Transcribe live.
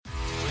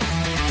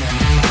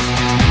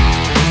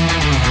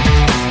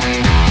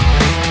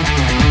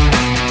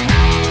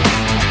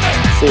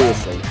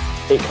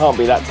It can't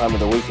be that time of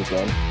the week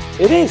again.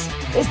 It is.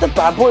 It's the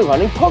Bad Boy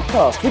Running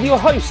Podcast with your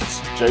hosts,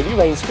 Jodie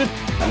Rainsford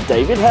and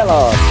David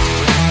Hellard.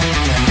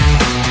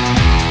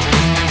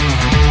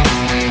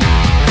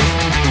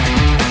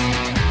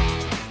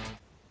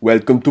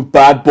 Welcome to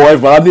Bad Boy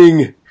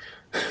Running.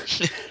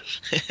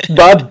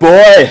 Bad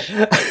Boy.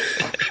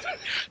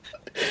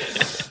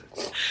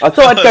 I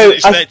thought I'd go.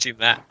 Expecting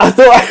that. I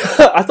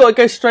thought I'd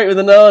go straight with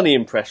an Arnie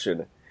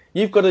impression.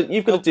 You've got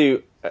to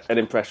do an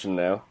impression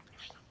now.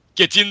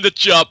 Get in the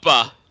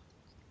chopper.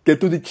 Get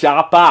to the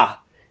chopper.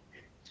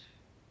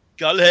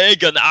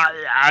 Galhagen.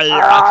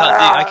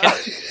 I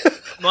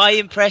can't. My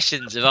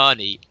impressions of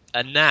Arnie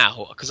are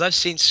now, because I've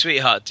seen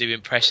Sweetheart do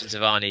impressions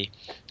of Arnie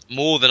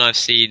more than I've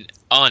seen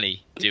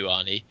Arnie do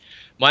Arnie.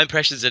 My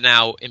impressions are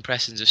now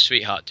impressions of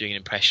Sweetheart doing an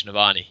impression of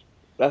Arnie.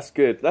 That's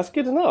good. That's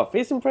good enough.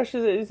 His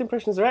impressions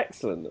are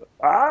excellent.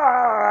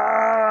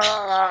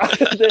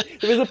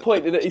 There is a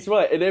point in it. He's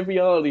right in every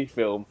Arnie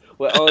film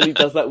where Arnie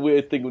does that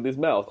weird thing with his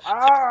mouth,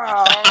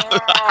 and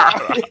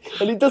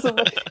it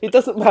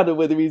doesn't matter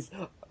whether he's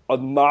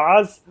on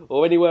Mars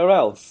or anywhere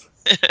else.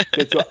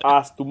 Get your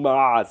ass to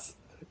Mars.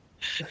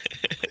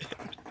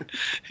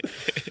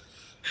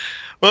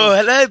 Well,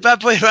 hello, Bad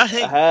Boy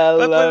Running.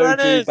 Hello,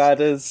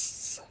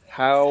 G-Badders.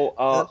 How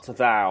art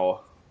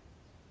thou?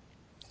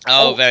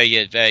 Oh, very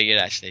good,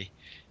 actually.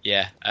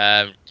 Yeah.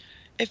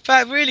 In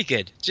fact, really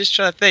good. Just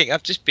trying to think.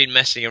 I've just been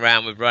messing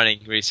around with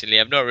running recently.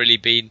 I've not really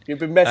been. You've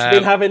been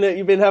having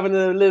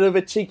a little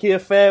bit cheeky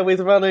affair with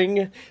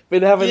running.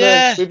 We've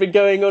been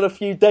going on a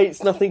few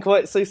dates. Nothing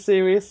quite so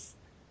serious.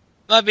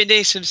 I've been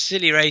doing some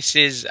silly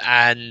races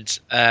and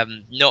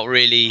not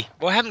really.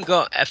 Well, I haven't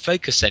got a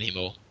focus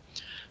anymore,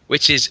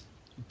 which is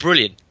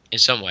brilliant in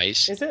some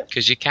ways. Is it?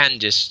 Because you can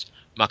just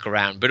muck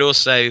around, but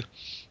also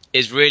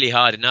is really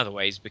hard in other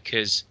ways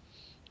because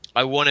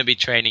I want to be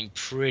training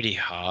pretty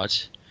hard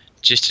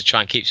just to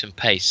try and keep some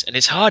pace, and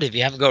it's hard if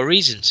you haven't got a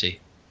reason to.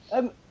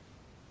 I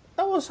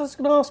was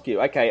going to ask you.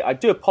 Okay, I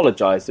do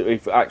apologise that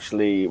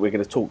we're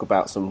going to talk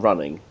about some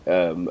running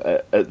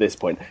at this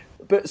point.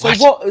 But so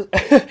what?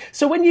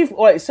 So when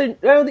so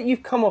now that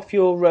you've come off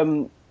your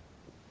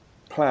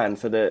plan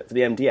for the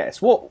MDS,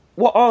 what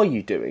are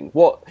you doing?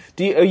 Are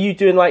you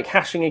doing, like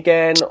hashing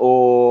again,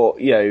 or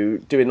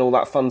doing all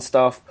that fun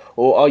stuff,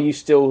 or are you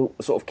still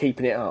sort of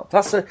keeping it up?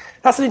 That's an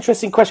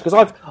interesting question,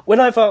 because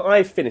whenever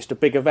I've finished a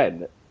big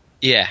event,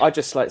 I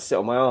just like sit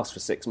on my arse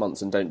for 6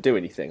 months and don't do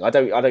anything. I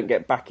don't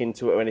get back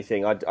into it or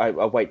anything. I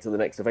wait till the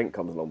next event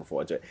comes along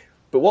before I do it.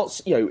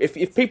 But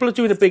if people are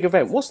doing a big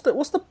event, what's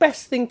the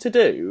best thing to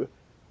do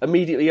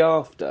immediately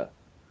after?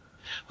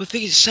 Well, the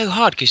thing is, it's so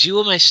hard because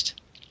you're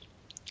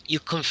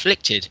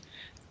conflicted.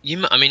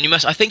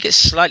 I think it's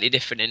slightly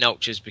different in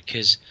ultras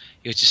because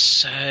you're just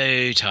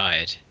so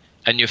tired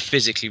and you're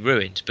physically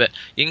ruined. But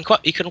you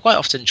can quite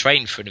often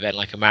train for an event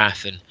like a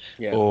marathon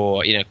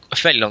or a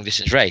fairly long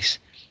distance race.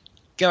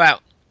 Go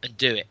out and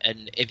do it.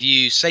 And if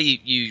you say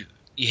you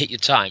hit your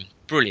time,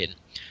 brilliant.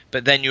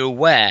 But then you're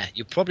aware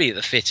you're probably at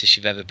the fittest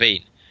you've ever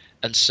been,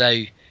 and so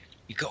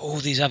you've got all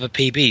these other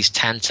PBs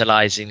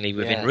tantalisingly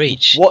within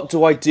reach. What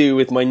do I do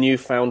with my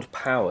newfound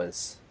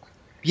powers?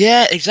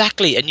 Yeah,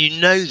 exactly. And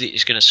you know that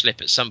it's going to slip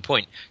at some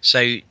point.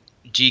 So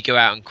do you go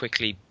out and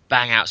quickly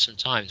bang out some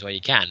times where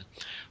you can?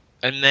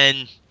 And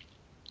then,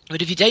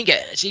 but if you don't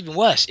get it, it's even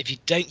worse. If you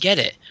don't get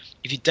it,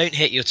 if you don't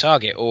hit your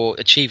target or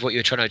achieve what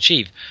you're trying to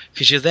achieve,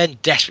 because you're then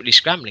desperately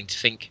scrambling to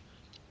think,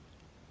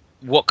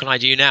 what can I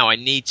do now? I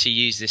need to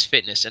use this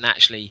fitness, and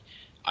actually,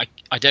 I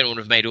don't want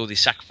to have made all these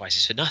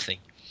sacrifices for nothing.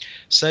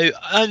 So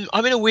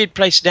I'm in a weird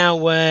place now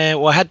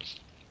where I had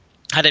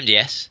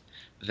MDS,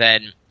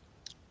 then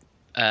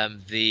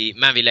the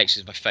Man v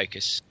Lectures was my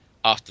focus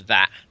after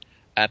that,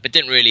 but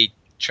didn't really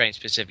train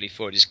specifically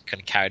for it, just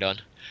kind of carried on.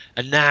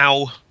 And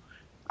now,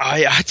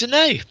 I don't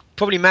know,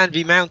 probably Man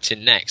v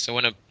Mountain next. I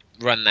want to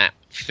run that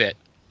fit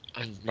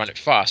and run it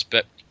fast,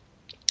 but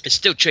it's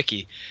still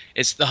tricky.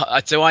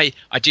 So I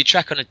do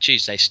track on a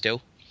Tuesday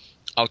still.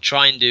 I'll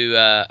try and do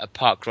a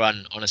park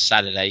run on a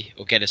Saturday,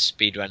 or get a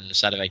speed run on a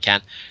Saturday if I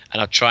can,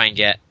 and I'll try and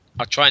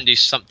do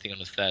something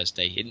on a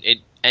Thursday. It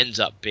ends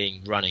up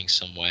being running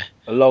somewhere.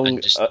 A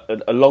long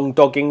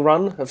dogging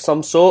run of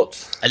some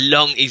sort.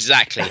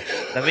 Exactly.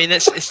 I mean,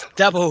 it's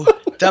double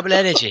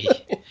energy.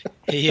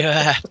 You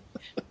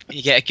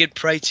get a good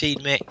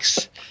protein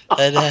mix,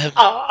 and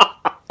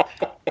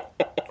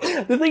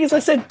the thing is, I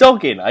said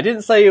dogging. I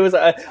didn't say it was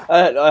a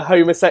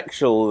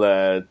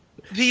homosexual.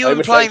 You're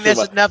implying there's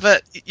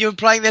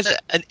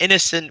an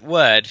innocent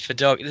word for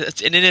dog.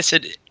 It's an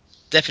innocent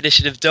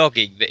definition of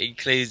dogging that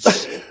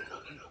includes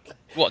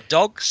what,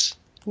 dogs?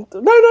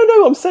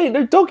 No. I'm saying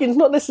no. Dogging's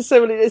not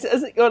necessarily. It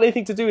hasn't got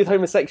anything to do with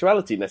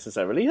homosexuality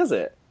necessarily, has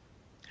it?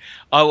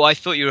 Oh, I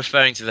thought you were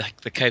referring to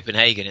the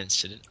Copenhagen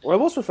incident. Well,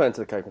 I was referring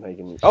to the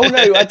Copenhagen. Oh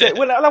no, I did.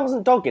 Well, that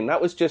wasn't dogging.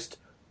 That was just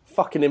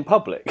fucking in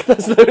public.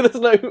 There's no.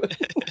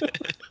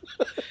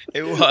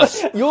 It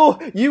was.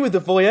 You were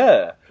the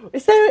voyeur.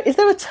 Is there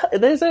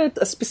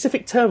a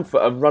specific term for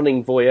a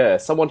running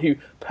voyeur? Someone who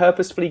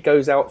purposefully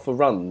goes out for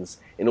runs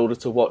in order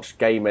to watch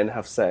gay men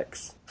have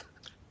sex.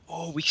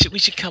 Oh, we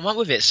should come up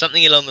with it.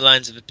 Something along the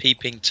lines of a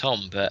peeping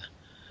Tom, but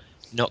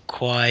not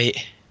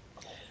quite.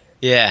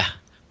 Yeah,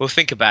 we'll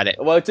think about it.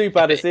 Well, do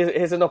bad is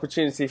here's an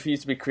opportunity for you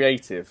to be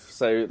creative.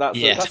 So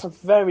that's a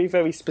very,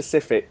 very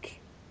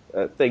specific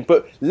thing.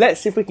 But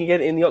let's see if we can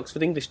get it in the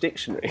Oxford English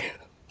Dictionary.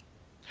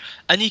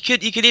 And you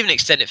could even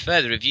extend it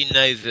further if you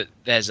know that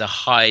there's a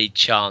high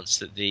chance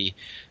that the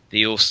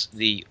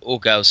all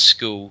girls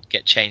school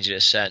get changed at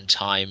a certain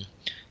time.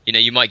 You know,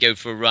 you might go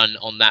for a run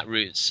on that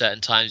route at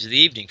certain times of the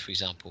evening, for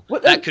example. Well,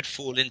 that could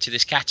fall into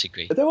this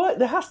category.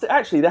 There has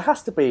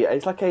to be.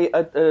 It's like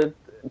a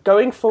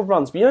going for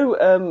runs. You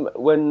know,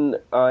 when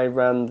I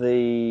ran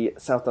the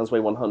South Downs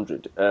Way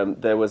 100,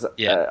 there was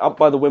up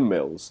by the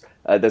windmills.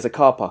 There's a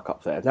car park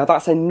up there. Now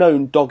that's a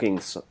known dogging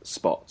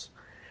spot.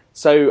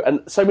 So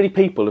many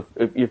people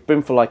if you've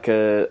been for like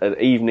an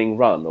evening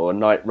run or a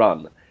night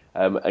run,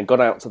 and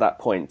gone out to that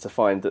point to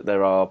find that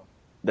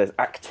there's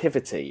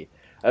activity.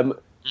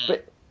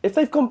 But if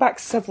they've gone back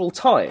several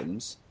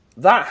times,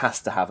 that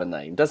has to have a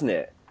name, doesn't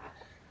it?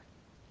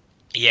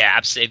 Yeah,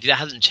 absolutely. If that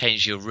hasn't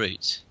changed your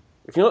route.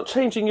 If you're not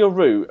changing your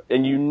route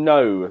and you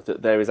know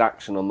that there is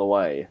action on the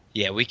way.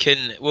 Yeah,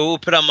 we'll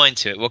put our mind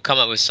to it. We'll come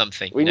up with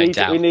something. We need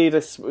a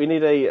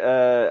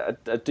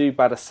do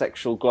better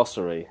sexual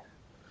glossary.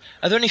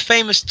 Are there any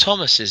famous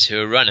Thomases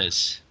who are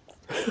runners?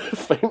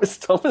 Famous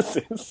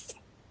Thomases?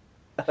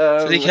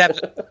 So they could have,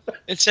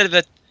 instead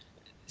of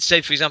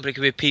say for example, it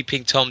could be a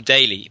peeping Tom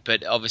Daly,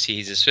 but obviously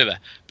he's a swimmer,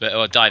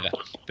 or a diver.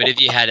 But if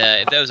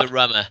there was a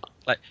runner,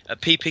 like a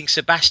peeping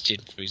Sebastian,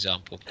 for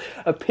example.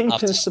 A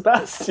peeping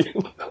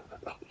Sebastian?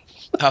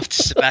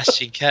 After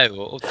Sebastian Coe,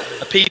 or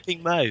a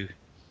peeping Mo.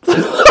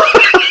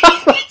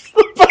 That's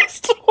the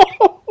best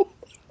one!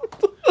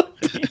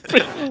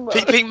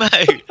 Peeping Mo.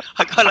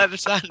 I quite like the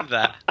sound of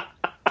that.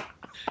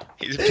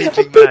 He's a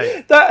peeping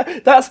Mo.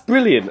 That's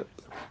brilliant.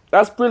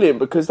 That's brilliant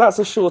because that's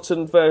a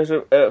shortened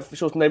version,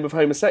 shortened name of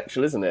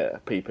homosexual, isn't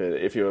it? Peeping,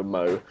 if you're a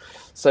Mo.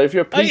 So if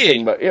you're a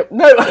peeping Mo,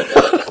 no.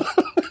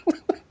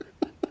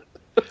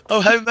 Oh,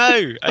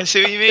 homo! I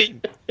see what you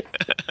mean.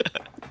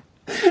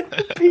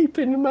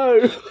 Peeping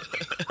Mo.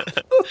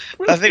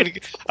 I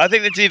think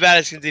the two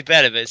ballads can do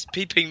better, but it's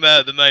peeping Mo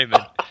at the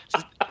moment.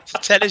 So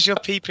tell us your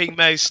peeping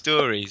Mo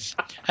stories.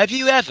 Have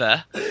you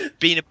ever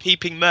been a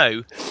peeping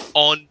Mo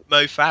on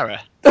Mo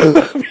Farah?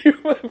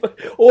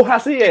 Or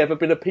has he ever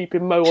been a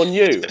peeping Mo on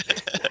you?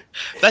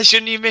 That's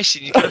your new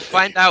mission. You've got to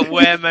find out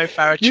where Mo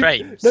Farah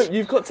trains. No,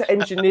 you've got to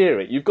engineer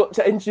it. You've got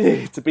to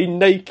engineer it to be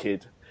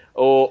naked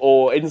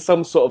or in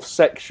some sort of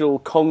sexual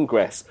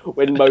congress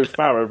when Mo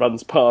Farah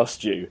runs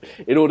past you,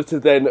 in order to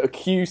then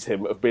accuse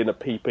him of being a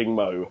peeping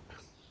Mo.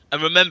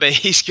 And remember,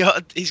 he's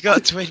got a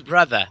twin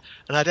brother,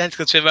 an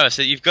identical twin brother.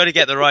 So you've got to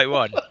get the right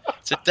one.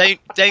 So don't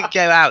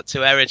go out to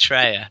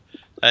Eritrea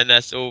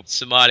or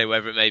Somalia,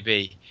 wherever it may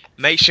be.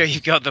 Make sure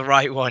you've got the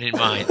right one in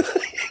mind.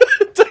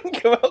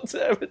 Don't go out to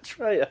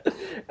Eritrea.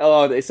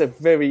 Oh, it's a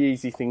very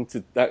easy thing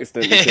to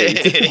accidentally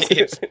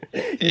do.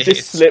 You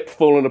just slip,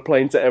 fall on a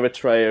plane to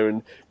Eritrea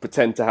and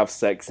pretend to have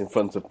sex in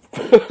front of Mo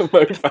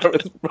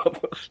Farah's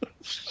brother.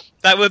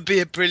 That would be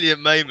a brilliant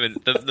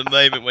moment, the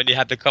moment when you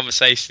had the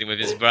conversation with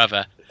his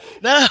brother.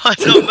 No, I'm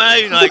not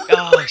Mo. Like,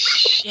 oh,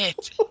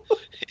 shit.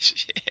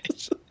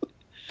 Shit.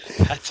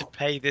 Had to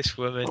pay this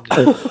woman.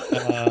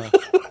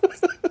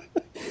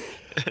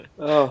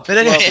 Oh, but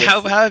anyway,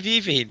 how have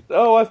you been?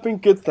 Oh, I've been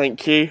good,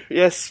 thank you.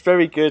 Yes,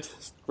 very good.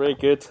 Very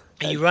good.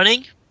 Are you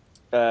running?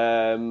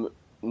 No.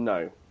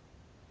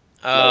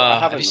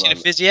 Have you seen a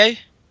physio?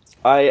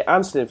 I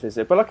am seeing a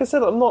physio, but like I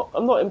said, I'm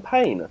not in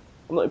pain.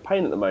 I'm not in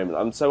pain at the moment.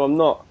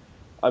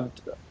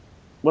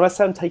 When I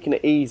say I'm taking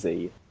it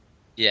easy,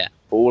 yeah,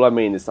 all I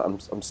mean is that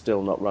I'm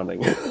still not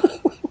running.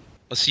 Well,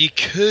 so you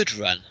could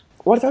run.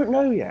 Well, I don't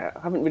know yet.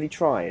 I haven't really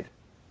tried.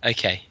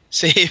 Okay.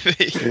 See.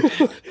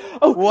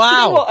 Oh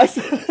wow!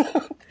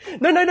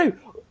 No.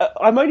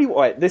 I'm only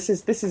right. This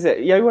is it.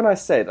 You know when I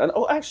said,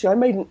 actually, I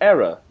made an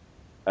error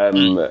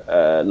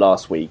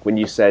last week when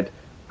you said,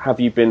 "Have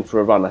you been for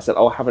a run?" I said,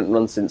 "Oh, I haven't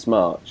run since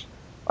March."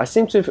 I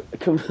seem to have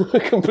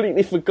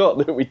completely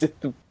forgotten that we did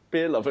the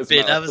Beer Lovers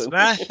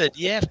Marathon.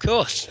 Yeah, of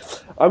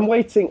course. I'm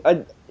waiting.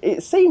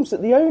 It seems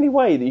that the only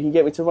way that you can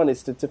get me to run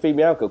is to feed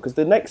me alcohol, because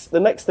the next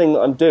thing that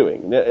I'm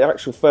doing, the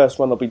actual first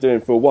run I'll be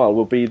doing for a while,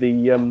 will be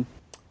the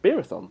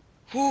Beerathon.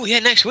 Oh yeah,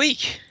 next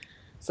week.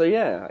 So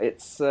yeah,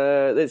 it's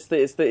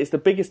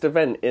the biggest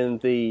event in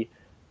the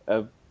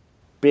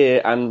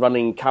beer and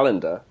running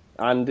calendar,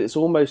 and it's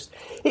almost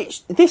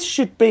this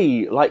should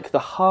be like the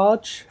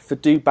Hajj for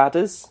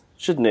do-badders,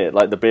 shouldn't it?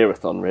 Like the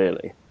Beerathon,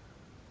 really.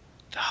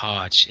 The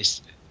Hajj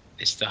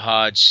it's the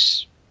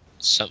Hajj,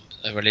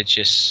 a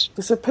religious.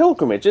 It's a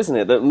pilgrimage, isn't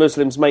it, that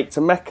Muslims make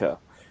to Mecca?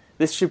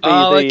 This should be.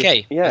 Oh,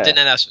 okay. Yeah. I didn't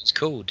know that's what it's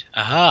called.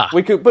 Aha.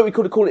 We could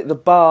call it the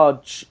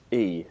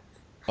Barge-E.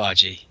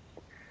 Bargee.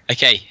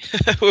 Okay,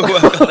 we'll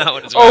work on that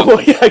one as well. Oh,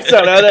 yeah,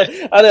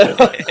 exactly. I know.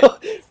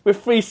 We're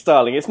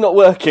freestyling. It's not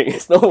working.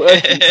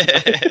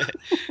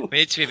 We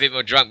need to be a bit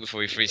more drunk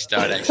before we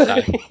freestyle next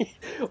time.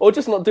 Or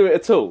just not do it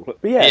at all. But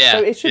yeah,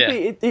 so it should yeah.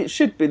 be. It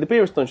should be. The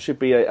Beerathon should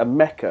be a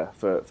mecca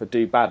for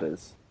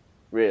do-badders.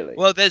 Really?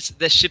 Well,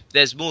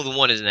 there's more than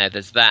one, isn't there?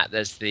 There's that.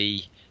 There's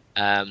the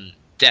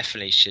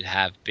definitely should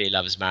have Beer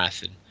Lovers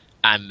Marathon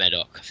and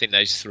Medoc. I think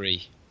those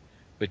three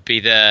would be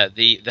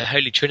the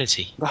Holy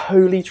Trinity. The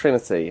Holy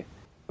Trinity.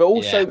 But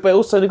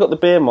also they've got the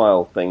beer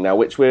mile thing now,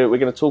 which we're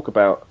going to talk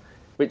about.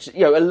 Which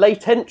a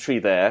late entry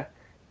there,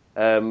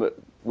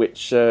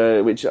 which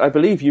I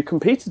believe you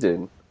competed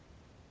in.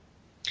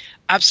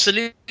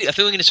 Absolutely, I think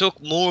we're going to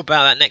talk more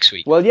about that next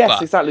week. Well,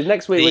 yes, exactly.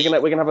 Next week we're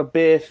going to have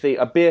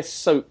a beer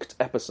soaked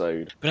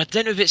episode. But I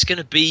don't know if it's going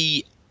to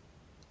be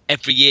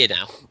every year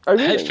now. Oh,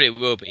 really? Hopefully it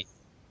will be.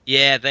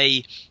 Yeah,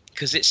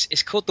 because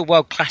it's called the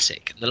World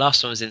Classic. The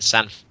last one was in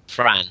San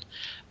Fran,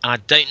 and I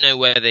don't know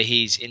whether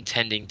he's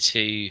intending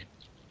to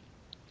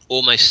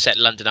almost set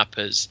London up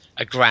as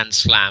a Grand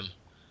Slam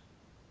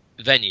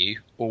venue,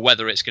 or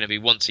whether it's going to be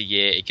once a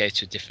year it goes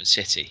to a different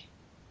city.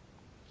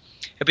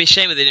 It'd be a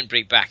shame if they didn't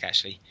bring it back,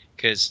 actually,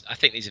 because I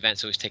think these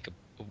events always take a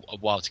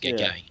while to get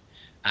going,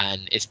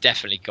 and it's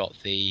definitely got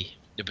the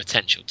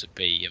potential to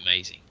be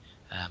amazing.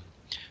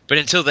 But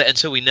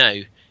until we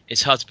know,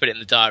 it's hard to put it in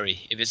the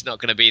diary if it's not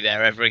going to be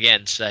there ever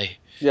again. So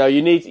yeah,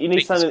 you need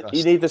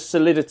the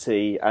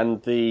solidity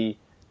and the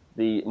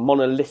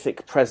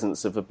monolithic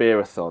presence of a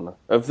beerathon,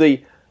 of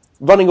the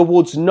Running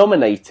Awards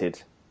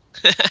nominated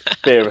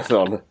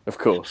Beerathon, of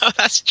course. Oh,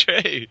 that's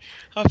true.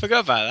 I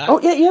forgot about that. Oh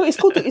yeah, it's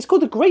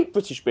called the Great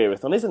British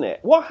Beerathon, isn't it?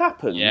 What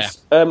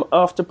happens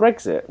after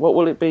Brexit? What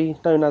will it be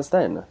known as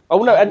then?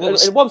 Oh no, and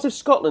what was if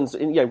Scotland's?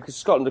 Because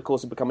Scotland, of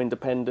course, have become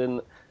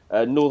independent.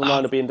 Northern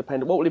Ireland will be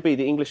independent. What will it be?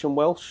 The English and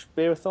Welsh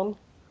Beerathon?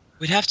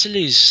 We'd have to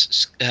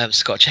lose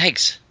Scotch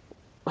eggs.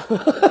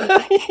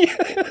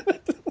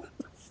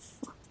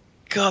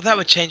 God, that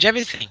would change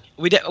everything.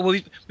 We've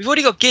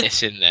already got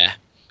Guinness in there.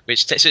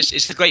 So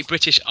it's the Great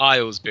British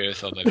Isles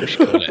Beerathon, maybe we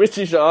should call it.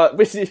 British,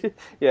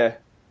 yeah.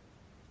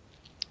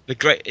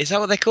 Is that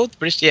what they're called?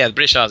 The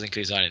British Isles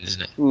includes Ireland,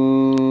 isn't it?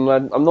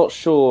 I'm not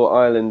sure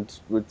Ireland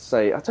would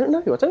say. I don't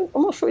know.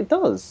 I'm not sure it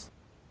does.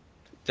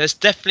 There's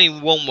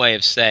definitely one way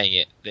of saying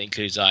it that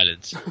includes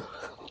islands.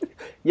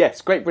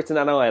 Yes, Great Britain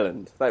and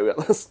Ireland.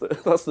 That's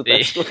the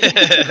best way.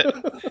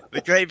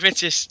 The Great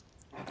British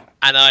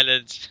and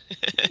Ireland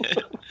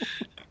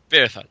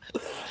Beerathon.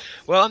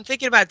 Well, I'm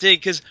thinking about doing,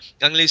 because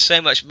I'm going to lose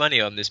so much money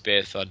on this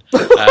beerathon.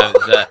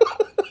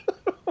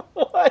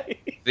 Why?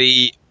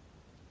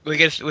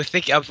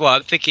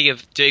 I'm thinking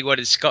of doing one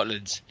in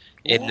Scotland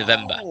in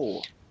November.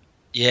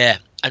 Yeah,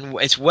 and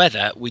it's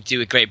whether we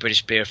do a Great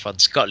British Beerathon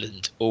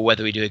Scotland or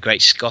whether we do a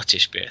Great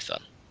Scottish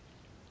Beerathon.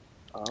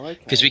 Oh, okay.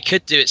 Because we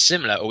could do it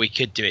similar, or we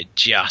could do it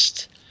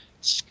just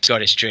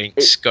Scottish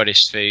drinks,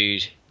 Scottish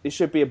food. It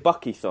should be a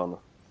Buckython.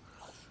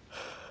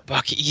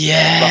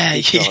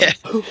 Yeah.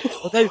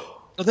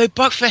 Although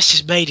Buckfest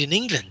is made in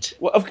England.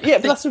 Well,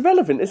 but that's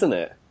irrelevant, isn't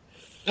it?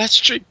 That's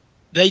true.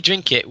 They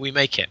drink it, we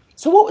make it.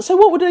 So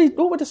what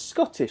would a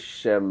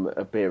Scottish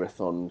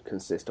beerathon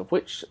consist of?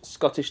 Which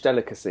Scottish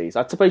delicacies?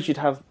 I suppose you'd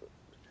have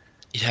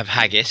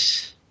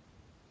haggis.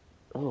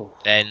 Oh.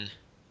 Then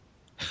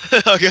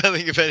I can't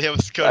think of any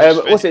other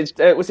Scottish.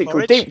 What's it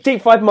called?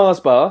 Deep fried Mars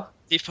bar.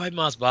 Deep fried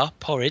Mars bar,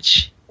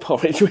 porridge.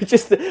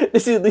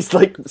 This is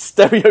like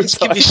stereotypes. This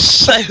could be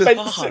so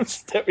hard.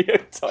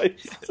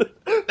 Stereotypes.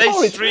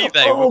 Those three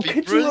though would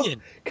be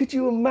brilliant. Could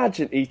you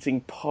imagine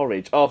eating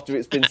porridge after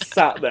it's been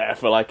sat there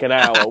for like an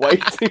hour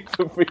waiting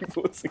for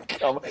people to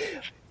come?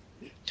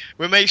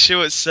 We'll make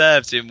sure it's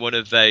served in one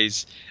of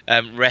those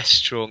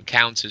restaurant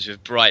counters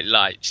with bright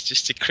lights,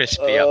 just to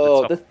crispy up the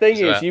top. The thing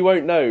is, you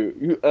won't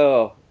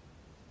know.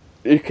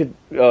 You could.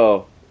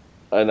 Oh,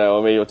 I know.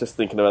 I mean, you're just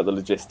thinking about the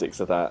logistics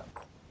of that.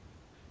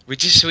 We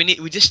just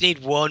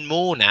need one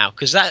more now,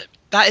 because that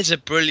is a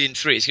brilliant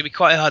three. It's going to be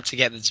quite hard to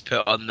get them to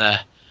put on there,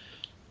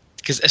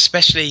 because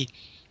especially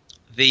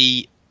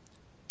the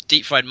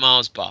deep fried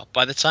Mars bar.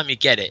 By the time you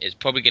get it, it's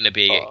probably going to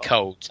be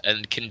cold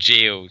and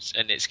congealed,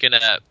 and it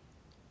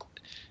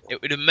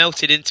would have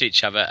melted into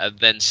each other and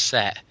then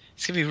set.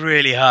 It's going to be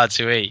really hard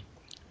to eat.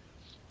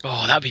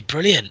 Oh, that'd be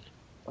brilliant.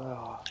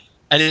 Oh.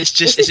 And is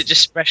it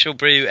just special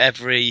brew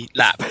every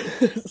lap?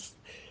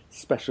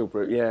 Special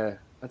brew, yeah.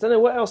 I don't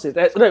know what else is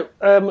there. No,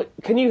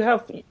 can you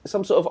have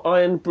some sort of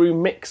iron brew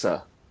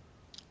mixer?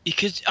 You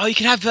could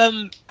have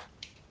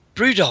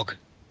Brewdog.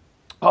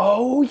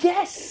 Oh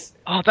yes.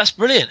 Oh, that's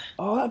brilliant.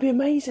 Oh, that'd be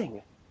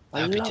amazing.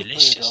 That'd be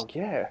delicious. Brewdog,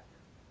 yeah.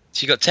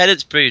 So you got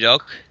Tennant's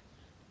Brewdog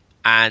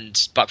and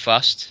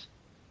Buckfast.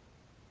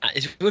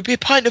 It would be a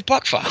pint of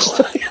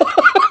Buckfast.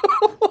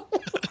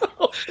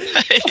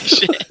 Holy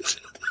shit!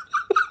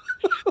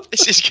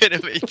 This is going to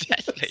be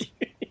deadly.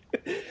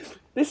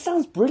 This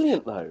sounds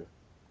brilliant, though.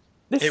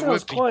 This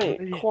sounds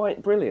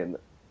quite brilliant.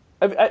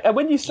 And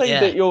when you say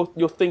that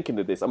you're thinking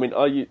of this, I mean,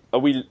 are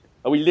we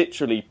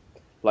literally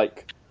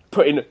like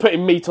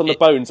putting meat on the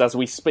bones as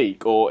we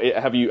speak, or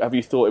have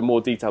you thought in more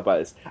detail about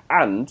this?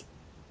 And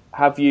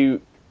have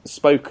you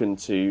spoken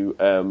to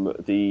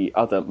the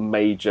other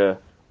major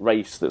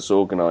race that's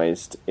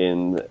organised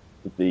in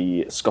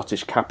the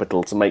Scottish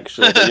capital to make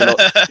sure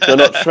that you're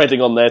not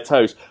treading on their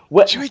toes?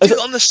 Should we do it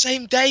on the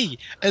same day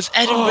as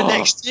Edinburgh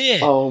next year?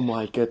 Oh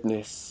my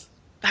goodness!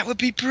 That would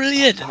be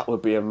brilliant. That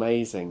would be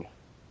amazing.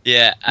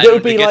 Yeah, It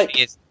would be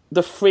like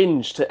the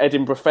Fringe to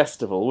Edinburgh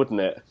Festival, wouldn't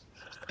it?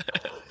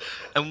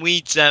 And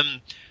we'd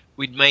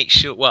make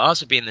sure. Well,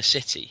 ours would be in the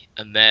city,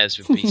 and theirs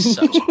would be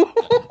such.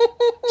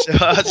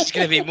 So ours is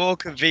going to be more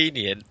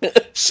convenient,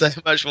 so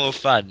much more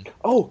fun.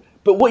 Oh,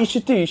 but what you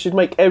should do, you should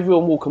make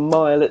everyone walk a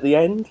mile at the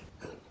end.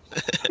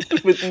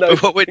 With no...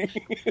 But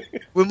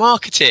we'll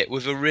market it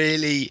with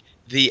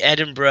the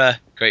Edinburgh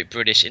Great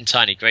British in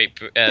tiny Great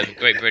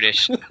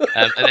British,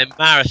 and then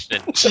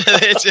marathon. So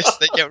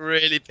they get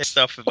really pissed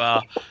off with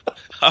our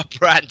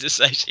brand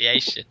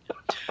association,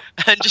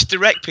 and just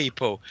direct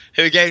people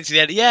who are going to the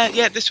end.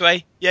 Yeah, this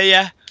way.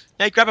 Yeah.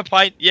 Hey, grab a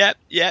pint. Yeah.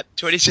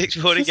 26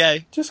 more to go.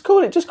 Just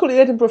call it the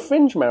Edinburgh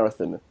Fringe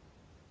Marathon.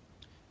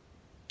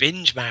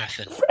 Binge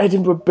marathon.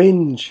 Edinburgh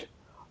Binge.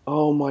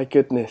 Oh my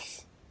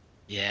goodness.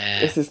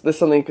 Yeah. There's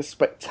something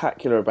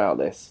spectacular about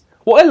this.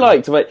 What I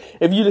liked about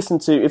if you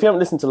haven't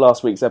listened to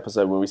last week's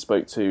episode when we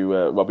spoke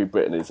to Robbie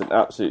Britton, it's an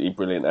absolutely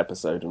brilliant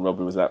episode, and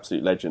Robbie was an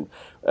absolute legend.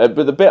 But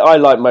the bit I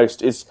like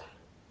most is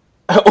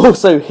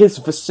also his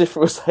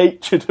vociferous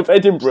hatred of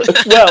Edinburgh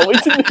as well. We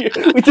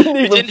didn't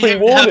even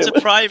pre-warn him.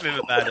 To prime him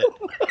about it.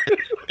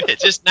 It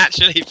just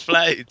naturally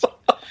flowed.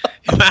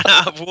 He ran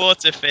out of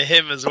water for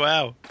him as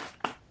well.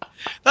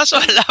 That's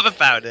what I love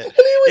about it. And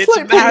he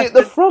was being at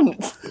the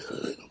front.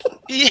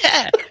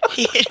 Yeah,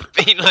 he had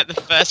been like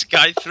the first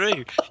guy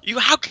through.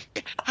 How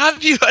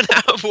have you run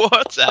out of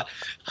water?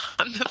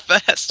 I'm the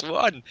first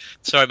one.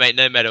 Sorry, mate,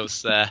 no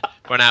medals.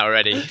 Run out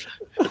already.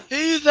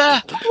 Who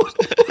the?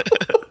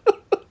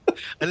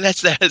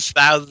 Unless there's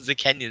thousands of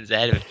Kenyans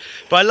ahead of it.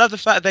 But I love the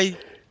fact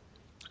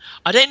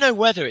I don't know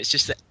whether it's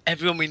just that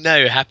everyone we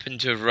know happened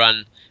to have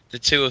run the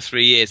 2 or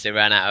 3 years they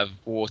ran out of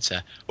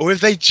water, or if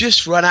they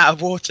just run out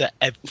of water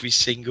every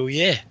single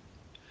year.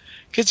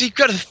 Because you've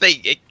got to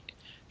think,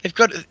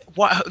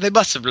 they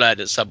must have learned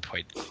at some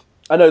point.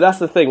 I know, that's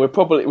the thing. We're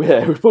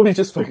probably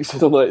just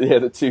focusing on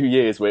the 2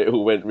 years where it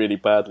all went really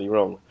badly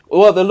wrong.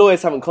 Well, the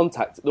lawyers haven't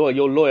contacted. Well,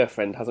 your lawyer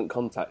friend hasn't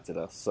contacted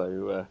us,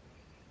 so.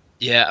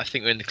 Yeah, I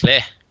think we're in the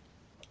clear.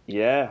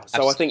 Yeah,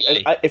 so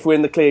Absolutely. I think if we're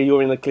in the clear,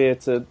 you're in the clear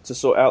to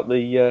sort out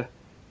the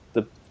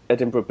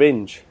Edinburgh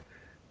Binge.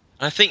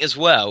 I think as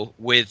well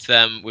with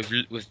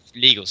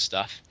legal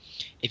stuff,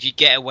 if you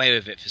get away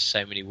with it for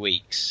so many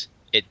weeks,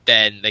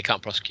 then they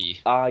can't prosecute you.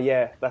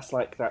 Yeah, that's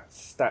like that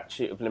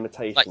statute of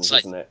limitations,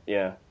 isn't it?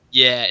 Yeah.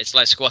 Yeah, it's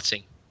like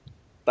squatting.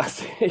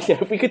 That's it. Yeah.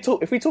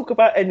 If we talk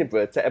about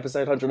Edinburgh to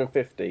episode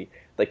 150,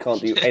 they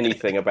can't do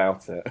anything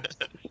about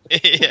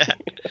it.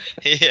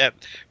 Yeah,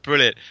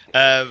 brilliant.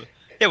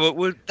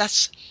 Well,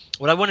 that's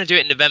what I want to do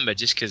it in November,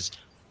 just because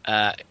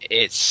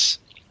it's.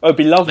 Oh, it'd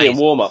be lovely and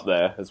warm up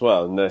there as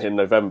well in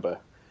November.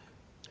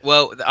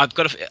 Well, I've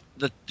got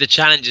the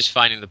challenge is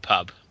finding the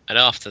pub, and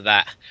after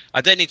that, I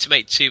don't need to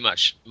make too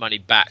much money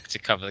back to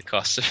cover the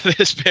costs of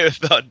this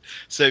beer-a-thon.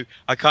 So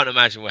I can't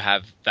imagine we'll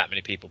have that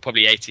many people.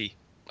 Probably 80,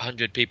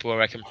 100 people, I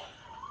reckon.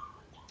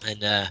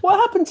 And what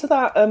happened to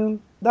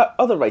that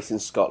other race in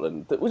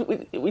Scotland that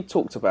we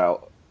talked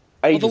about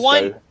ages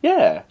ago?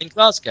 Yeah, in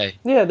Glasgow.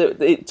 Yeah,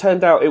 it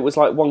turned out it was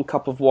like 1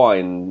 cup of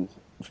wine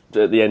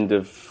at the end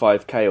of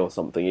 5k or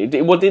something. It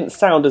didn't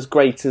sound as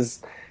great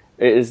as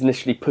it has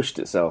initially pushed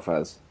itself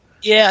as.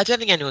 Yeah, I don't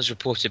think anyone's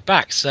reported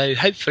back, so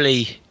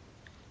hopefully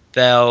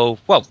they'll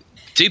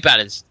do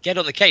balance, get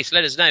on the case,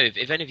 let us know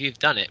if any of you have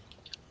done it.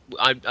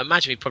 I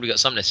imagine we've probably got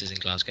some listeners in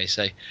Glasgow,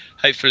 so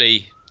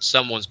hopefully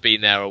someone's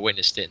been there or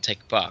witnessed it and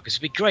taken part, because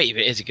it'd be great if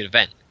it is a good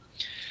event.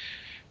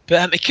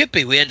 But it could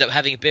be we end up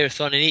having a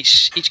beer-a-thon in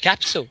each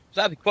capital.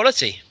 That'd be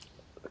quality.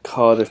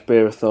 Cardiff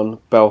beer-a-thon,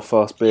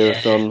 Belfast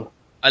beer-a-thon. Yeah.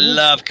 I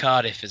love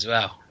Cardiff as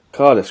well.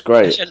 Cardiff's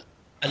great. Actually,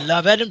 I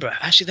love Edinburgh.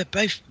 Actually, they're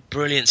both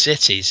brilliant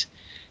cities.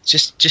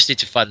 Just need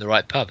to find the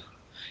right pub.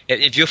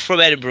 If you're from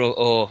Edinburgh,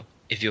 or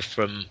if you're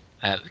from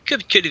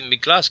could even be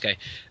Glasgow,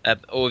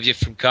 or if you're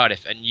from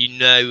Cardiff and you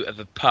know of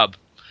a pub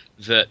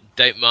that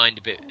don't mind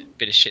a bit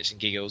of shits and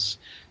giggles,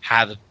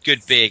 have a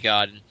good beer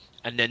garden,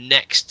 and they're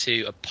next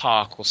to a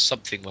park or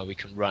something where we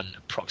can run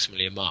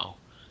approximately a mile,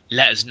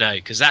 let us know,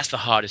 because that's the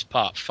hardest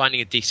part,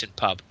 finding a decent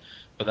pub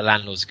where the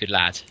landlord's a good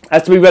lad.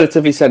 Has to be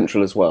relatively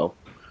central as well.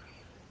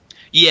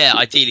 Yeah,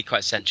 ideally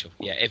quite central.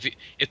 Yeah,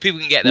 if people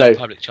can get there on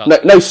public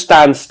transport. No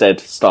Stansted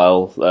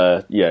style,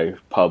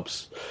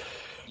 pubs.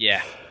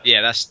 Yeah,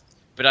 that's.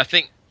 But I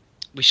think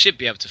we should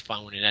be able to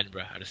find one in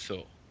Edinburgh, I'd have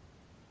thought.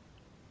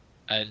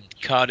 And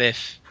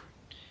Cardiff,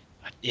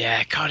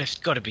 Cardiff's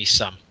got to be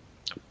some.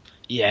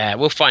 Yeah,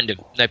 we'll find them.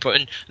 No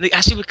problem. And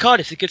actually, with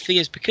Cardiff, the good thing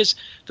is because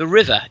the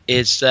river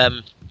is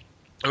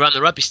around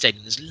the rugby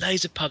stadium, there's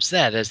loads of pubs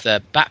there. There's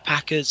the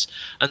Backpackers,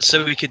 and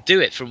so we could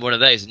do it from one of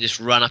those and just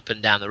run up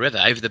and down the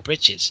river over the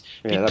bridges.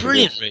 It'd be a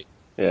brilliant route.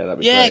 Yeah, that'd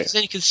be great. Yeah, because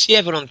then you can see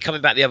everyone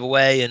coming back the other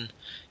way, and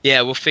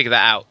we'll figure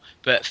that out.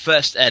 But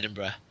first,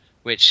 Edinburgh,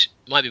 which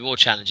might be more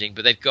challenging,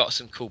 but they've got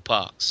some cool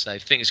parks, so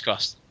fingers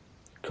crossed.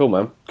 Cool,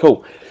 man.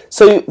 Cool.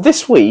 So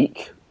this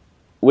week,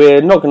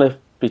 we're not going to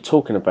be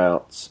talking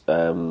about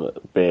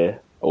beer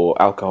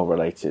or alcohol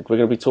related. We're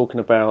going to be talking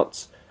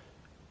about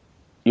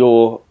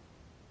your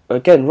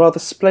again, rather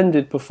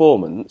splendid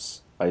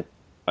performance, I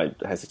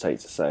hesitate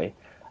to say,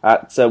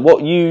 at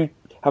what you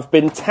have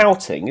been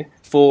touting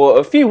for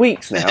a few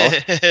weeks now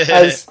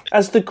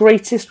as the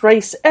greatest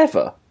race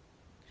ever.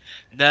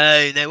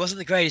 No, it wasn't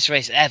the greatest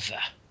race ever.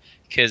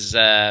 Because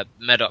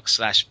Medoc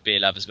 / Beer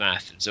Lovers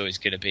Marathon is always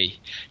going to be...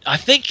 I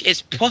think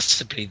it's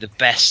possibly the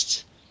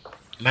best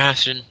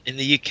marathon in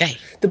the UK.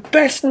 The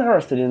best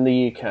marathon in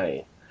the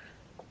UK.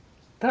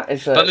 That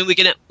is. But I mean,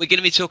 we're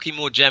gonna be talking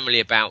more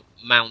generally about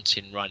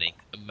mountain running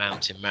and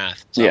mountain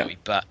marathons, aren't we?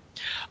 But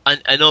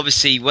and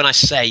obviously, when I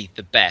say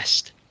the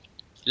best,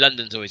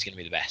 London's always going to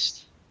be the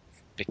best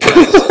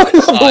because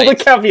all the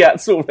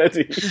caveats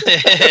already.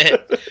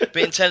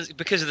 But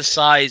because of the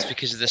size,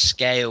 because of the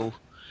scale,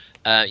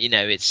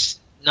 it's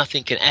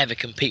nothing can ever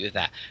compete with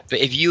that. But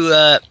if you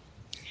were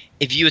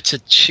to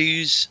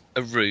choose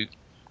a route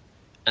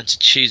and to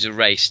choose a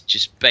race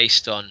just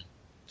based on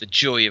the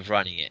joy of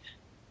running it,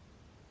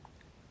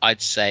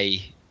 I'd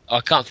say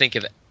I can't think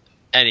of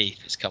any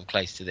that's come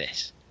close to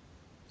this.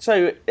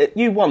 So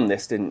you won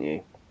this, didn't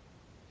you?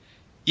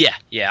 Yeah.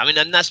 I mean,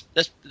 and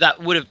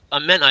that would have. I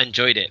meant I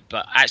enjoyed it,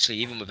 but actually,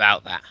 even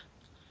without that,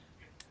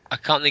 I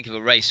can't think of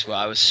a race where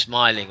I was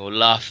smiling or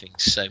laughing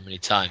so many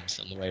times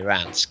on the way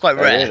around. It's quite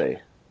rare. Really?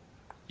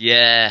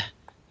 Yeah,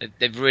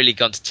 they've really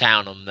gone to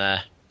town on the.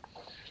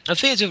 I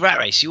think it's a rat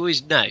race. You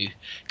always know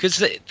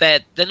because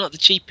they're not the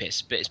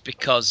cheapest, but it's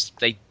because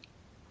they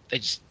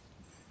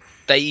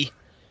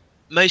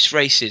most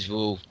races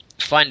will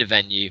find a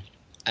venue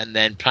and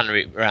then plan a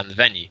route around the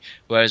venue,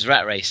 whereas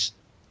rat race,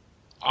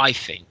 I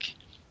think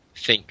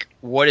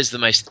what is the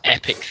most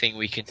epic thing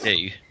we can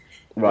do?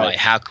 Right,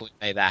 how can we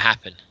make that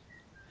happen?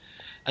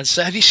 And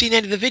so, have you seen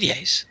any of the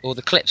videos or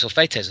the clips or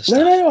photos and stuff?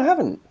 No, I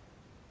haven't.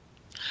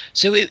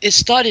 So it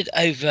started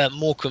over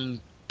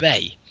Morecambe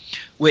Bay,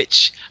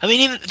 which, I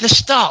mean, even the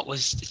start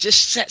was it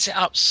just sets it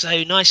up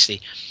so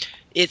nicely.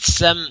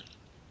 It's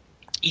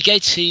you go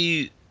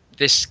to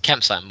this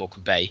campsite in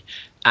Morecambe Bay,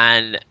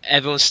 and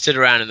everyone stood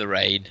around in the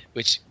rain,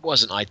 which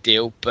wasn't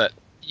ideal, but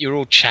you're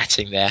all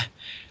chatting there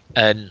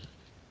and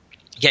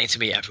getting to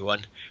meet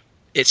everyone.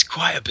 It's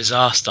quite a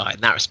bizarre start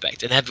in that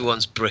respect, and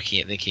everyone's brooking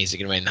it, thinking it's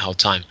going to rain the whole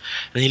time.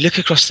 And you look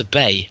across the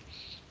bay,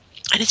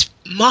 and it's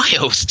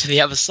miles to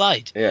the other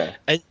side. Yeah.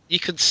 And you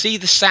can see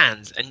the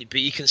sand, but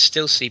you can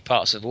still see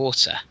parts of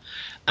water,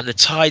 and the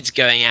tide's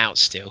going out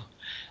still.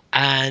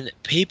 And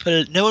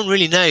no one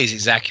really knows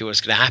exactly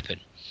what's going to happen,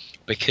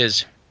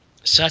 because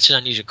such an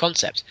unusual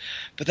concept.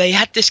 But they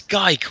had this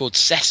guy called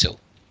Cecil.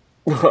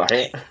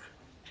 Right.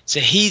 So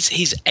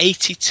he's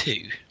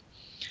 82.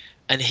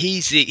 And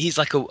he's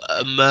like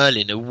a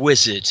Merlin, a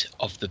wizard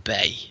of the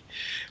bay,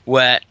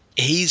 where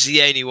he's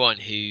the only one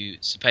who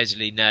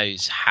supposedly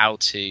knows how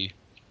to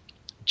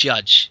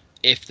judge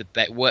if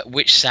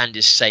which sand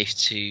is safe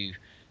to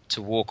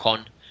walk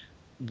on,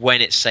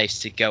 when it's safe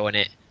to go on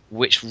it,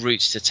 which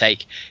routes to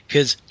take.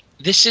 Because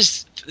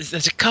there's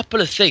a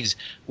couple of things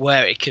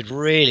where it could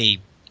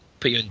really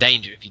put you in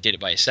danger if you did it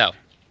by yourself.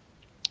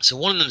 So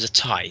one of them's a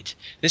tide.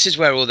 This is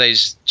where all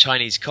those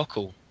Chinese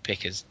cockle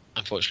pickers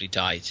unfortunately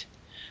died.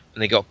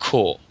 And they got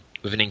caught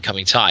with an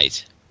incoming tide.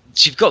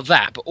 So you've got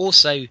that, but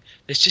also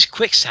there's just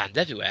quicksand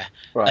everywhere.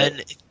 Right.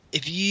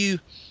 And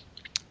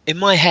in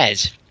my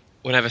head,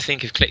 whenever I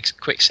think of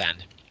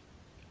quicksand,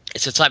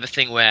 it's the type of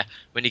thing where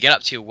when you get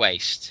up to your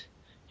waist,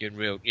 you're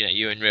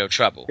in real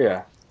trouble.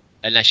 Yeah.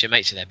 Unless your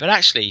mates are there. But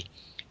actually,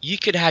 you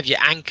could have your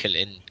ankle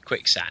in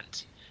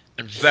quicksand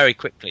and very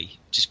quickly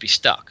just be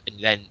stuck, and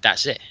then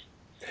that's it.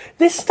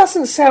 This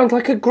doesn't sound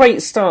like a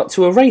great start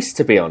to a race,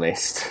 to be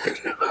honest.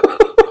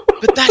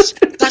 But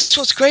that's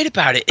what's great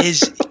about it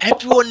is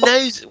everyone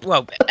knows.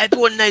 Well,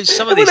 everyone knows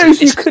some of everyone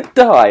these. Knows you could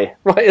die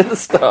right at the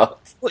start.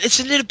 Well,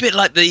 it's a little bit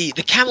like the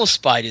camel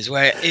spiders,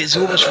 where it's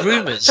almost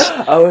rumours.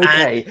 Oh,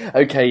 okay,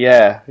 okay,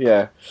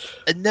 yeah.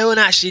 And no one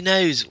actually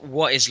knows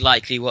what is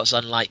likely, what's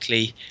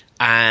unlikely,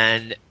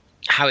 and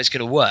how it's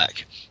going to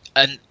work.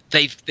 And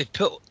they've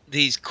put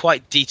these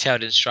quite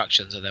detailed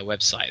instructions on their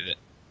website that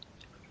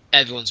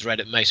everyone's read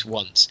at most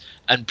once,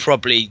 and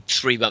probably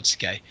 3 months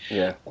ago.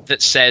 Yeah.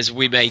 That says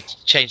we may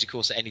change the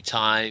course at any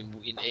time.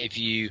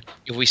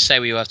 If we say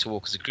we have to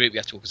walk as a group, we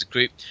have to walk as a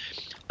group.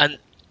 And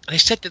they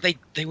said that they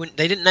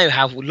didn't know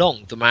how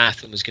long the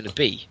marathon was going to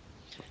be,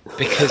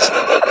 because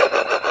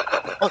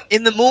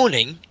in the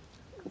morning,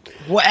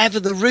 whatever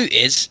the route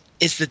is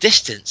the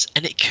distance,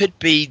 and it could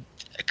be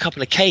a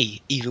couple of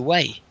K either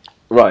way.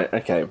 Right.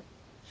 Okay.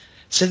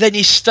 So then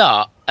you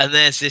start, and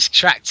there's this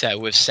tractor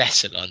with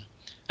Cecil on.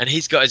 And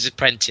he's got his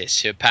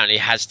apprentice, who apparently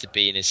has to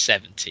be in his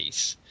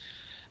 70s,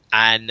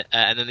 and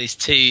then these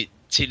two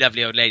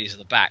lovely old ladies on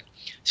the back.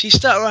 So you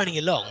start running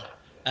along,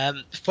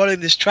 following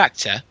this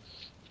tractor,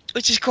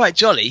 which is quite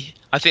jolly.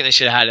 I think they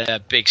should have had a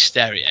big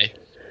stereo.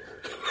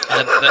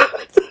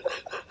 But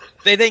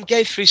they then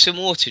go through some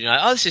water, and you're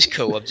like, oh, this is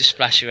cool. I'm just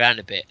splashing around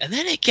a bit, and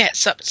then it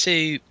gets up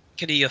to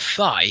kind of your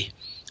thigh,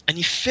 and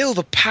you feel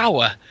the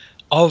power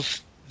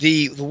of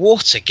the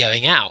water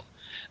going out.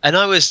 And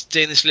I was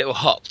doing this little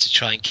hop to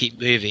try and keep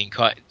moving,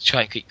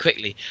 try and keep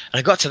quickly. And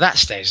I got to that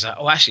stage, like,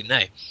 oh, actually, no.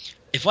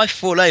 if I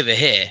fall over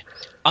here,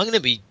 I'm gonna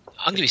be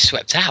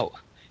swept out.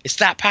 It's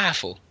that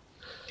powerful,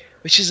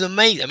 which is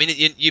amazing. I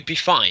mean, you'd be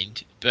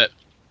fined, but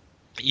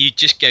you'd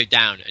just go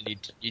down and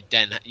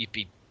you'd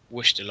be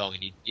whooshed along,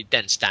 and you'd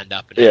then stand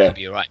up and it'd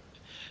be all right.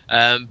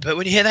 But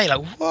when you hear that, you're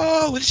like,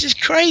 whoa, this is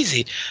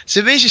crazy.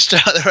 So as you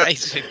start the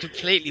race with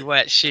completely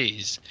wet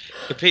shoes,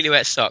 completely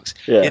wet socks,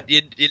 your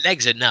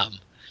legs are numb.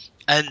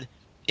 And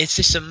it's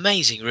this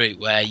amazing route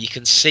where you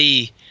can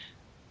see,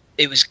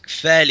 it was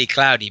fairly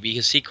cloudy, but you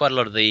can see quite a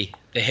lot of the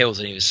hills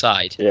on either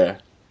side. Yeah.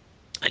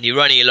 And you're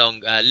running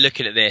along,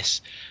 looking at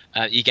this,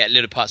 you get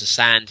little parts of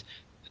sand.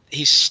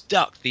 He's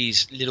stuck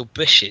these little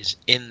bushes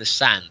in the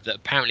sand that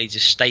apparently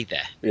just stay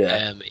there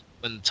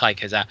when the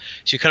tide goes out.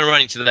 So you're kind of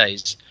running to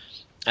those.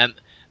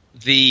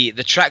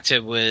 The tractor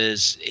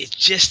it's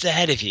just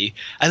ahead of you,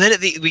 and then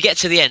we get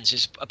to the end, so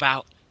it's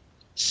about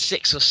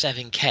 6 or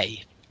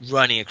 7k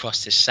running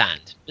across this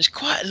sand. It's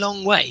quite a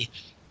long way,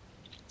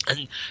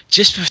 and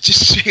just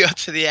as we got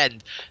to the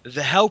end,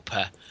 the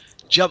helper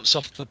jumps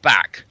off the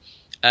back.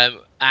 And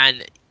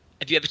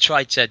have you ever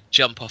tried to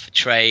jump off a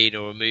train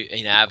or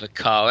out of a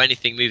car or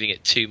anything moving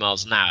at 2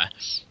 miles an hour?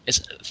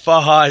 It's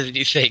far harder than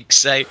you think.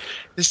 So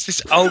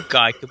this old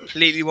guy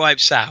completely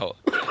wipes out.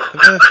 I've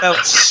never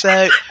felt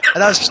so.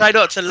 And I was trying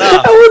not to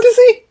laugh. How old is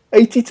he?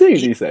 82,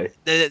 did you say?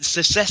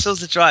 So Cecil's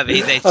the driver.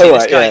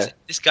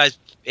 This guy's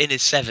in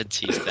his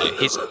 70s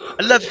though.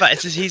 I love the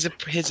fact he's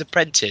his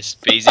apprentice,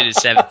 but he's in his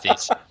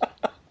 70s.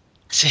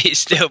 So he's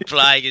still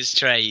plying his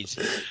trade.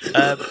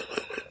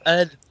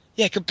 And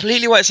yeah,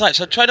 completely wipes out.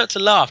 So I try not to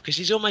laugh because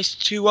he's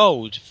almost too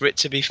old for it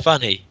to be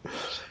funny.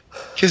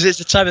 Because it's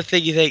the type of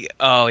thing you think,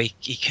 oh,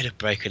 he could have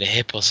broken a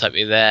hip or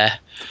something there.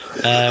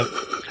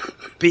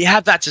 But you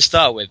have that to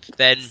start with.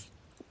 Then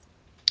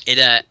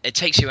it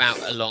takes you out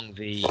along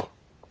you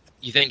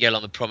then go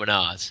along the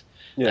promenade.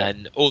 Yeah.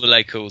 And all the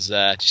locals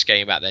are just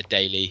going about their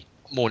daily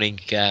morning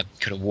kind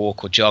of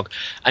walk or jog.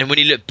 And when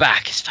you look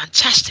back, it's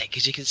fantastic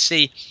because you can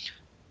see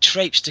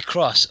traipsed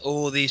across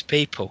all these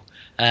people.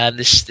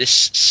 This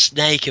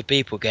snake of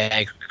people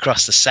going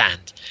across the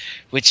sand,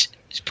 which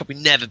has probably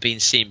never been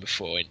seen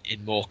before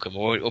in Morecambe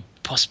or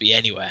possibly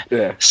anywhere.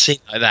 Yeah. Seen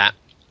like that.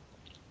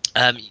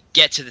 You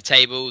get to the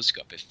tables,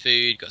 got a bit of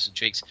food, got some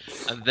drinks,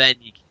 and then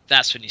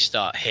that's when you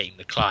start hitting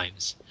the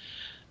climbs.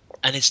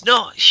 And it's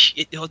not...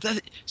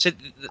 So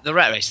the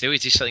rat race, they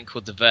always do something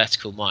called the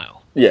vertical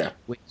mile. Yeah.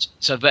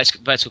 So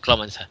vertical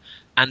kilometre.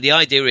 And the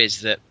idea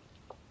is that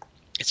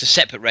it's a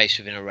separate race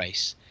within a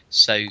race.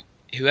 So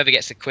whoever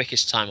gets the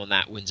quickest time on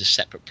that wins a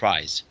separate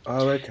prize.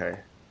 Oh, okay.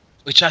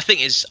 Which I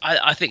think is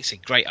a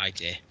great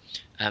idea.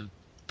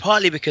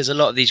 Partly because a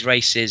lot of these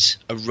races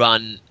are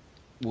run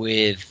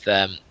with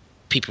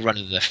people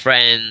running with their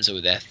friends or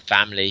with their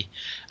family,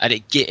 and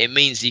it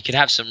means you could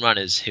have some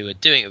runners who are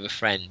doing it with a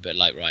friend, but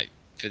like, right,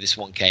 for this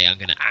 1k, I'm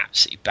going to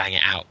absolutely bang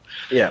it out.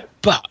 Yeah.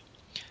 But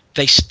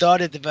they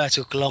started the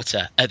vertical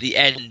kilometre at the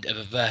end of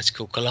a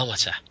vertical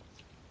kilometre.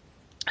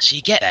 So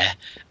you get there,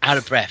 out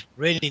of breath,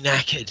 really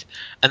knackered,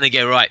 and they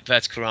go, right,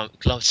 vertical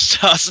kilometre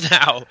starts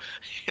now.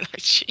 You're like,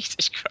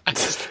 Jesus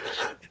Christ.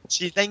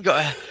 So you then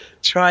got to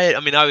try it. I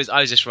mean, I was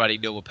just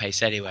running normal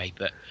pace anyway,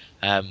 but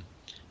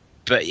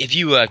if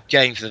you were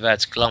going for the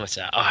vertical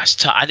kilometre, it's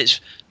tough. And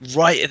it's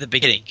right at the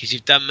beginning, because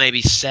you've done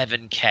maybe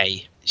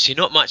 7k, so you're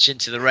not much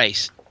into the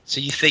race. So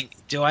you think,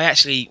 do I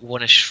actually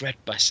want to shred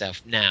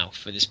myself now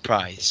for this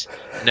prize,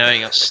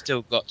 knowing I've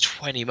still got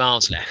 20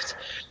 miles left?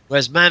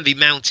 Whereas Man v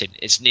Mountain,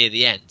 it's near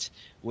the end,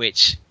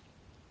 which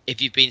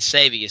if you've been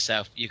saving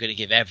yourself, you're going to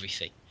give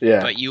everything.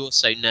 Yeah. But you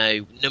also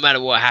know, no matter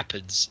what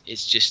happens,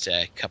 it's just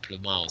a couple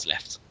of miles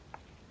left.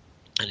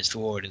 And it's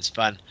reward and it's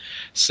fun.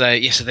 So,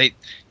 yeah, so they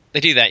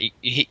do that.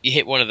 You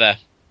hit one of the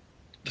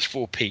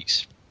 4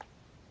 peaks.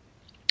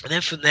 And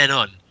then from then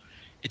on,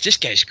 it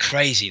just goes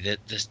crazy. The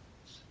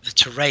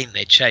terrain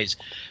they chose.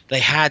 They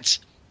had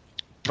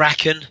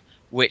bracken,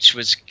 which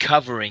was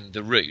covering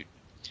the route.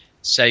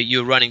 So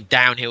you were running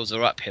downhills or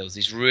uphills,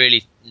 these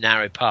really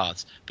narrow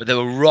paths. But there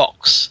were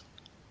rocks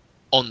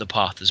on the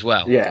path as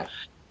well. Yeah.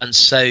 And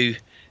so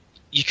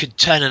you could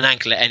turn an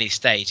ankle at any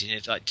stage. And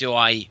it's like, do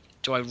I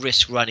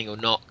risk running or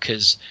not?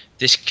 Because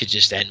this could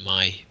just end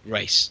my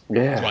race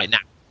right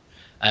now.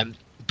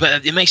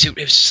 But it makes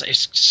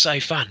it's so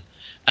fun.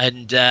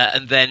 And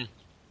then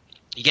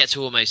you get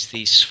to almost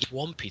these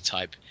swampy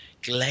type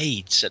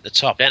glades at the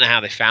top. I don't know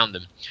how they found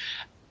them.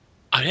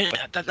 I don't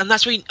know, and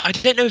that's when I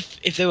don't know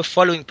if they were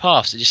following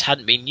paths that just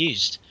hadn't been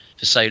used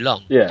for so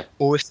long,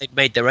 or if they'd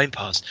made their own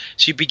paths.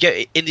 So you'd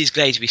be in these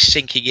glades, you'd be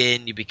sinking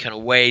in, you'd be kind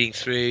of wading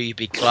through, you'd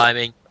be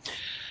climbing,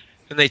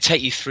 and they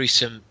take you through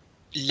some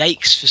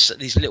lakes, for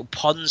these little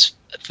ponds.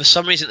 For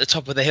some reason, at the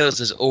top of the hills,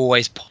 there's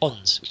always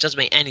ponds, which doesn't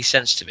make any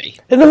sense to me.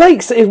 And the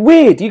lakes is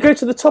weird. You go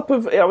to the top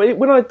of. I mean,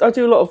 when I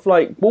do a lot of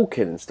like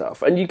walking and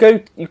stuff, and you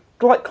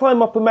like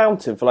climb up a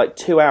mountain for like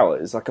 2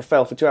 hours, like a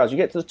fell for 2 hours. You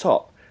get to the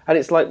top, and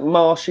it's like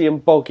marshy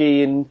and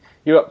boggy, and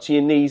you're up to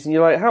your knees, and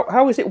you're like,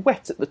 how is it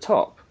wet at the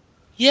top?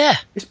 Yeah,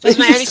 it's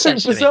so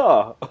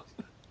bizarre.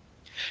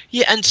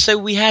 Yeah, and so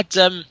we had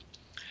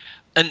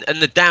And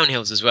the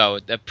downhills as well,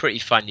 they're pretty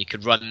fun. You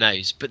could run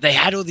those. But they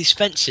had all these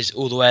fences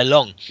all the way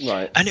along.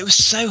 Right. And it was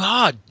so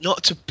hard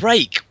not to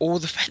break all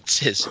the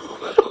fences.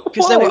 Why?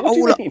 They were What do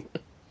you all mean?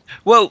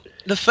 Well,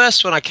 the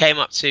first one I came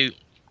up to,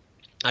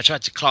 I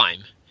tried to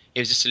climb. It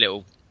was just a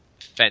little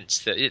fence,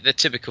 the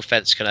typical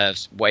fence, kind of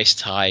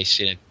waist high,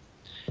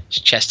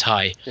 chest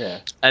high. Yeah.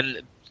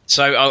 And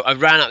so I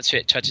ran up to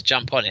it, tried to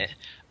jump on it,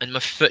 and my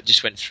foot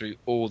just went through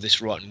all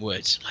this rotten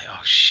wood. I'm like,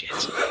 oh shit.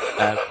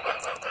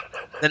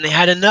 Then they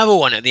had another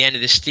one at the end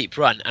of this steep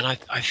run, and I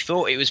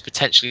thought it was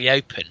potentially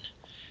open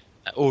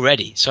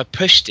already. So I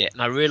pushed it,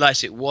 and I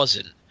realised it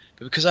wasn't.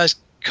 But because I was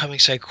coming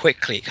so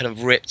quickly, it kind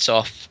of ripped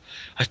off.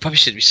 I probably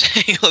shouldn't be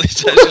saying all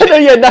this.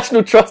 Yeah,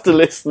 National Trust are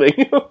listening.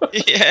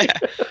 Yeah.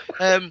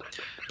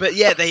 But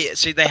yeah,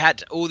 they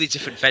had all these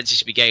different fences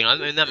to be going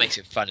on. I mean, that makes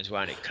it fun as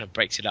well, and it kind of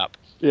breaks it up.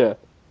 Yeah.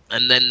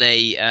 And then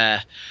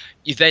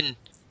you then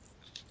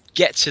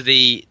get to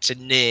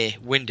near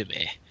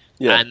Windermere,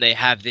 Yeah. and they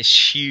have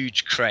this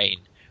huge crane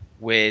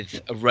with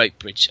a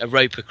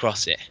rope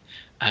across it,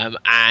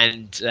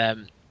 and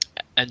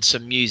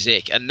some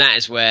music, and that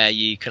is where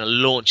you kind of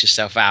launch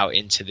yourself out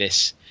into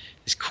this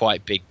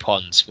quite big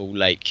pond, small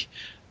lake,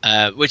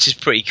 which is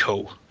pretty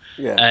cool.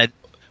 Yeah.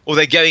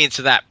 Although going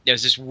into that,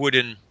 there's this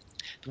wood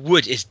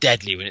is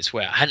deadly when it's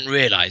wet. I hadn't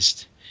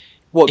realised.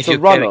 What, if to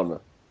you're run going- on?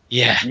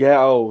 Yeah. Yeah,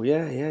 oh,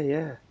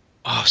 yeah.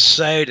 Oh,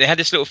 so they had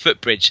this little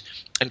footbridge,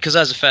 and because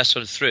I was the first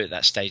one through at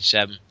that stage,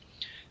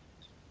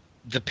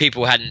 the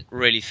people hadn't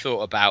really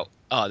thought about,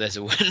 oh, there's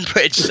a wooden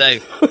bridge, so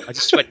I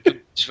just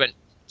went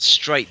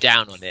straight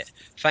down on it.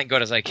 Thank God I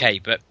was okay.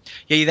 But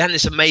yeah, you had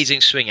this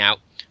amazing swing out,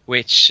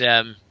 which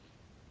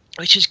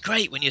is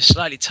great when you're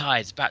slightly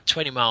tired. It's about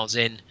 20 miles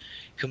in,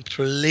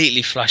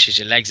 completely flushes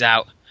your legs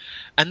out,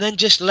 and then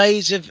just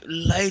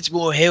loads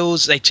more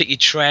hills. They took your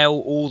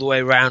trail all the way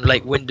around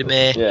Lake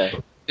Windermere. Yeah.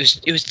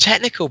 It was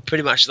technical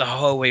pretty much the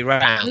whole way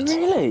round.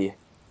 Really?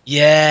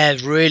 Yeah,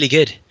 really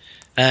good.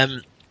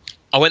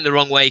 I went the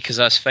wrong way because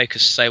I was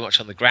focused so much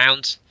on the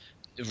ground.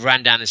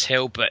 Ran down this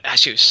hill, but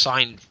actually it was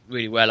signed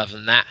really well other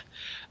than that.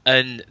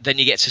 And then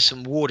you get to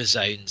some water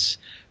zones,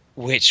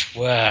 which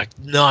were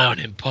nigh on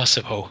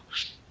impossible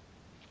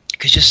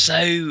because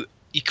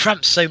you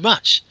cramp so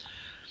much.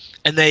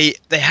 And they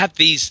have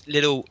these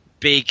little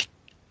big,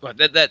 well,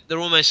 they're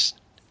almost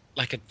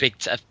like a big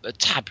a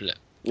tablet,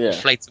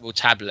 inflatable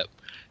tablet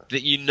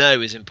that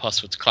is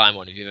impossible to climb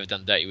on if you've ever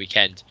done Dirty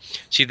Weekend.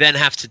 So you then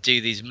have to do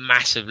these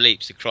massive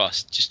leaps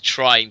across, just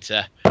trying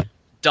to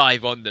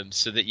dive on them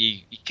so that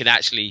you can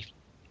actually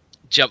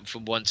jump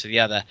from one to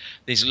the other.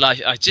 These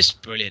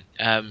just brilliant.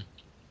 And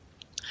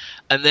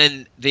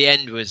then the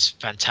end was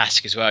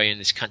fantastic as well. You're in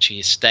this country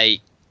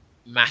estate,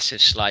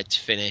 massive slide to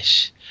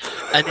finish,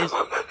 and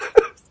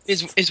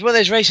it's one of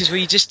those races where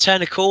you just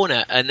turn a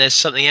corner and there's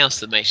something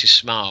else that makes you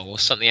smile or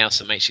something else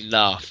that makes you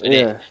laugh.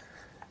 And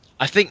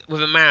I think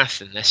with a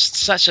marathon, there's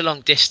such a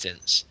long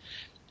distance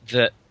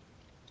that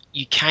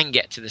you can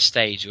get to the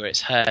stage where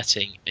it's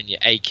hurting and you're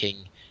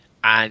aching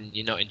and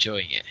you're not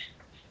enjoying it.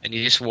 And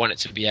you just want it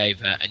to be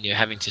over and you're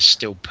having to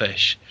still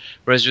push.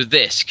 Whereas with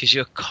this, because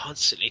you're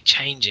constantly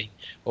changing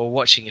or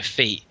watching your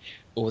feet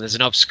or there's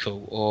an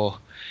obstacle, or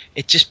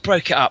it just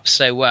broke it up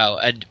so well.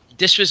 And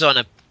this was on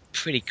a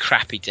pretty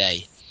crappy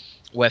day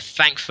where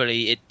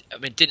thankfully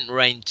it didn't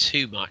rain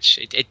too much.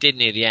 It did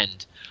near the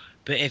end.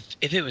 But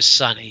if it was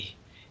sunny,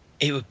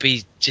 it would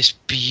be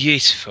just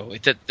beautiful.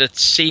 The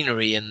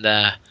scenery and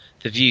the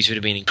views would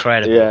have been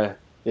incredible.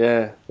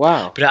 Yeah.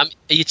 Wow. But are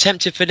you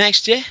tempted for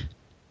next year?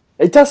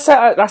 It does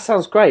sound, that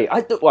sounds great.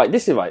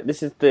 This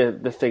is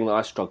the thing that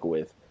I struggle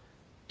with.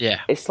 Yeah.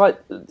 It's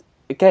like,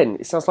 again,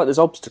 it sounds like there's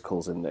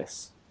obstacles in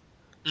this.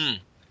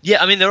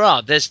 Yeah, I mean there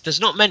are.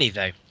 There's not many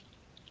though,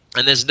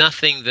 and there's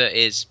nothing that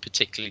is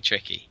particularly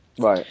tricky.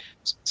 Right.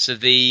 So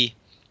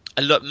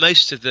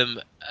most of them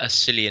are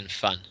silly and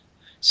fun.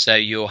 So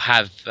you'll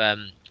have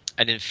an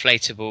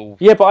inflatable.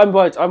 Yeah, but I'm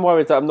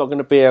worried that I'm not going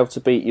to be able to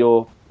beat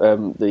your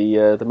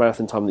the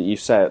marathon time that you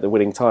set, the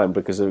winning time,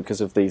 because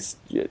of these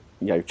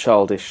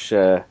childish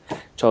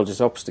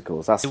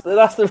obstacles. That's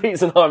the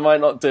reason I might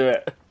not do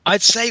it.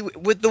 I'd say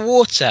with the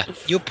water,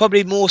 you're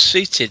probably more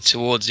suited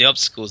towards the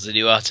obstacles than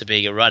you are to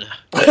being a runner.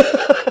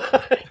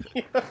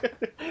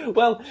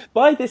 Well,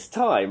 by this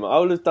time, I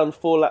will have done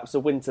 4 laps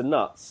of Winter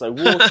Nuts, so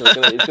water is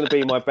going to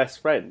be my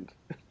best friend.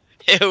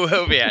 It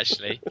will be,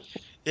 actually.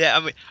 Yeah, I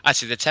mean,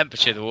 actually, the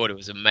temperature of the water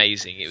was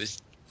amazing. It was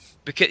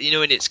because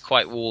when it's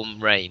quite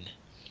warm rain,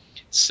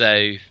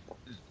 so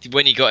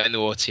when you got in the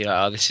water, you're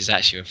like, oh, this is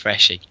actually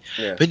refreshing.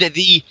 Yeah. But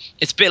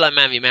it's a bit like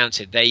Man v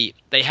Mountain. They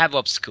have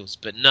obstacles,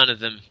 but none of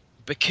them,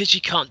 because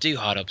you can't do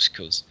hard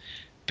obstacles,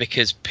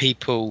 because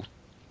people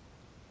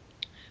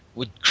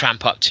would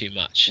cramp up too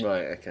much.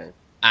 Right. Okay.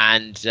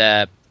 And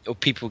or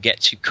people get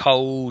too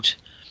cold,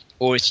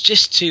 or it's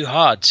just too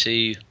hard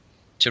to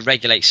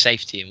regulate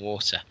safety in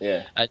water.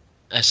 Yeah.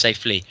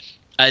 Safely.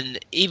 And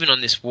even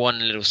on this one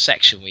little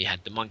section, we had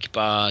the monkey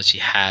bars,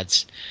 you had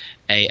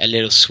a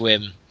little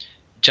swim,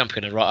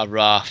 jumping a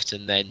raft,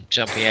 and then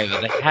jumping over.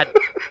 They had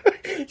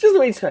just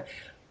wait.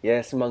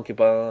 Yeah, some monkey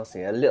bars,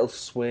 yeah, a little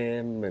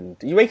swim, and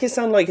you make it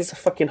sound like it's a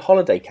fucking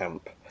holiday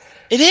camp.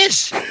 It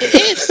is. It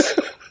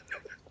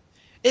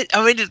is.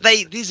 I mean,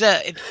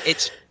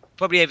 it's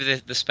probably over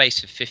the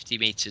space of 50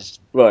 meters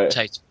Right.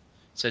 total.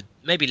 So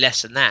maybe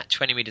less than that,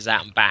 20 meters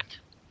out and back.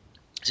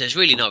 So it's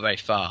really not very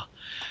far.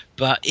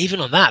 But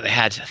even on that, they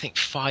had, I think,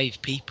 5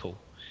 people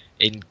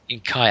in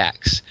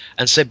kayaks.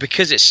 And so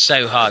because it's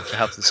so hard for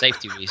health and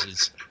safety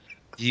reasons,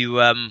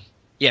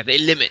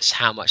 it limits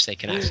how much they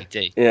can actually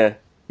do. Yeah.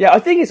 Yeah, I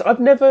think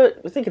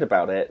thinking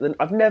about it,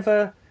 I've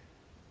never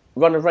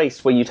run a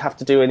race where you'd have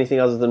to do anything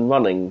other than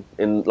running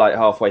in like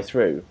halfway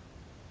through.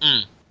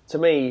 Mm. To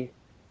me,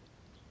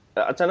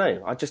 I don't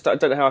know. I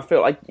don't know how I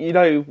feel.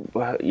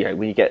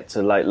 When you get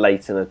to like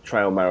late in a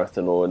trail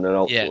marathon or in an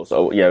ultra,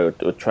 or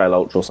a trail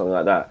ultra or something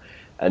like that,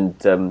 and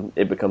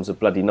it becomes a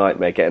bloody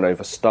nightmare getting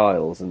over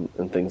stiles and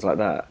things like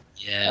that.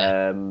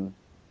 Yeah.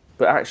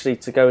 But actually,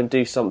 to go and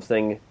do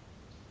something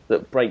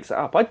that breaks it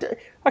up,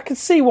 I can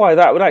see why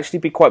that would actually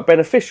be quite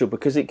beneficial,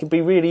 because it can be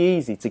really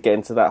easy to get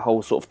into that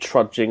whole sort of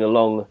trudging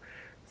along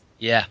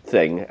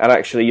thing, and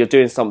actually you're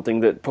doing something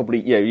that probably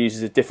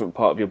uses a different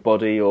part of your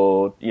body,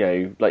 or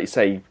like you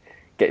say,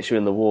 gets you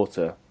in the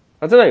water.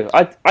 I don't know.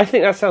 I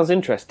think that sounds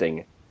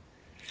interesting.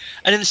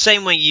 And in the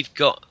same way, you've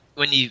got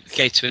when you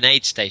go to an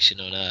aid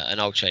station on an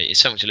ultra, it's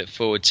something to look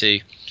forward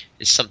to.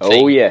 It's something.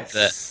 Oh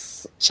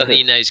yes. Something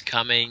you know is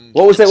coming.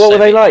 What was it? What were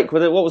they like?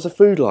 What was the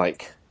food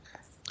like?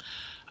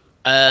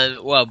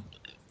 Well,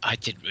 I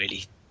didn't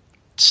really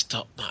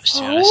stop much, to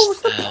be honest. What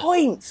was the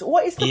point?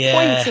 What is the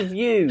point of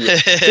you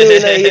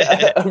doing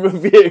a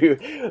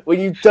review when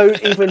you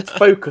don't even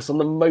focus on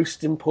the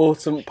most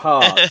important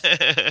part?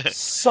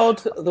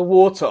 Sod the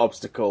water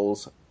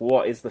obstacles.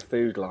 What is the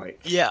food like?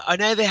 Yeah, I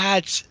know they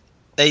had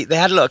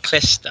a lot of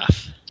cliff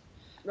stuff.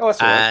 Oh,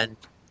 that's all right. And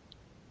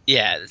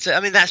yeah, so I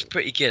mean that's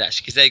pretty good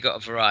actually, because they got a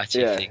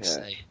variety of things. Yeah.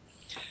 So.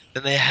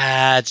 Then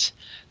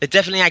they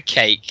definitely had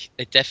cake.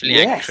 They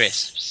definitely had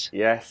crisps.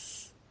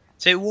 Yes.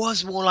 So it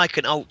was more like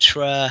an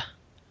ultra.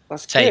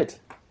 That's tape. good.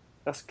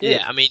 That's good.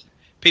 Yeah, I mean,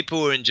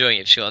 people were enjoying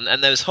it for sure,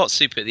 and there was hot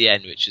soup at the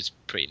end, which was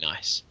pretty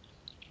nice.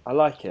 I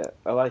like it.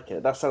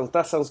 That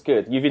sounds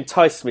good. You've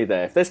enticed me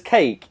there. If there's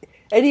cake,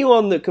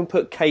 anyone that can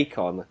put cake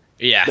on,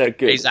 they're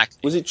good. Exactly.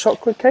 Was it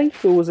chocolate cake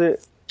or was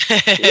it?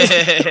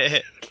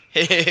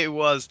 It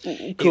was.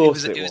 Of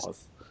course it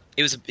was.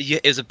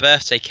 It was a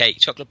birthday cake,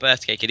 chocolate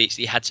birthday cake, and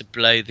you had to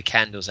blow the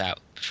candles out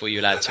before you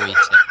were allowed to eat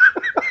it.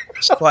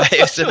 It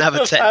was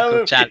another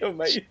technical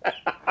challenge.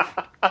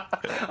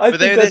 But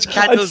there were those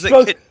candles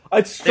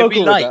I'd struggle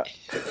with light.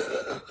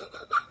 that.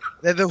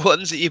 They're the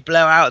ones that you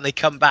blow out and they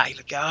come back. You're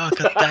like, oh,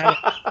 god damn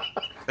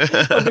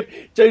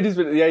it. Jody's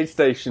been at the aid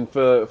station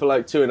for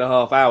like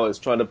 2.5 hours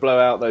trying to blow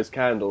out those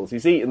candles.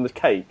 He's eaten the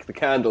cake. The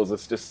candles are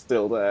just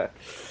still there.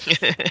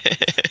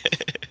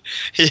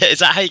 Yeah, is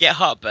that how you get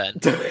heartburn?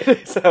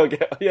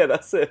 Yeah,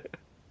 that's it.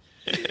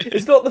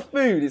 It's not the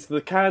food, it's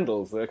the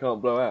candles that I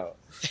can't blow out.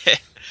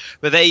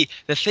 But the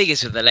thing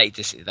is with the Lake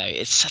District, though,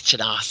 it's such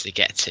an arse to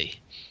get to.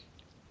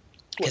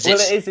 Well,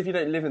 it is if you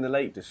don't live in the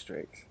Lake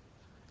District.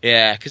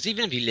 Yeah, because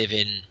even if you live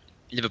in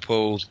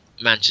Liverpool,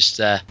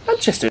 Manchester...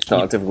 Manchester's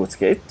not difficult to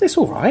get. It's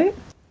all right.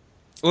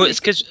 Well, it's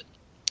because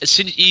as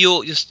soon as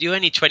you're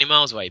only 20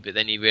 miles away, but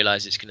then you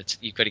realise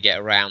you've got to get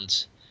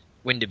around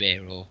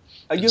Windermere or...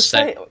 You're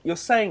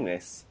saying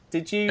this.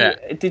 Did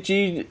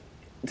you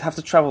have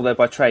to travel there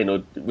by train,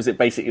 or was it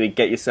basically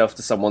get yourself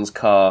to someone's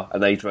car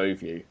and they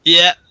drove you?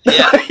 Yeah.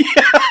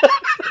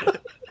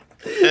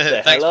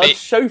 Thanks, Pete.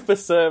 Chauffeur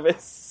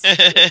service.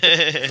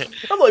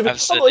 I'm not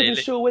even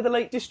sure where the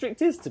Lake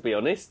District is, to be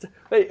honest.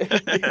 But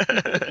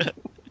that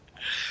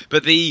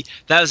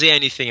was the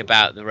only thing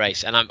about the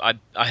race, and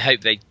I hope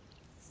they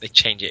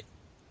change it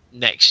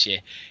next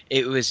year.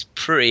 It was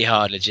pretty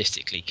hard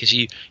logistically because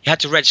you had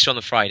to register on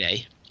the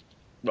Friday.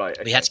 Right.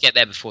 Okay. We had to get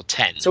there before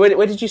 10. So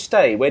where did you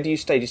stay? Where do you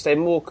stay? Do you stay in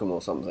Morecambe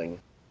or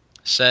something?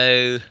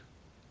 So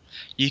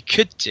you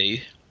could do,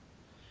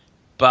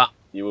 but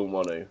you wouldn't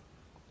want to.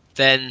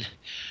 Then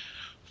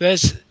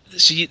there's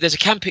a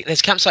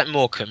campsite in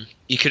Morecambe.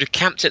 You could have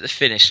camped at the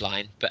finish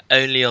line, but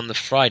only on the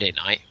Friday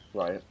night.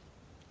 Right.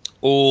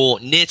 Or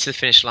near to the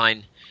finish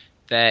line,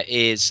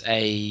 there's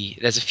a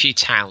few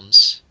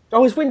towns.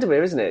 Oh, it's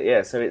Windermere, isn't it?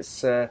 Yeah. So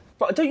it's.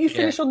 But don't you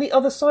finish on the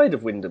other side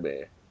of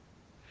Windermere?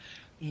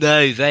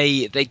 No,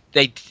 they Don't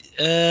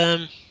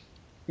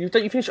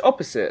you finish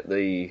opposite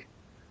the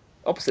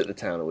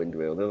town of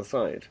Windermere on the other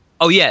side?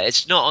 Oh yeah,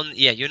 it's not on.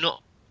 Yeah, you're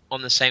not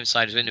on the same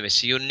side as Windermere,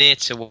 so you're near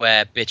to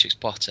where Beatrix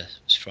Potter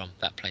was from.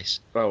 That place.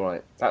 Oh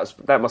right,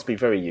 that must be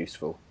very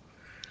useful.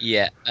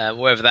 Yeah,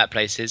 wherever that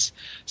place is.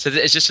 So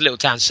it's just a little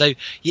town. So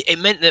it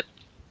meant that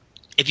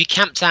if you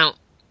camped out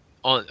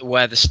on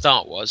where the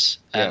start was,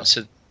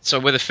 so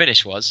where the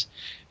finish was,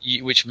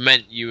 which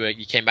meant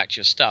you came back to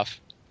your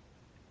stuff.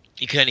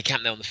 You could only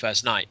camp there on the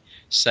first night.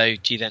 So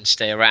do you then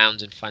stay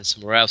around and find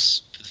somewhere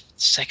else for the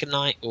second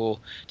night? Or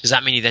does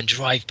that mean you then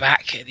drive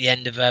back at the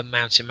end of a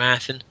mountain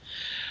marathon?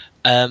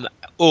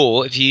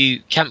 Or if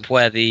you camp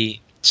where the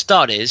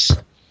start is,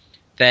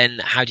 then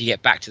how do you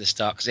get back to the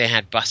start? Because they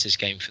had buses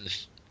going from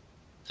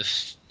the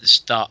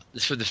start,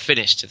 from the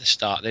finish to the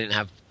start. They didn't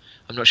have.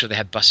 I'm not sure they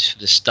had buses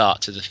from the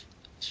start to the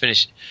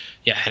finish.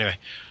 Yeah. Anyway,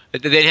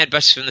 they had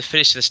buses from the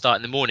finish to the start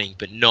in the morning,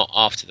 but not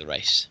after the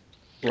race.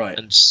 Right.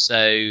 And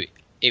so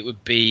it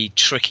would be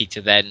tricky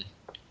to then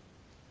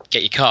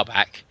get your car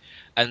back.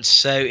 And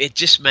so it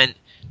just meant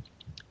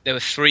there were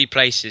 3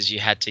 places you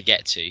had to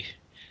get to,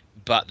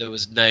 but there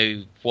was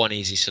no one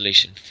easy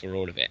solution for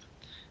all of it.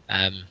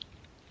 And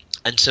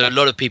so a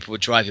lot of people were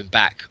driving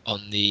back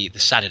on the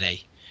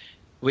Saturday,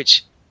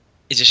 which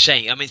is a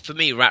shame. I mean, for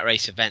me, rat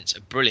race events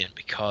are brilliant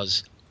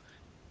because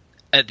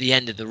at the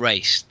end of the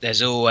race,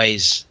 there's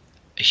always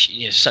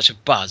such a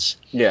buzz.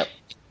 Yeah.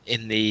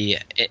 In the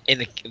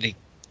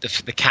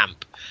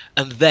camp,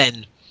 and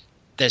then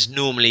there's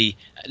normally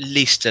at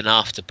least an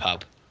after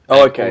pub.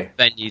 Oh, okay.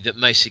 Venue that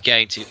most are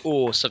going to,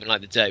 or something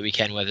like the Dirt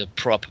Weekend where the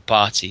proper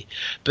party.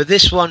 But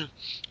this one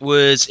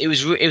was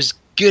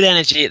good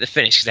energy at the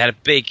finish because they had a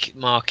big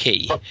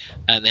marquee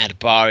and they had a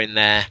bar in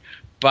there.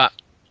 But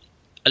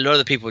a lot of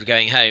the people were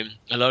going home.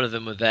 A lot of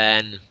them were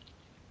then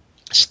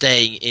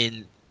staying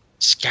in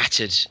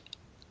scattered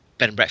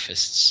bed and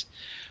breakfasts,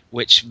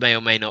 which may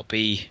or may not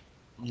be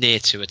near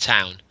to a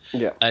town.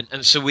 Yeah.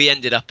 And so we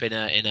ended up in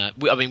a.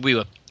 We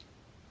were,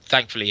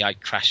 thankfully, I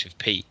crashed with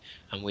Pete,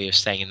 and we were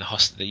staying in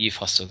the youth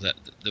hostel that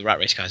the rat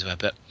race guys were.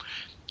 But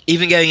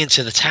even going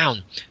into the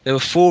town, there were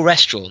 4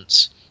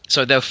 restaurants.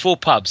 So there were 4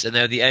 pubs, and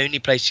they were the only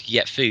place you could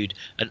get food,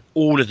 and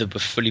all of them were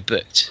fully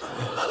booked,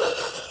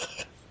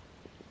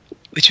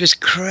 which was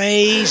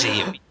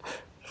crazy.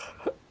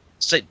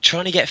 So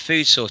trying to get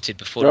food sorted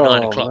before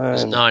 9 o'clock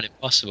was nigh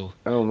impossible.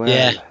 Oh man.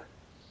 Yeah.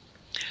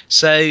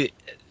 So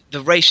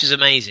the race is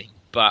amazing,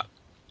 but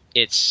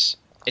it's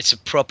a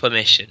proper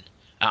mission.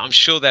 I'm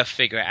sure they'll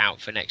figure it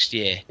out for next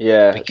year.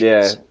 Yeah,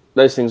 yeah.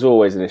 Those things are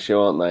always an issue,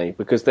 aren't they?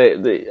 Because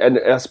and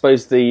I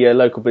suppose the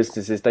local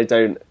businesses,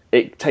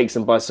 it takes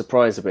them by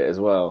surprise a bit as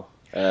well.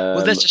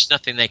 Well, there's just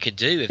nothing they could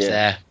do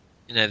if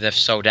they've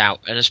sold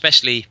out, and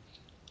especially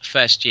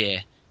first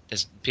year,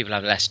 people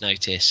have less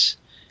notice,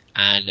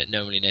 and no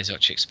one really knows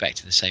what to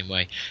expect in the same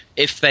way.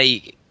 If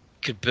they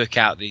could book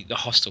out the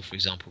hostel, for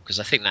example, because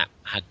I think that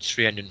had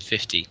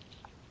 350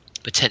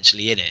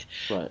 potentially in it,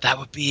 right. That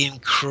would be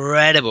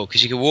incredible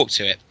because you can walk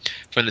to it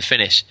from the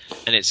finish,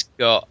 and it's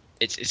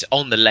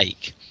on the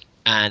lake,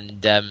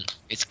 and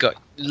it's got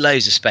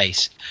loads of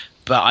space.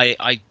 But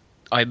I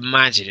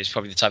imagine it's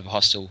probably the type of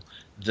hostel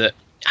that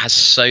has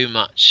so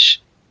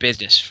much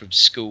business from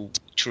school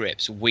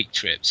trips, week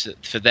trips,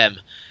 that for them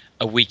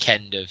a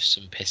weekend of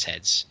some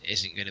pissheads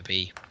isn't going to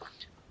be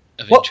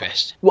of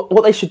interest.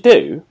 What they should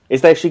do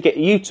is they should get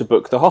you to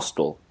book the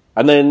hostel.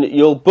 And then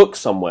you'll book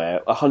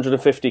somewhere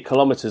 150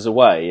 kilometres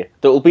away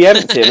that will be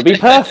empty. It'll be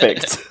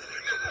perfect.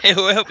 It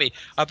will be.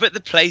 I put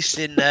the place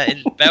in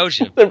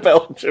Belgium. In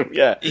Belgium,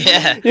 yeah.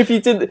 Yeah. If you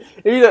don't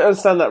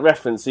understand that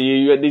reference,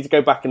 you need to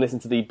go back and listen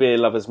to the Beer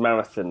Lovers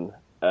Marathon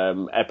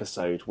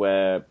episode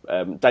where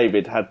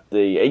David had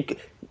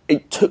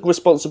it took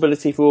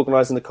responsibility for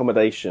organising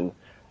accommodation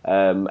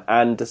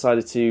and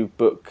decided to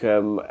book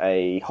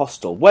a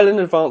hostel well in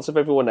advance of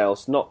everyone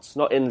else, not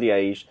in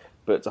Liège,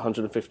 but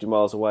 150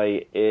 miles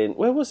away in...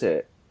 Where was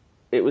it?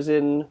 It was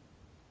a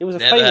Never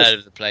famous... heard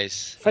of the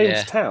place.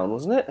 Famous town,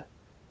 wasn't it?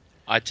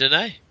 I don't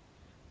know.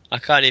 I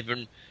can't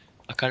even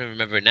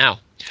remember it now.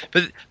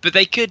 But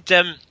they could...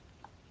 there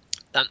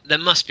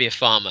must be a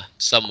farmer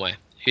somewhere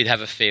who'd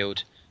have a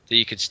field that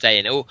you could stay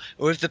in. Or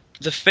if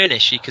the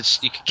finish, you could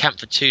camp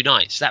for 2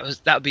 nights. That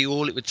would be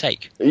all it would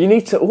take. What you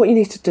need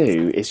to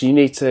do is you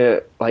need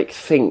to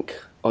think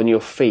on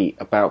your feet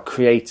about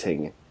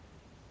creating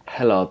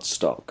Hellard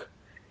stock.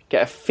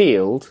 Get a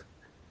field,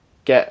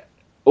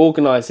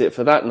 organise it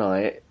for that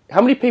night. How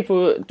many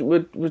people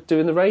were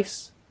doing the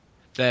race?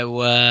 There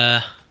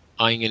were,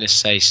 I'm going to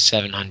say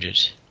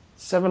 700.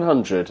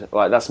 700?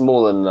 That's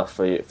more than enough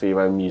for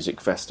your own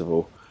music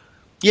festival.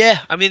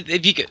 Yeah, I mean,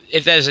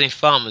 if there's any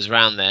farmers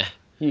around there,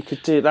 you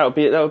could do that.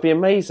 Would be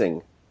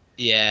amazing.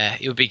 Yeah,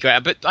 it would be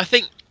great. But I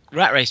think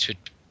Rat Race would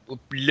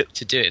look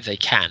to do it if they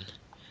can,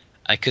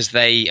 because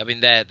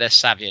they're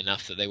savvy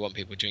enough that they want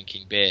people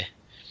drinking beer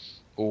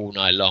all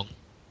night long.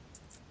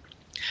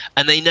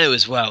 And they know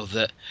as well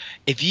that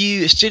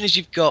as soon as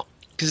you've got,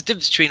 because the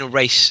difference between a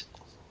race,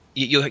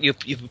 you're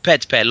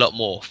prepared to pay a lot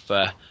more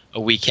for a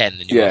weekend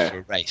than you are for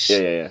a race.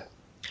 Yeah.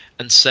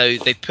 And so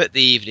they put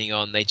the evening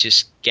on. They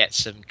just get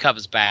some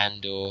covers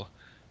band or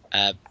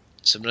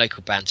some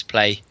local band to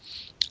play,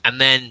 and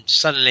then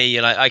suddenly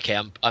you're like, okay,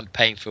 I'm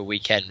paying for a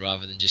weekend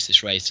rather than just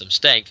this race. I'm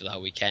staying for the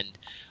whole weekend.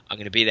 I'm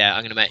going to be there.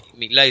 I'm going to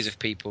meet loads of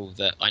people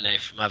that I know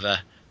from other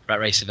rat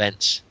race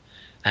events,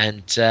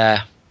 and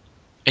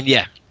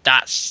yeah.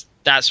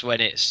 That's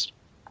when it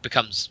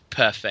becomes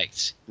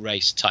perfect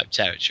race type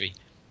territory,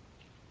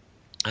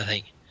 I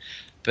think.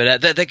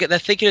 But they're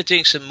thinking of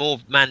doing some more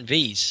Man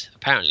Vs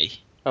apparently.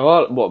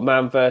 Oh, what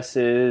Man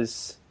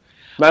versus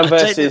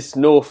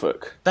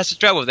Norfolk? That's the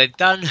trouble. They've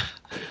done.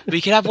 We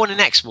could have one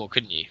in Exmoor,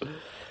 couldn't you?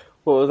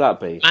 What would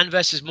that be? Man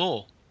versus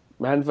Moor.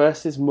 Man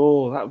versus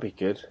Moor. That would be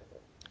good.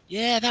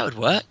 Yeah, that would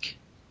work.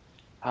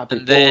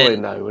 That'd be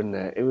boring though, wouldn't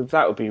it?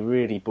 That would be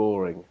really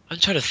boring. I'm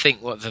trying to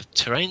think what the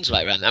terrain's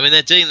like around there. I mean,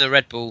 they're doing the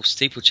Red Bull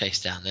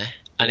steeplechase down there,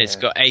 and it's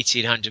got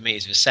 1,800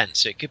 metres of ascent,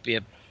 so it could be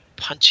a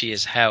punchy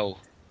as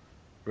hell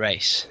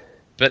race.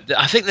 But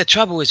I think the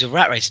trouble is with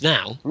rat race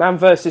now. Man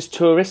versus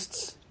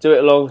tourists. Do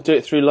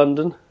it through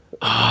London.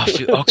 Oh,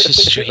 through Oxford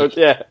Street.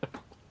 Yeah.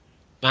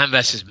 Man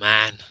versus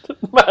man.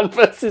 Man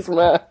versus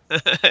man.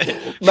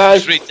 Man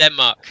through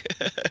Denmark.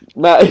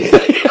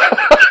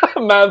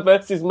 Man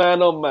versus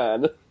man on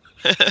man.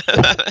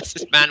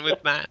 Versus man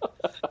with man.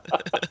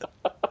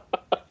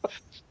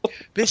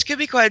 But it's going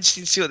to be quite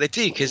interesting to see what they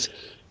do, because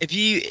have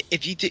you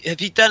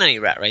done any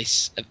rat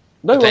race?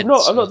 No, I've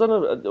not. I've not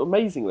done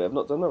amazingly. I've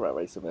not done a rat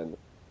race event.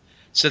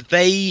 So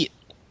they're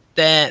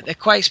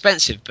quite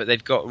expensive, but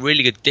they've got a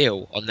really good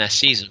deal on their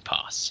season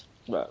pass.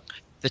 Right.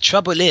 The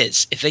trouble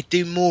is, if they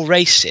do more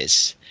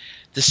races,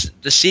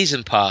 the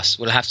season pass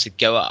will have to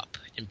go up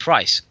in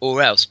price,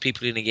 or else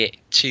people are going to get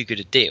too good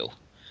a deal.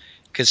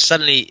 Because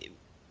suddenly,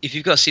 if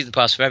you've got a season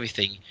pass for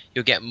everything,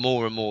 you'll get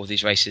more and more of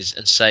these races,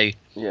 and so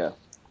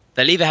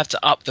they'll either have to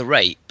up the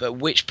rate, but at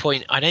which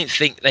point I don't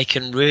think they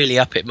can really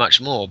up it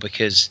much more,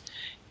 because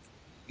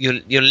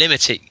you're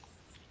limited.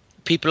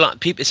 People,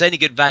 it's only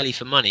good value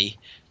for money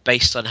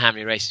based on how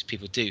many races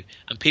people do,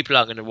 and people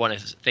aren't going to want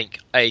to think,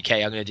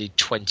 okay, I'm going to do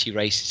 20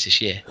 races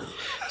this year.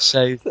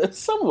 So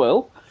some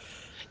will.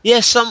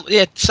 Yeah, some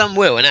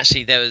will. And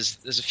actually, there's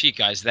a few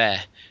guys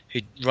there who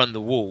run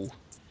the Wall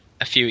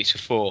a few weeks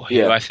before,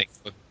 who I think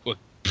were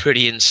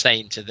pretty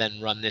insane to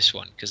then run this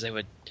one, because they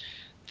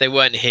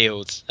weren't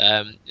healed.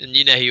 And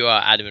you know who you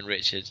are, Adam and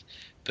Richard.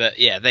 But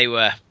yeah, they'd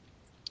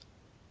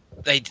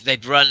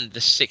run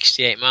the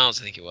 68 miles,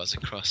 I think it was,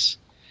 across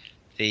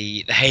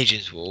the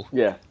Hadrian's Wall.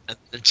 Yeah. And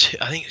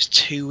I think it was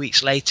 2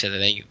 weeks later that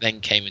they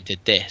then came and did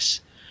this.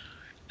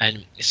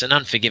 And it's an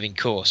unforgiving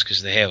course because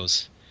of the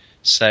hills.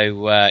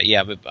 So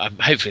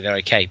hopefully they're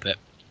okay. But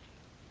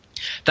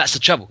that's the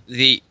trouble.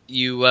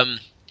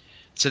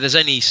 So there's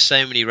only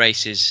so many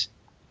races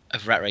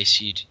of rat race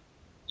you'd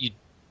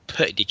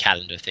put in your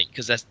calendar, I think,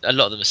 because a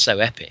lot of them are so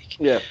epic.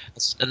 Yeah.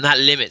 And that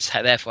limits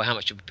therefore how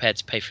much you're prepared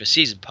to pay for a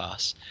season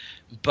pass.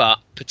 But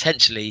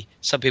potentially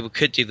some people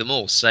could do them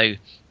all. So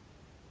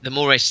the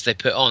more races they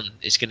put on,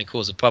 it's going to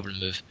cause a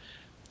problem of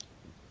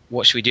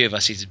what should we do with our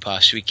season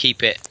pass? Should we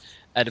keep it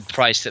at a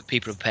price that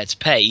people are prepared to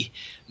pay,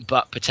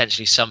 but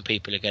potentially some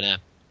people are going to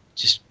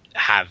just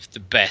have the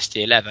best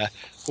deal ever,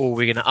 or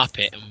we're going to up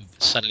it and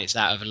suddenly it's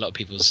out of a lot of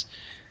people's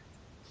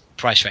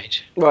price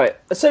range? Right.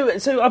 So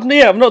I've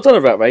not done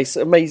a rat race.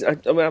 Amazing.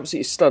 I'm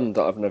absolutely stunned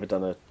that I've never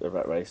done a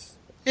rat race.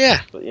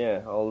 Yeah. But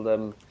yeah,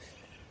 I'll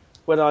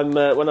when I'm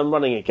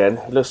running again,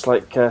 it looks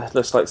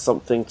like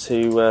something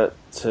to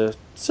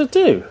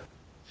do.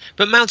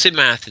 But mountain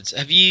marathons,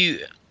 have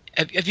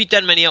you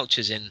done many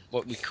ultras in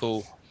what we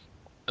call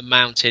a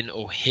mountain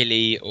or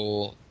hilly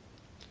or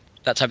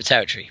that type of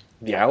territory?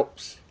 The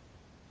Alps,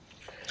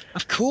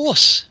 of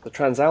course. The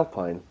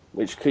Transalpine,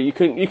 which you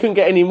couldn't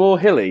get any more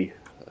hilly,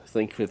 I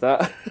think, with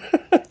that.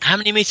 How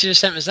many meters of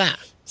ascent was that?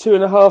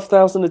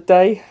 2,500 a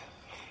day.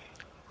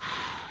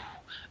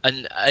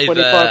 And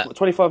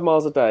 25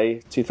 miles a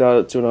day,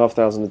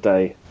 2,500 a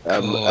day.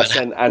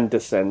 Ascent and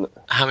descent.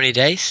 How many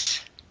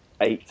days?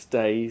 8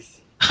 days.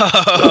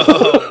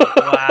 Oh,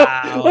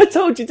 wow. I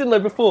told you, didn't I,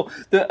 before,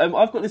 that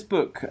I've got this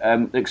book,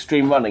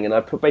 Extreme Running, and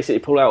I basically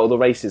pull out all the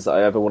races that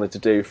I ever wanted to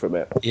do from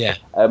it. Yeah.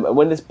 And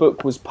when this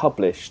book was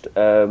published,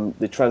 the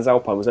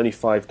Transalpine was only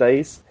 5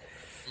 days.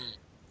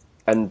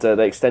 And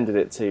they extended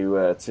it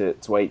to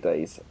 8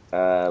 days.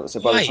 So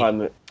by the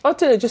time I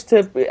don't know, just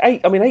to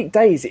 8. I mean, 8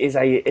 days is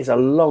a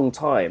long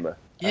time.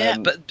 Yeah,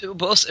 but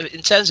also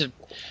in terms of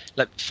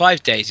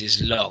 5 days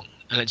is long.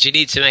 And do you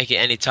need to make it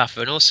any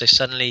tougher? And also,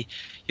 suddenly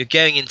you're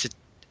going into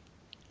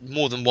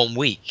more than 1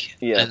 week,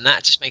 and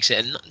that just makes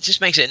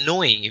it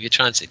annoying if you're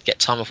trying to get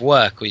time off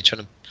work or you're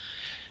trying to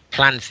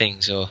plan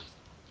things. Or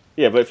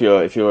but if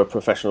you're a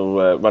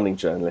professional running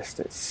journalist,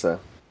 it's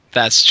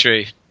that's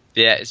true.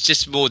 Yeah, it's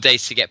just more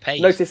days to get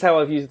paid. Notice how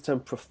I've used the term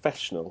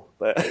professional.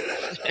 But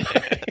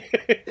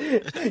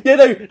yeah,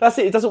 no, that's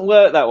it. It doesn't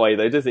work that way,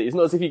 though, does it? It's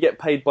not as if you get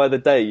paid by the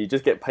day. You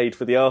just get paid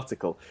for the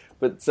article.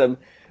 But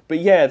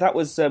yeah, that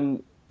was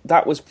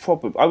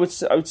probably. I would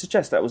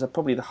suggest that was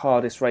probably the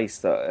hardest race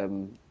that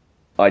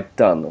I'd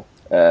done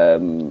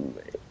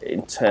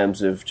in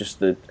terms of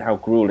just how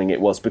grueling it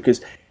was, because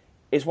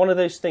it's one of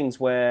those things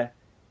where,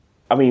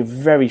 I mean,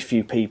 very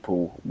few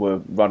people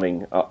were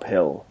running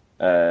uphill.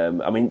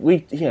 I mean,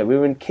 we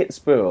were in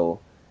Kitzbühel,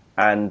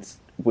 and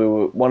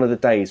one of the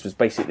days was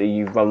basically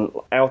you run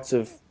out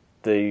of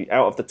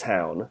the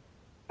town,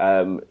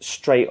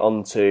 straight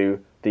onto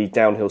the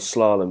downhill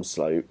slalom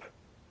slope,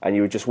 and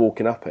you were just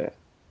walking up it,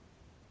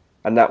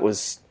 and that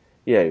was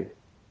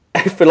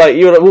for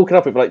you were walking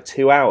up it for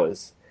 2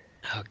 hours.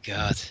 Oh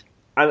God!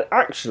 And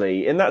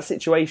actually, in that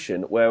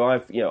situation where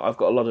I've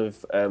got a lot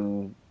of,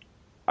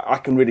 I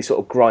can really sort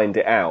of grind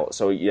it out.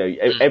 So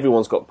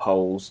everyone's got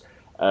poles.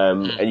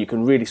 and you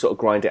can really sort of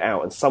grind it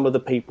out. And some of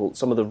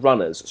the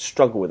runners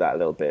struggle with that a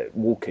little bit,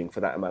 walking for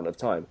that amount of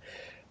time.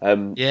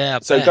 So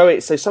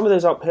some of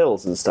those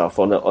uphills and stuff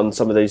on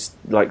some of those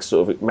like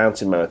sort of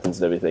mountain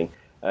marathons and everything,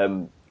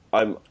 I'm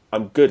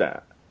good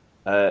at.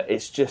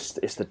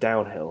 It's the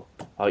downhill.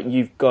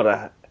 You've got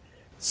to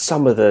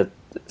some of the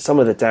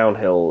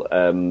downhill,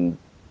 some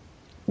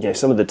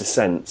of the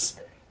descents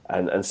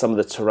and some of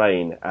the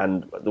terrain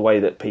and the way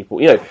that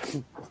people,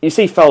 you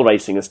see fell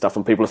racing and stuff,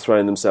 and people are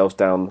throwing themselves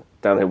downhill.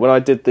 When I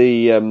did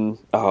the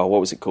what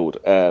was it called?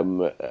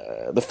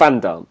 The fan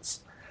dance.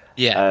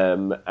 Yeah.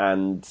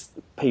 And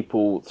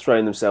people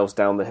throwing themselves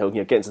down the hill,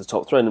 getting to the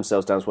top, throwing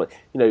themselves down.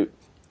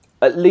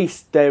 At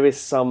least there is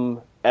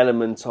some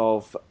element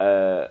of,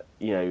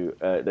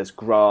 there's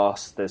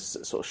grass,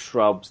 there's sort of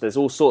shrubs, there's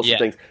all sorts of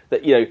things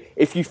that,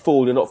 if you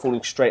fall, you're not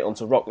falling straight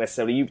onto rock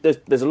necessarily.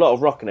 There's a lot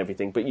of rock and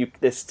everything, but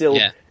there still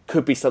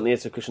could be something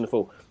as a cushion to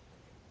fall.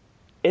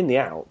 In the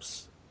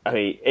Alps, I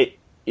mean,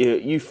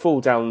 you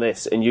fall down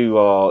this and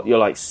you're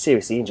like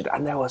seriously injured,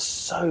 and there were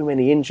so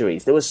many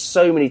injuries. There were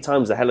so many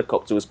times the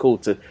helicopter was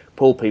called to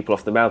pull people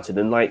off the mountain,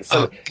 and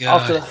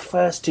after the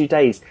first 2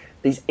 days,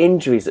 these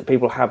injuries that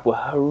people had were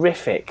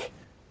horrific,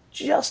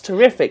 just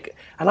horrific.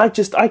 And I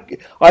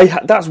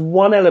that's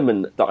one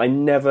element that I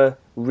never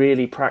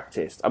really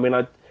practiced. I mean,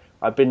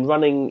 I've been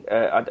running,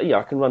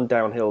 I can run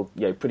downhill,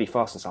 pretty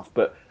fast and stuff,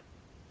 but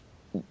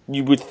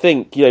you would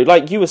think,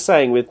 like you were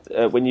saying with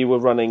when you were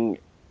running.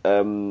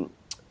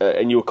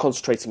 And you were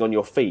concentrating on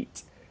your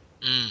feet.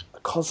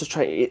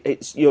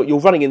 You're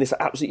running in this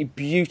absolutely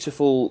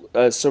beautiful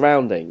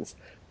surroundings,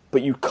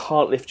 but you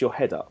can't lift your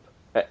head up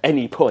at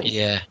any point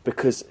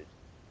because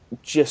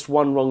just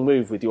one wrong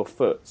move with your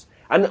foot.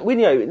 And there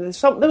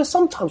were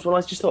some times when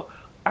I just thought,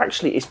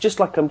 actually, it's just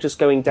like I'm just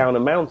going down a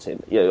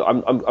mountain.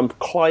 I'm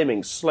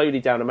climbing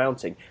slowly down a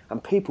mountain,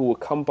 and people will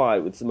come by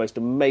with the most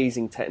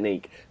amazing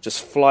technique,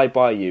 just fly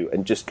by you,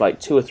 and just like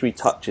 2 or 3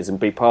 touches and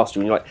be past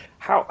you, and you're like,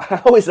 how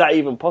is that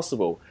even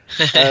possible?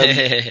 But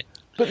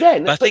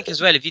I think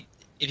as well, if you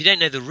don't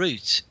know the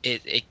route,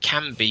 it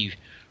can be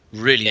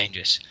really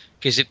dangerous,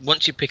 because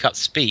once you pick up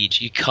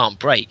speed, you can't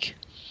brake.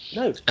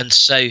 No. And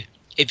so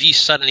if you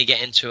suddenly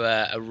get into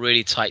a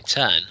really tight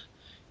turn,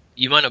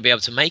 you might not be able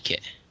to make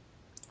it.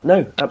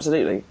 No,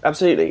 absolutely.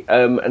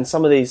 And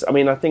some of these, I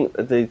mean, I think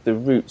the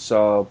routes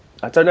are,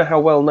 I don't know how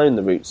well known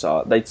the routes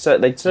are. They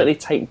certainly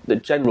take the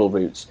general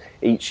routes.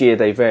 Each year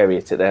they vary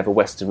it. They have a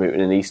western route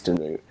and an eastern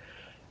route.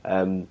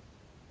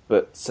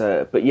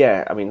 But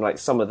yeah, I mean, like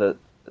some of the,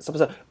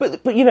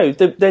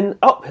 then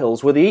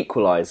uphills were the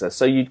equalizer.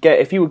 So you'd get,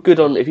 if you were good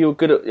at,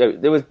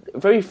 there were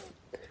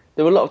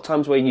a lot of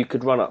times where you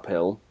could run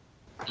uphill.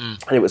 And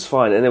it was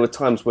fine, and there were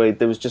times where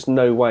there was just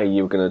no way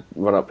you were going to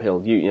run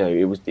uphill.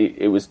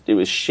 It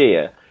was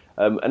sheer,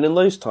 and in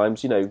those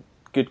times,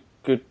 good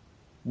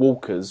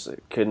walkers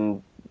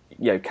can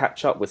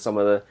catch up with some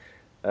of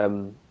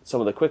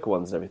the quicker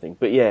ones and everything.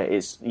 But yeah,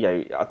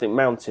 I think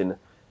mountain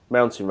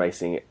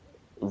racing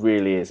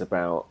really is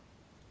about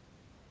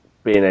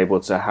being able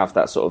to have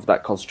that sort of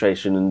that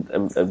concentration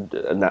and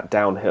that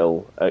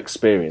downhill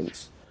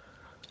experience.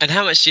 And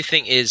how much do you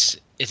think is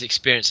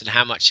experience, and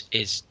how much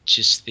is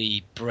just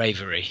the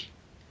bravery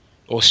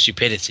or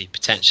stupidity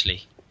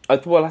potentially? I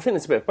think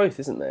there's a bit of both,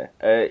 isn't there?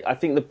 I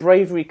think the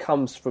bravery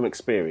comes from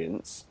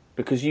experience,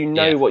 because you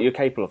know what you're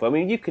capable of. I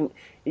mean, you can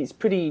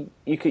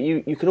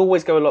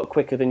always go a lot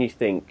quicker than you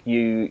think.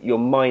 Your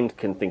mind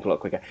can think a lot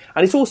quicker,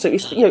 and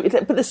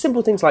but the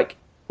simple things like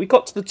we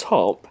got to the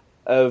top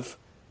of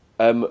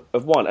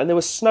one, and there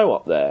was snow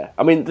up there.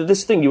 I mean,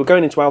 this thing, you were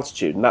going into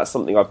altitude, and that's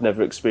something I've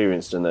never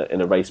experienced in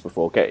a race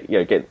before. Get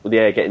the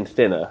air getting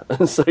thinner,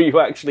 and so you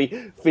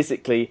actually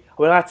physically.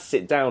 I had to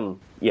sit down,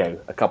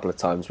 a couple of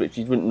times, which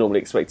you wouldn't normally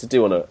expect to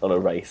do on a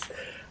race.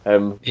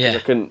 I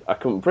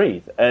couldn't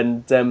breathe,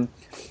 and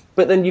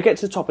but then you get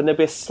to the top, and there'd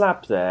be a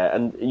slab there,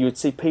 and you would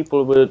see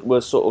people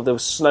were sort of, there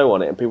was snow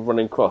on it, and people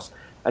running across.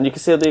 And you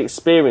could see the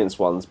experienced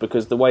ones,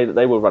 because the way that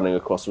they were running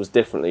across was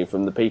differently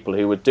from the people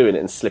who were doing it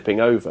and slipping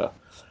over.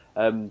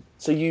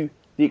 So the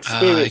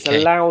experience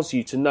allows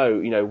you to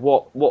know,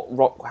 what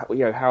rock,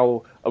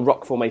 how a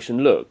rock formation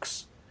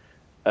looks.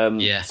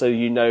 So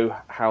you know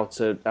how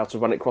to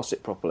run it, cross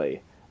it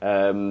properly.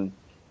 And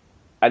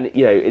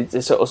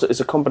it's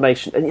a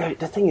combination. And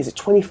the thing is, it's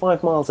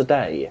 25 miles a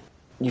day.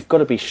 You've got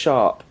to be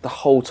sharp the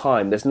whole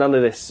time. There's none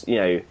of this,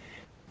 we'll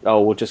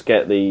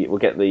get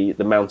the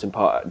mountain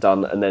part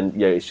done, and then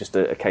it's just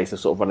a case of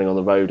sort of running on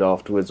the road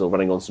afterwards, or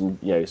running on some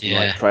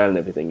light trail and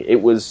everything.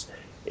 It was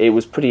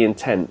pretty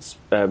intense,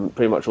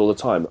 pretty much all the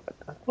time.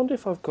 I wonder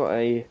if I've got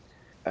a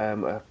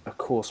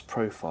course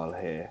profile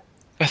here.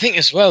 I think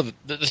as well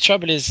the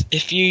trouble is,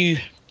 if you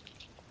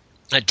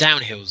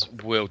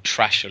downhills will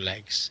trash your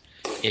legs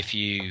if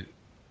you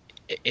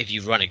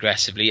run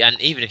aggressively, and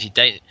even if you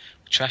don't,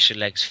 trash your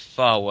legs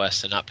far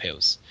worse than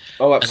uphills.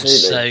 Oh, absolutely.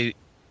 And so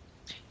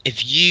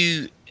if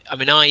you,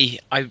 I'm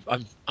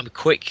a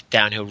quick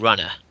downhill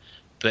runner,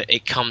 but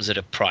it comes at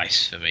a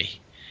price for me,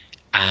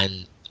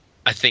 and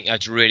I think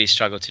I'd really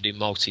struggle to do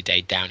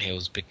multi-day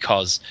downhills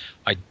because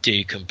I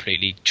do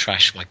completely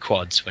trash my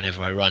quads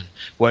whenever I run.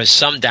 Whereas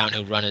some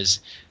downhill runners,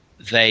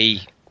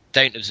 they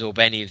don't absorb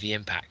any of the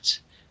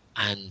impact,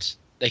 and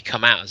they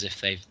come out as if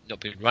they've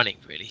not been running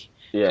really,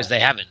 because they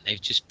haven't.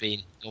 They've just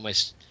been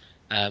almost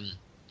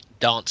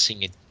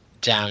dancing it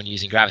down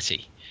using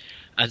gravity.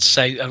 And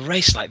so a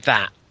race like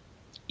that,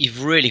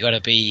 you've really got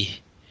to be.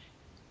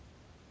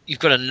 You've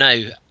got to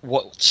know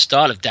what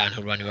style of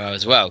downhill runner you are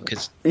as well,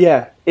 because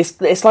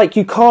it's like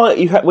you can't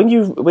when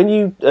you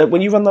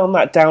run on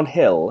that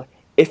downhill,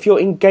 if you're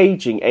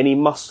engaging any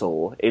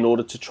muscle in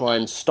order to try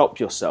and stop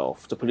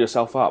yourself, to pull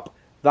yourself up,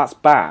 that's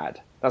bad.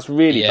 That's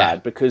really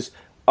bad, because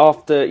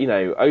after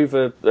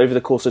over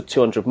the course of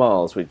 200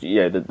 miles, which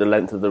the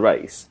length of the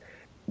race,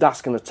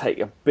 that's going to take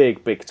a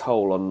big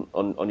toll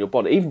on your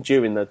body, even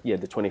during the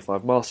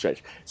 25-mile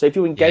stretch. So if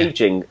you're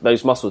engaging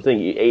those muscle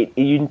things,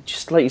 you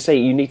just like you say,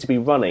 you need to be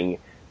running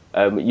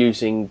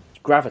using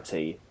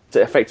gravity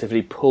to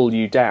effectively pull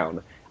you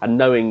down, and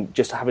knowing,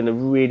 just having a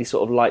really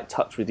sort of light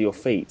touch with your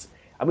feet.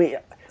 I mean,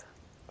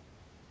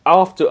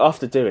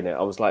 after doing it,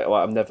 I was like,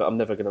 well, I'm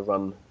never going to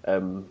run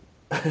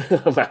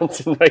a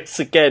mountain race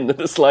again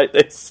that's like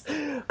this,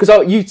 because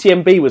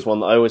UTMB was one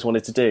that I always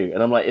wanted to do,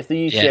 and I'm like, if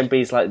the UTMB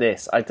is like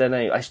this, I don't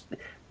know.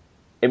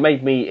 It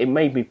made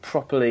me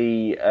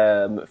properly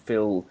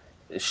feel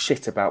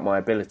shit about my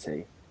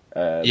ability,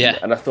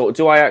 and I thought,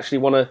 do I actually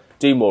want to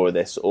do more of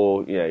this,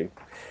 or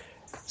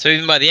So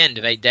even by the end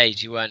of 8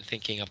 days, you weren't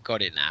thinking, I've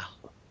got it now?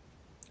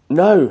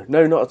 No,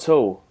 not at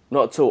all.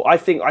 Not at all. I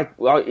think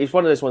it's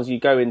one of those ones you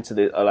go into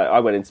the. Like, I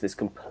went into this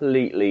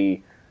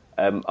completely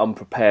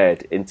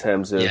unprepared in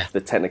terms of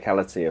the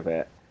technicality of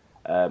it.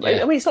 I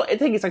mean, it's not. The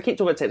thing is, I keep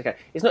talking about technical.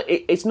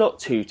 It's not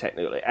too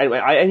technical. Anyway,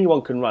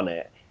 anyone can run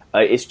it.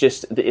 It's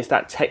just it's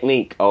that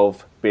technique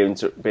of being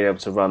able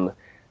to run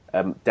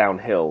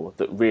downhill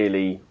that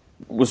really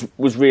was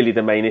really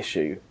the main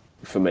issue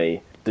for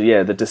me.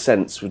 The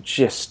descents were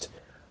just.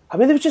 I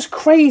mean, they were just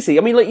crazy.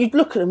 I mean, like, you'd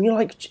look at them, you're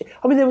like.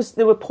 I mean,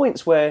 there were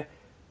points where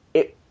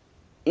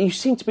you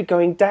seem to be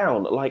going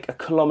down like a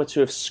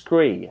kilometre of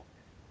scree.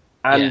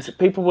 And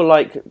people were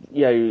like,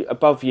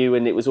 above you,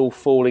 and it was all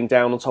falling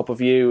down on top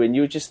of you, and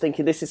you were just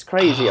thinking, "This is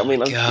crazy." I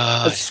mean,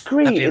 a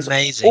scree is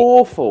amazing.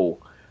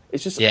 Awful.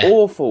 It's just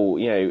awful.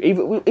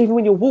 Even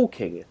when you're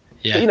walking.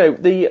 Yeah.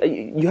 But,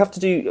 you have to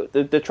do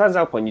the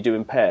Transalpine. You do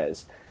in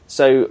pairs.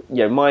 So,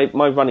 my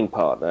running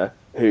partner,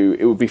 who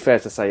it would be fair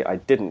to say I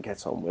didn't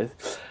get on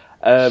with,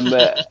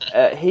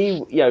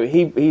 he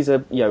was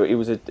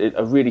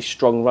a really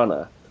strong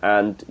runner.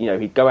 And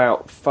he'd go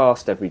out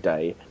fast every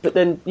day, but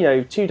then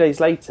 2 days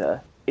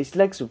later his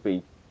legs would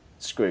be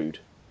screwed,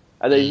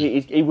 and then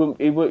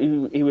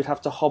he would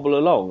have to hobble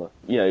along,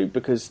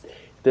 because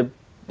the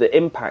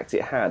impact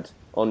it had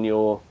on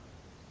your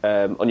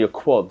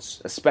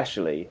quads,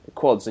 especially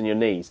quads and your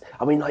knees.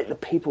 I mean, like, the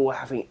people were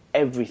having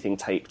everything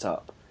taped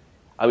up.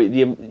 I mean,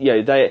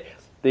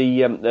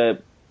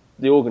 the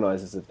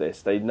organisers of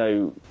this, they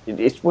know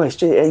it's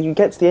just, you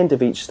get to the end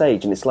of each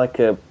stage, and it's like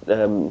a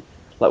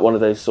like one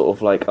of those sort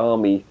of like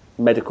army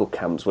medical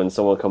camps when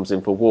someone comes in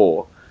for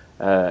war,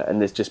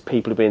 and there's just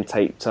people are being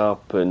taped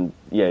up, and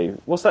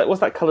what's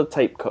that coloured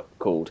tape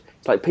called?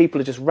 It's like people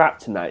are just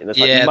wrapped in that, and there's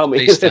like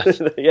mummies.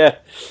 Yeah,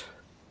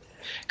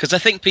 because I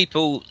think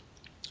people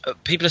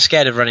are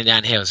scared of running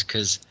down hills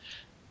because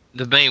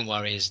the main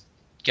worry is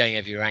going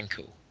over your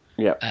ankle.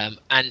 Yeah,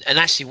 and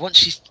actually,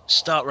 once you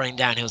start running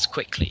down hills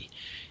quickly,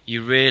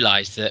 you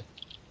realise that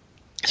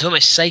it's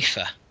almost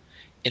safer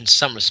in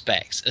some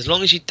respects, as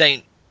long as you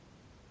don't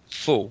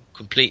fall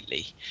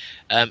completely.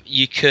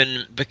 You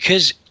can,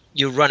 because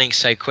you're running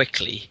so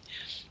quickly,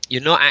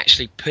 you're not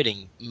actually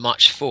putting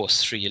much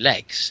force through your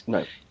legs.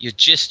 No, you're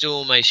just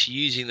almost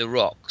using the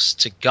rocks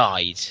to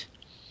guide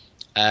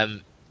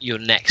your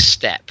next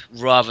step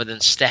rather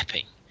than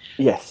stepping.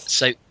 Yes.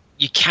 So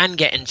you can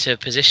get into a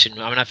position.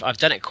 I mean, I've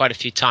done it quite a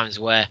few times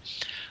where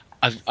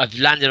I've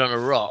landed on a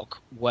rock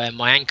where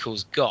my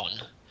ankle's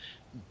gone,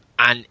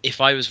 and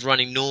if I was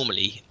running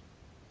normally,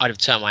 I'd have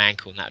turned my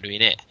ankle and that would have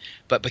been it.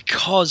 But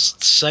because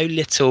so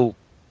little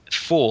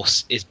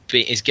force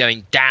is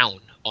going down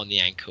on the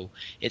ankle,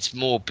 it's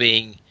more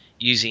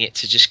using it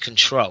to just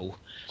control.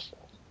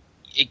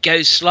 It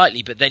goes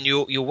slightly, but then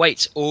your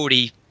weight's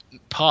already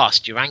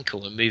past your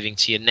ankle and moving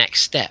to your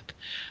next step,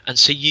 and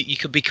so you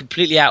could be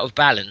completely out of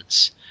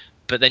balance,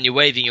 but then you're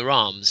waving your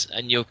arms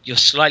and you're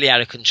slightly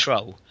out of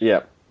control.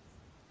 Yeah.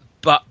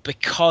 But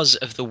because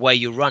of the way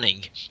you're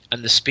running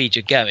and the speed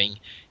you're going,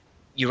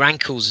 your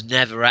ankles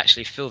never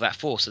actually feel that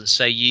force, and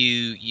so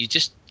you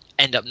just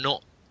end up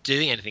not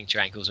doing anything to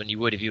your ankles when you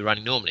would if you were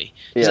running normally.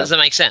 Does that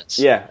make sense?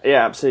 Yeah,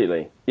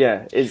 absolutely.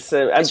 Yeah,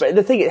 but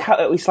the thing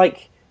it's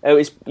like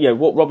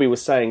what Robbie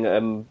was saying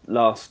the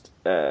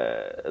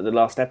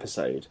last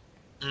episode.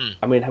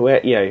 I mean, where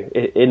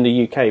in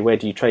the UK, where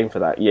do you train for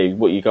that?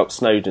 You go up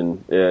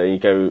Snowdon, you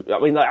go. I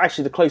mean, like,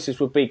 actually, the closest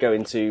would be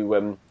going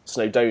to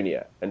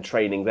Snowdonia and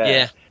training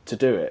there to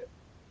do it,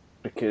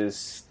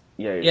 because.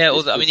 I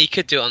mean, you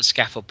could do it on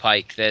Scafell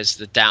Pike. There's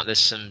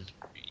some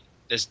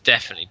there's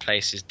definitely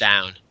places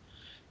down.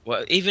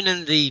 Well, even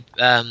in the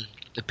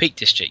Peak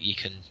District, you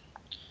can.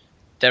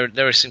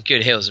 There are some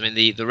good hills. I mean,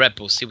 the Red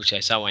Bull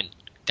steeplechase, I went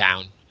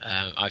down.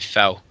 I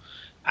fell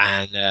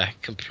and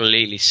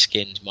completely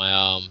skinned my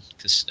arm,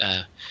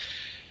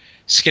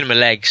 skinned my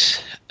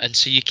legs, and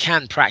so you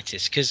can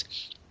practice, because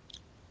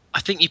I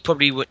think you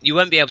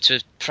won't be able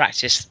to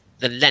practice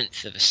the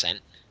length of ascent,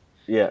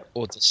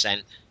 or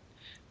descent,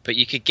 but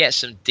you could get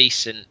some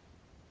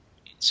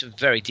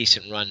very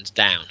decent runs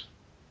down.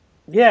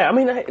 Yeah, I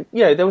mean,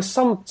 there was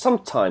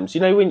sometimes,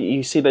 when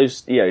you see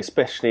those,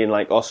 especially in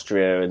like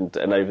Austria and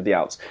over the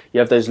Alps, you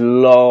have those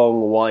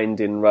long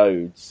winding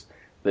roads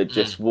that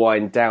just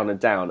wind down and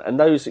down, and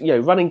those,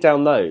 running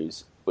down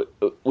those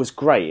was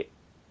great.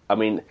 I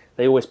mean,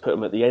 they always put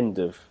them at the end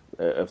of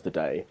the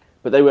day,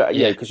 but they were,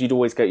 because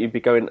you'd be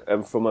going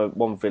from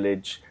one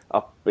village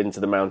up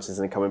into the mountains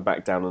and then coming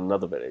back down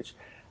another village.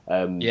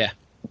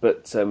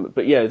 But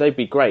they'd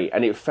be great,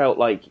 and it felt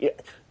like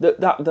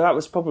that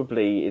was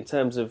probably, in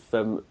terms of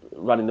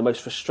running, the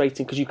most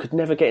frustrating, because you could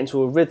never get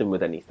into a rhythm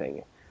with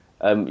anything.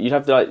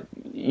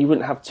 You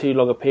wouldn't have too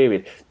long a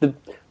period.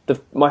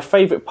 My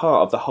favourite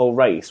part of the whole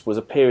race was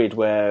a period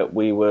where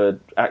we were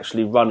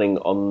actually running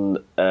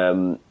on.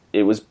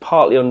 It was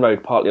partly on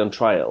road, partly on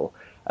trail,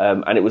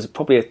 and it was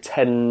probably a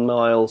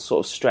 10-mile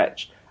sort of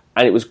stretch,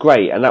 and it was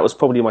great, and that was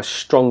probably my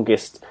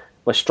strongest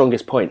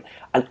point.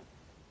 And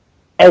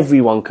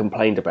everyone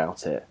complained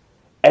about it.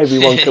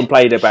 Everyone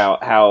complained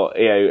about how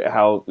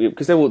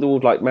because they're all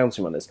like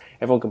mountain runners.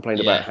 Everyone complained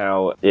about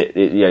how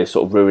it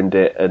sort of ruined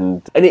it,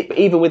 and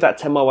even with that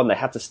 10-mile one, they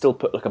had to still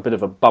put like a bit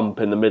of a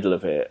bump in the middle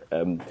of it,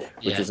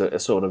 which is a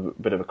sort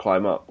of bit of a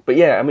climb up. But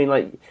I mean,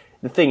 like,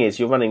 the thing is,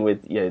 you're running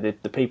with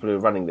the people who are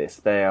running this.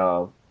 They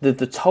are the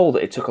toll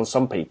that it took on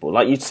some people.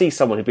 Like, you'd see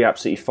someone who'd be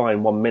absolutely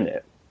fine 1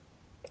 minute,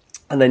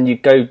 and then you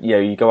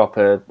go up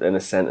an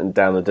ascent and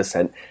down a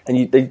descent, and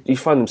you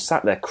find them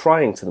sat there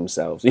crying to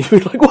themselves. You're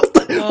like,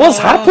 what's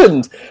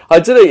happened? I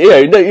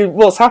don't know.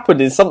 What's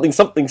happened is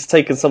something's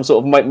taken some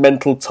sort of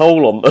mental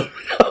toll on them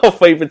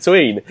halfway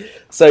between.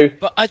 So,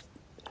 but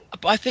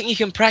I think you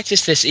can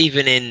practice this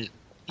even in.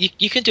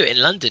 You can do it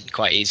in London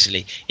quite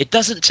easily. It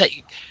doesn't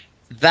take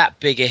that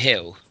big a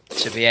hill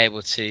to be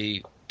able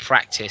to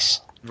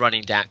practice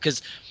running down,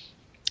 because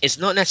it's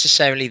not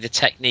necessarily the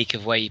technique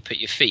of where you put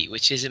your feet,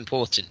 which is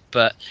important,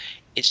 but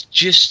it's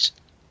just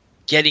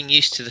getting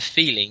used to the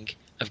feeling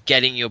of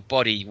getting your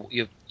body,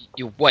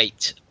 your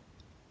weight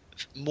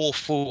more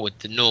forward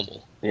than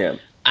normal. Yeah.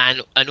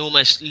 And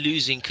almost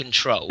losing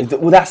control.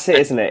 Well, that's it,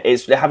 isn't it?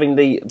 It's having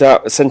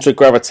that centre of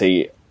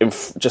gravity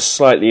just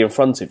slightly in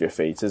front of your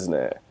feet, isn't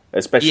it?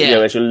 Especially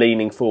as you're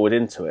leaning forward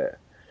into it.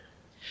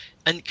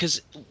 And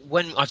because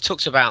when I've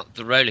talked about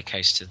the roller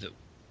coaster that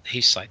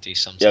Heathside do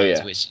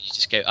sometimes, which you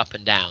just go up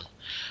and down,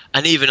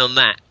 and even on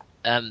that,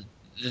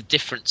 the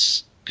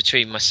difference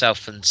between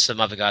myself and some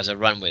other guys I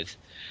run with,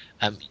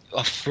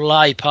 I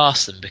fly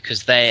past them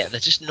because they're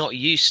just not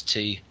used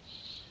to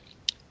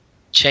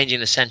changing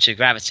the centre of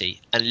gravity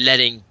and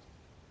letting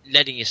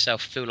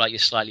yourself feel like you're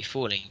slightly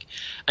falling,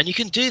 and you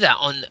can do that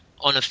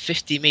on a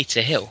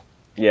 50-metre hill.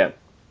 Yeah,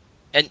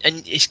 and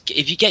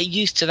if you get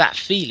used to that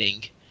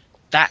feeling,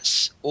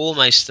 that's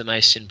almost the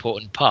most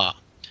important part.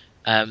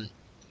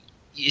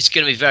 It's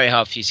going to be very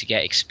hard for you to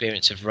get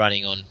experience of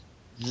running on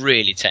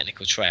really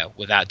technical trail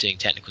without doing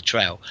technical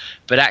trail.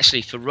 But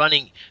actually, for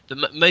running,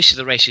 most of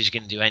the races you're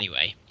going to do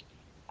anyway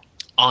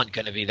aren't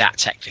going to be that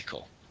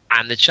technical.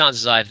 And the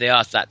chances are, if they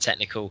are that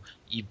technical,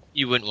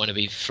 you wouldn't want to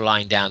be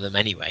flying down them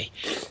anyway.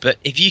 But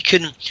if you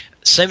can,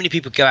 so many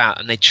people go out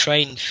and they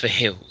train for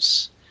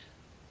hills,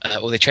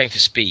 or they train for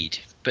speed,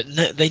 but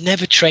they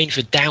never train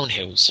for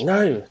downhills.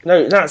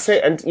 No, that's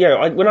it. And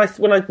when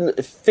I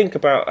think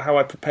about how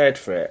I prepared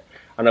for it,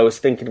 and I was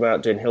thinking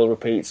about doing hill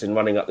repeats and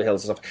running up the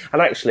hills and stuff,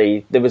 and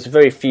actually there was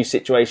very few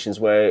situations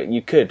where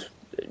you could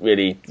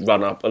really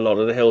run up a lot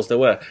of the hills there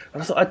were.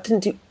 And I thought, I didn't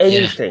do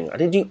anything. I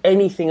didn't do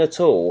anything at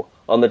all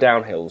on the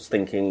downhills,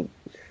 thinking,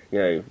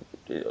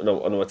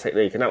 on my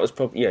technique, and that was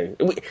probably,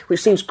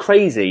 which seems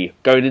crazy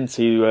going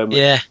into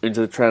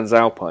the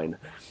Transalpine.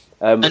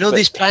 And all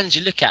these plans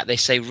you look at, they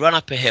say run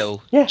up a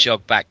hill,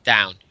 jog back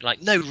down. You're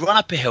like, no, run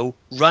up a hill,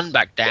 run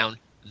back down,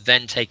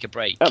 then take a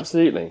break.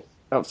 Absolutely.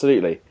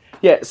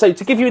 Yeah, so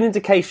to give you an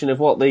indication of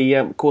what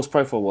the course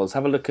profile was,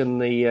 have a look in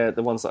the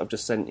ones that I've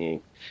just sent you.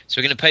 So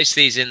we're going to post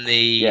these in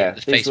the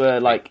Facebook. These were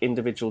group. like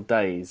individual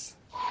days.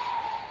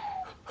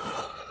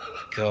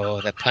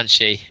 God, they're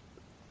punchy.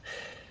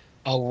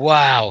 Oh,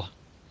 wow.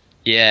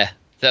 Yeah.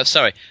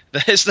 Sorry,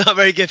 that's not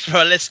very good for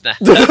our listener.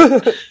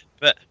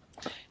 But,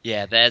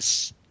 yeah,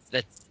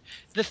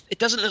 it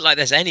doesn't look like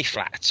there's any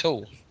flat at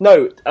all.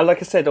 No, like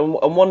I said,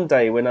 on one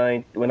day when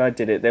I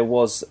did it, there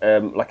was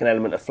like an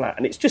element of flat,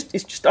 and it's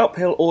just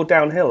uphill or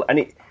downhill, and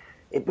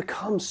it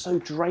becomes so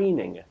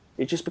draining.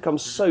 It just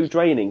becomes so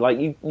draining. Like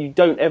you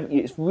don't ever.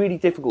 It's really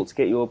difficult to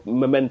get your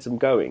momentum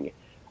going.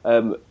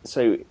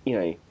 So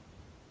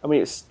I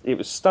mean, it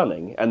was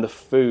stunning, and the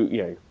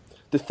food.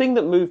 The thing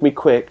that moved me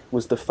quick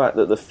was the fact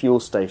that the fuel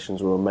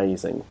stations were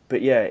amazing.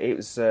 But yeah, it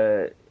was.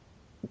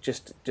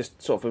 just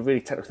sort of a really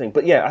technical thing.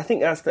 But yeah, I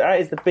think that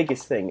is the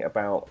biggest thing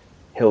about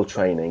hill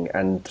training,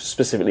 and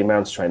specifically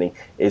mountain training,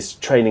 is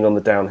training on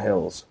the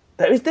downhills.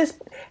 There is this.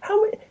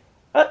 How many?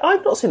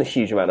 I've not seen a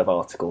huge amount of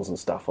articles and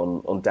stuff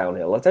on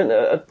downhill. I don't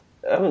know.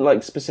 I haven't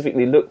like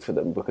specifically looked for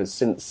them, because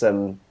since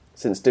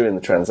doing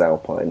the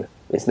Transalpine,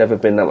 it's never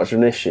been that much of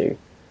an issue.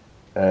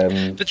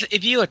 But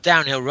if you're a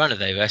downhill runner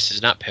though versus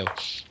an uphill,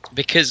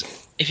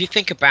 because if you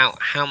think about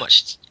how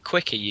much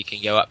quicker you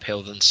can go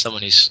uphill than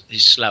someone who's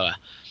slower,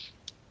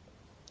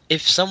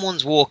 if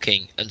someone's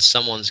walking and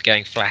someone's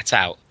going flat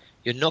out,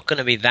 you're not going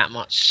to be that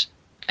much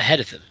ahead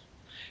of them,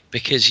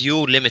 because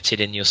you're limited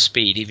in your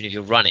speed, even if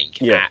you're running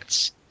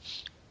at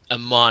a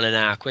mile an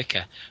hour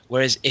quicker.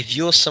 Whereas if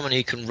you're someone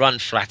who can run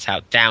flat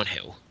out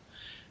downhill,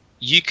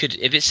 you could,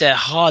 if it's a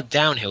hard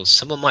downhill,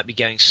 someone might be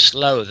going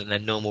slower than their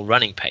normal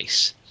running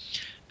pace,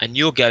 and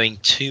you're going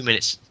 2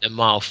 minutes a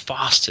mile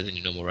faster than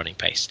your normal running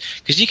pace.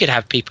 Because you could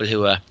have people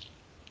who are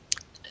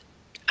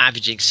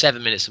averaging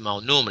 7 minutes a mile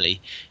normally,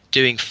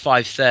 doing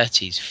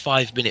 5:30s,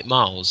 5-minute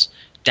miles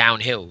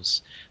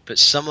downhills, but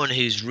someone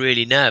who's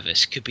really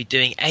nervous could be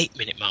doing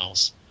 8-minute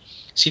miles.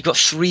 So you've got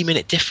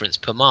 3-minute difference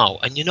per mile,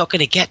 and you're not going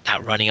to get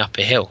that running up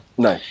a hill.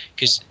 No.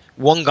 Because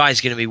one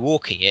guy's going to be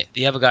walking it,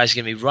 the other guy's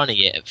going to be running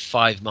it at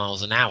 5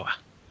 miles an hour.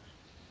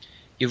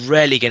 You're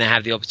rarely going to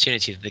have the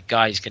opportunity that the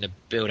guy's going to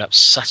build up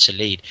such a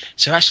lead.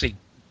 So actually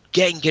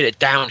getting good at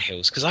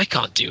downhills, because I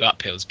can't do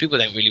uphills, people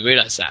don't really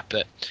realise that,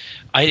 but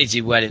I only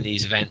do well in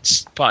these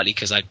events, partly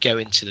because I go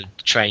into them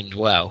trained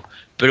well,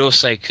 but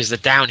also because the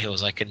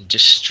downhills I can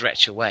just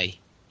stretch away.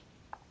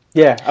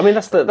 Yeah, I mean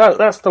that's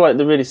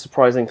the really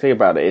surprising thing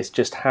about it. It's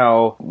just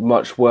how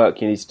much work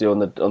you need to do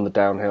on the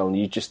downhill, and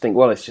you just think,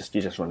 well,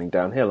 you're just running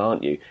downhill,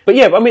 aren't you? But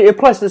yeah, I mean, it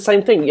applies to the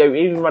same thing. You know,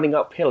 even running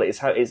uphill,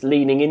 it's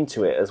leaning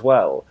into it as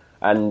well,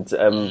 and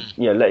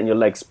letting your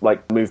legs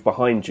like move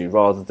behind you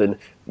rather than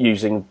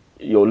using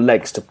your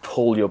legs to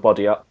pull your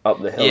body up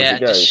the hill as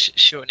you go. Just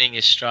shortening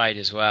your stride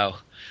as well.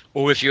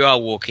 Or if you are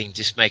walking,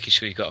 just making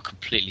sure you've got a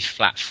completely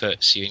flat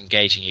foot, so you're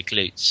engaging your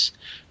glutes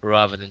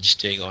rather than just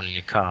doing it on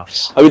your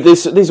calves. I mean,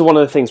 these are one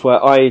of the things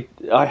where I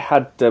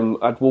had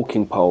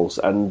walking poles,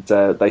 and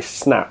they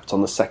snapped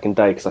on the second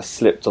day because I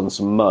slipped on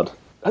some mud.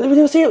 And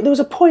there was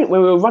a point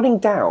where we were running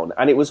down,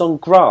 and it was on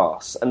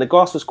grass, and the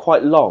grass was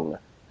quite long,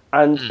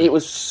 and it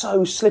was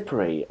so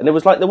slippery, and there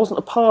wasn't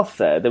a path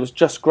there was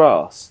just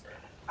grass,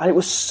 and it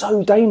was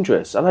so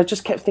dangerous. And I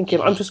just kept thinking,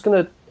 I'm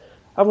going to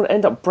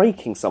end up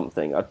breaking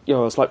something. I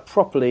was like I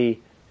probably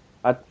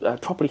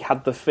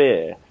had the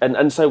fear,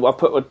 and so I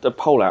put a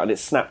pole out and it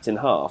snapped in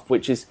half,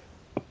 which is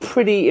a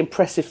pretty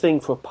impressive thing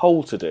for a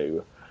pole to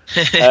do.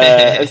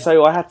 And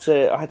so I had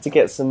to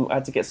get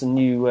some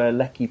new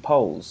Lecky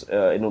poles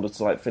in order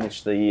to like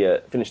finish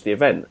the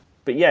event.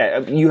 But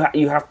yeah,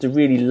 you have to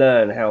really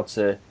learn how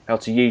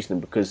to use them,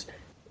 because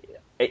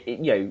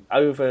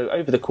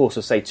over the course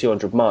of say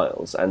 200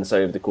 miles, and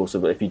so over the course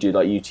of, if you do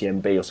like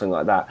UTMB or something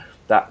like that,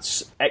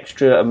 that's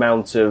extra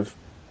amount of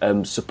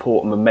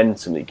support and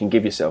momentum that you can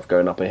give yourself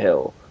going up a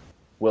hill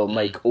will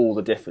make all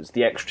the difference.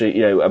 The extra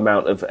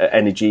amount of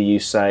energy you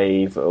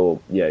save, or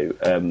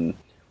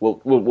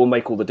will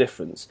make all the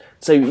difference.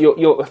 So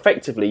you're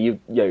effectively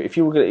if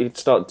you were going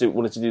to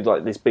wanted to do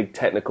like these big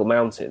technical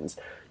mountains,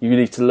 you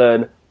need to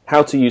learn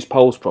how to use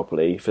poles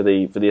properly for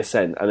the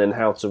ascent, and then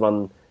how to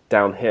run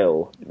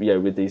downhill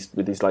with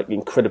these like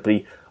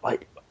incredibly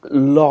like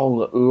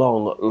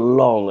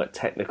long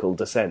technical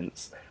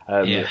descents,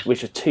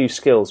 which are two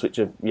skills which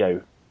are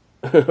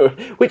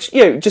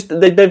just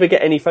they never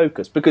get any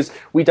focus, because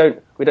we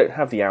don't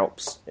have the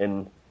Alps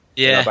in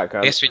our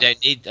background. I guess we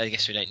don't need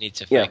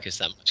to focus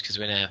that much, because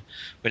we're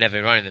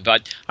never running them.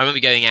 But I remember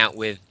going out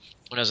when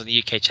I was on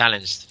the UK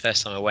Challenge the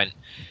first time I went,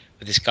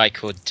 with this guy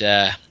called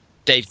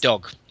Dave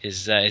Dog.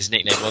 His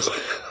nickname was.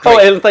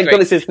 Thank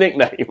God it's his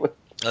nickname.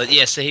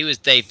 So he was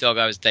Dave Dog,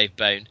 I was Dave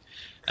Bone.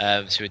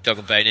 So we were Dog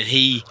and Bone, and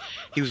he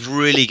was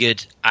really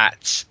good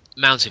at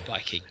mountain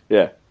biking.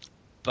 Yeah.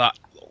 But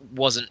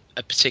wasn't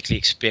a particularly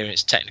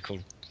experienced technical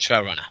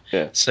trail runner.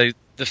 Yeah. So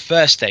the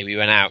first day we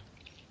went out,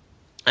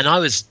 and I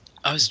was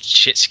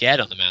shit scared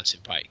on the mountain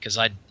bike, because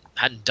I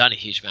hadn't done a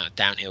huge amount of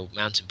downhill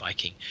mountain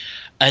biking,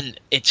 and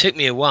it took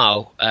me a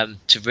while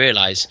to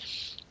realise.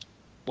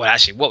 Well,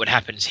 actually, what would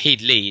happen is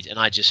he'd lead, and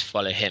I'd just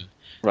follow him.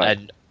 Right.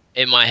 And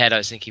in my head, I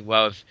was thinking,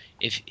 well,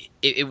 if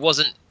it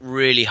wasn't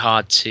really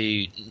hard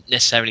to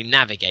necessarily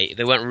navigate,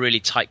 there weren't really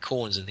tight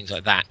corners and things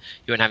like that,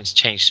 you weren't having to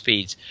change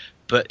speeds,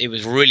 but it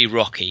was really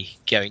rocky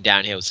going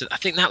downhill. So I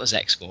think that was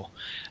Exmoor.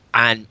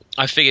 And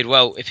I figured,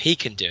 well, if he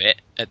can do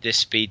it at this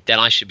speed, then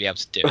I should be able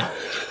to do it.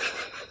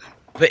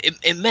 But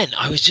it meant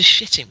I was just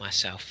shitting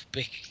myself,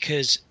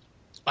 because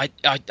I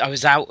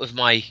was out of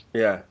my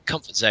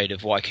comfort zone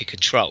of what I could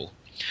control.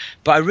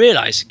 But I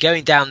realised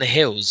going down the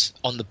hills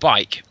on the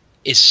bike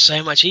is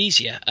so much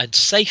easier and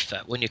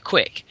safer when you're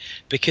quick,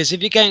 because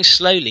if you're going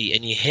slowly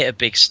and you hit a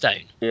big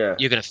stone, you're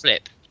going to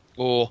flip,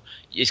 or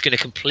it's going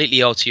to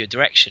completely alter your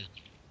direction.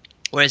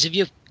 Whereas if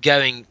you're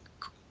going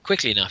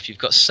quickly enough, you've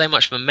got so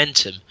much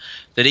momentum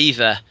that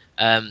either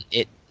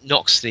it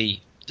knocks the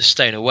the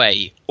stone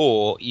away,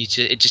 or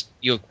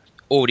you're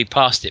already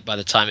past it by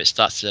the time it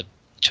starts to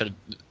try to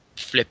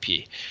flip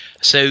you.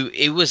 So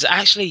it was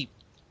actually,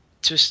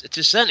 to a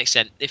certain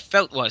extent, it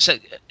felt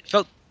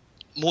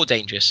more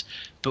dangerous,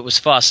 but was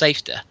far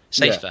safer.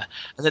 Yeah.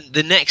 And then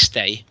the next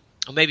day,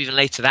 or maybe even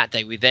later that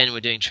day, we then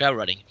were doing trail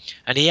running,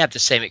 and he had the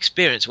same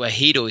experience where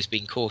he'd always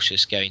been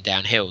cautious going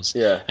down hills,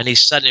 and he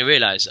suddenly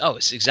realised, oh,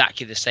 it's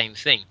exactly the same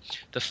thing.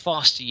 The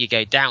faster you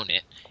go down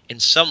it, in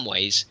some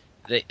ways,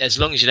 as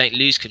long as you don't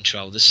lose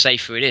control, the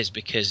safer it is,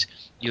 because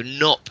you're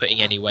not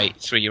putting any weight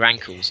through your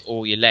ankles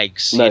or your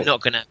legs. No. You're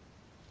not gonna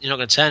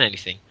turn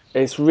anything.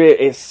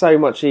 It's so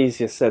much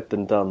easier said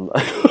than done.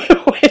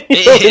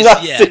 In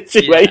that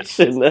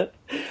situation.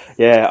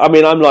 Yeah, I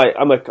mean, I'm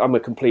a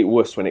complete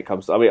wuss when it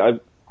comes to. I mean,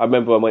 I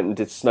remember I went and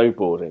did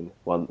snowboarding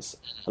once,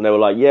 and they were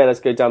like, "Yeah, let's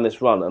go down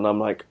this run," and I'm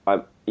like,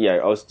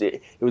 it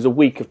was a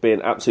week of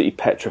being absolutely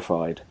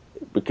petrified,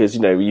 because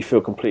you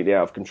feel completely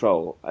out of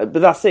control. But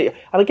that's it.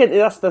 And again,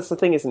 that's the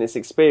thing, isn't it? It's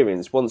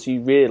experience. Once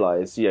you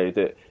realise,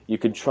 that you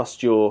can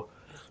trust your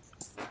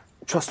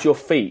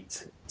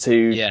feet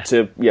to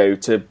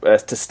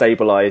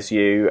stabilise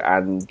you,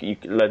 and you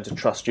learn to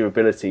trust your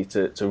ability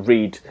to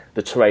read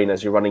the terrain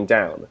as you're running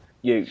down.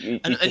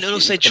 And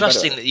also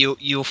trusting that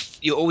you're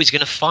always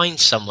going to find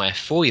somewhere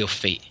for your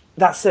feet.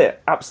 That's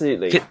it,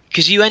 absolutely.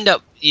 Because you're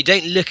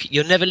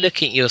never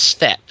looking at your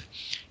step.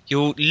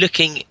 You're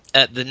looking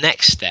at the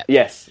next step.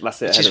 Yes,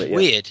 that's it. Which is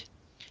weird,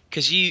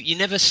 because you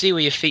never see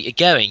where your feet are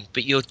going,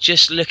 but you're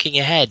just looking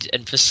ahead,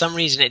 and for some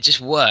reason it just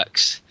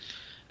works.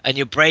 And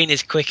your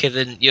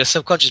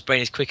subconscious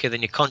brain is quicker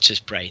than your conscious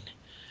brain.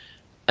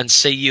 And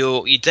so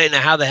you don't know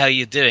how the hell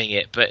you're doing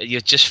it, but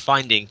you're just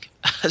finding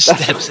a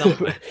step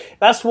somewhere.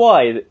 That's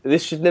why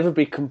this should never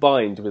be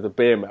combined with a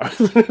beer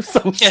marathon of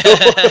some sort.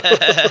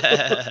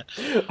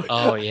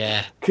 Oh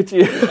yeah, could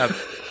you?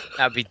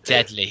 That'd be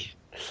deadly.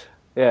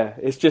 Yeah,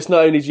 it's just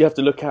not only do you have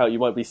to look out, you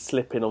might be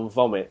slipping on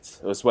vomit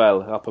as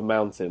well up a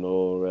mountain,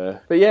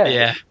 or but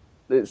yeah.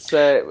 It's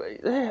I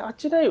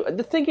don't know.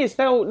 The thing is,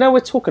 now we're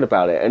talking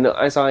about it, and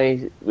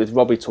with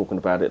Robbie talking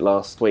about it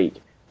last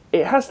week,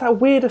 it has that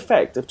weird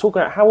effect of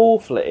talking about how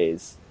awful it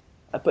is.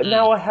 But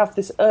now I have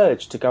this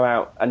urge to go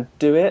out and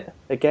do it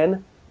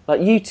again.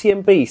 Like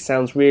UTMB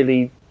sounds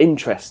really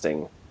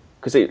interesting,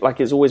 because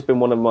it's always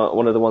been one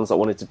of the ones I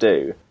wanted to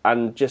do,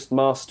 and just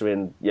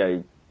mastering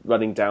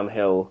running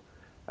downhill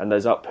and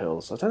those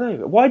uphills. I don't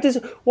know, why does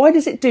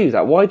it do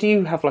that? Why do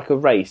you have like a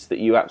race that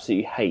you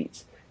absolutely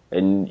hate,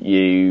 and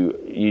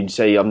you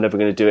say I'm never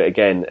going to do it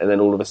again, and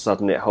then all of a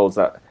sudden it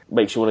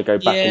makes you want to go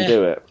back and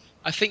do it?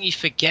 I think you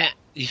forget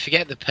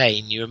the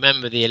pain, you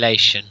remember the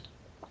elation,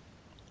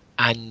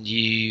 and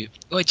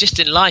just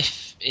in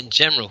life in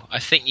general, I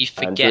think you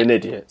forget. And you're an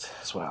idiot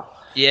as well.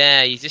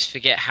 Yeah, you just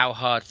forget how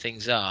hard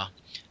things are,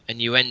 and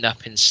you end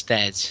up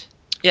instead.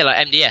 Yeah,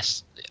 like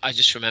MDS. I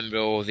just remember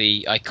all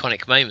the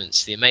iconic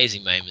moments, the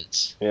amazing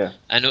moments. Yeah.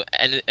 And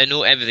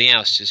everything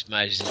else just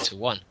merges into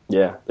one.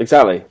 Yeah,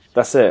 exactly.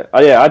 That's it.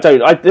 I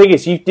think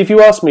if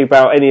you ask me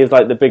about any of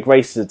like the big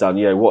races I've done,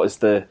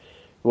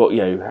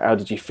 how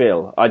did you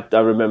feel? I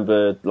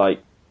remember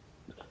like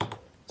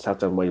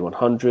South Way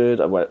 100.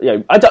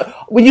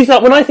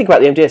 When I think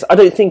about the MDS, I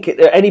don't think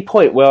at any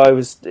point where I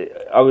was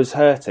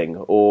hurting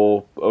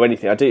or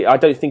anything. I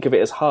don't think of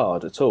it as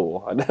hard at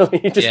all. I know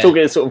you're just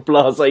talking in sort of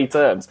blasé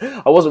terms.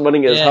 I wasn't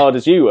running it as hard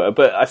as you were,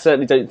 but I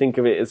certainly don't think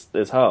of it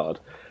as hard.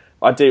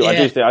 I do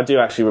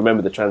actually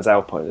remember the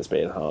Transalpine as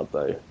being hard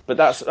though, but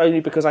that's only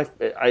because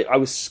I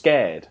was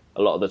scared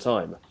a lot of the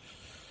time.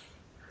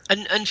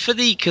 And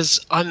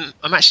because I'm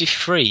actually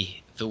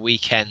free the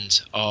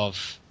weekend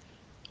of,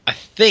 I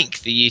think,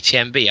 the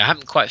UTMB. I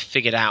haven't quite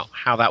figured out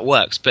how that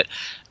works, but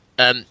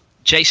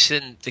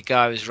Jason, the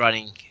guy who was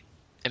running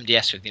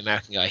MDS with, the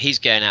American guy, he's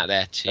going out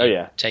there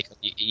to take on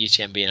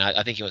UTMB, and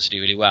I think he wants to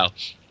do really well.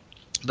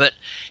 But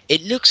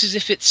it looks as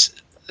if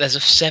there's a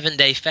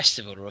 7-day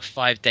festival or a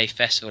 5-day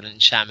festival in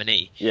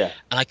Chamonix. Yeah.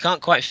 And I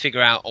can't quite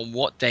figure out on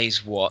what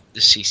days what,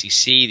 the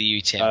CCC,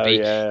 the UTMB. Oh,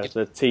 yeah,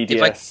 the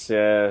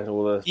TDS,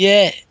 all the...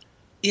 Yeah.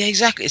 Yeah,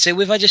 exactly. So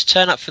if I just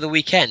turn up for the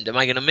weekend, am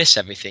I going to miss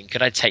everything?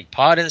 Could I take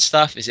part in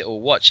stuff? Is it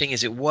all watching?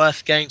 Is it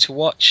worth going to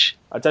watch?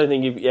 I don't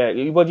think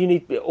you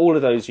need all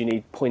of those. You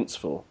need points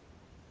for,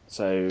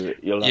 so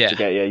you'll have to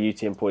get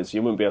UTM points.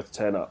 You wouldn't be able to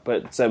turn up,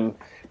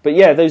 but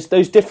yeah, those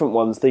different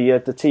ones, the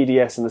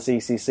TDS and the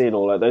CCC and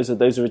all that.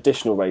 Those are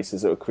additional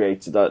races that were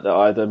created that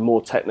are either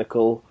more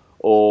technical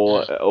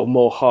or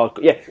more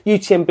hardcore. Yeah,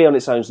 UTMB on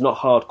its own is not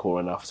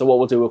hardcore enough. So what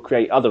we'll do, we'll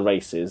create other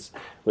races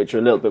which are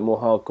a little bit more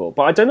hardcore.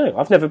 But I don't know.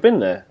 I've never been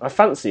there. I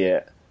fancy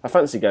it. I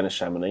fancy going to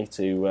Chamonix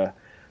to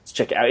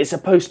check it out. It's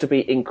supposed to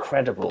be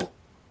incredible,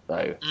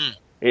 though.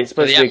 It's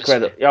supposed to be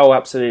incredible. Oh,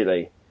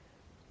 absolutely.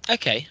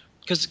 Okay,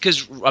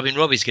 because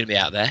Robbie's going to be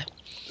out there,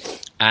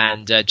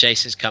 and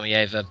Jason's coming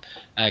over.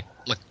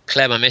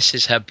 Claire, my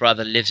missus, her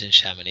brother lives in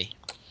Chamonix.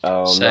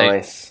 Oh,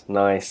 so,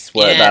 nice.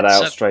 Work that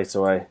out straight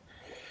away.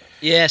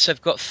 Yeah, so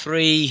I've got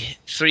three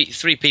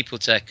people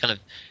to kind of.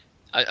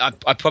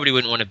 I probably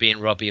wouldn't want to be in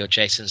Robbie or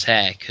Jason's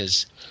hair,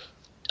 because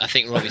I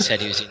think Robbie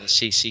said he was in the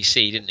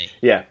CCC, didn't he?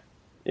 Yeah.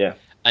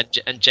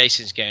 And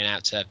Jason's going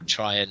out to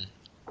try and,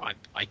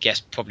 I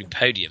guess, probably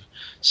podium.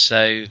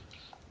 So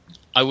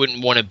I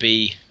wouldn't want to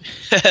be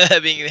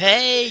being,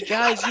 hey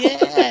guys,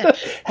 yeah.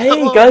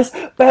 Hey guys,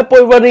 Bad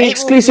Boy Running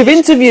exclusive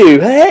interview.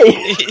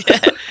 Hey. Yeah.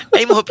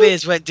 Hey, more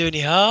beers won't do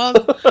any harm.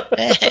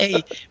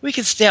 Hey, we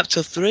can stay up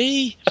till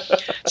 3.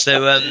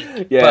 So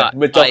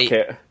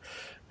mid-docket.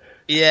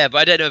 Yeah, but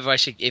I don't know if I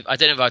should. I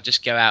don't know if I'll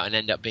just go out and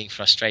end up being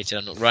frustrated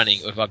I'm not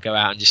running, or if I'll go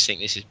out and just think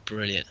this is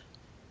brilliant.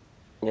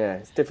 Yeah,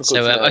 it's difficult.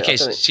 So to know. okay,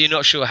 so you're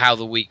not sure how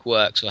the week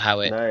works or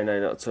how it? No,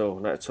 not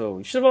at all.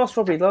 You should have asked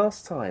Robbie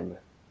last time.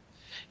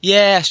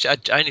 Yeah, I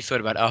only thought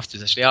about it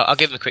afterwards. Actually, I'll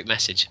give him a quick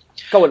message.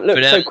 Go on, look.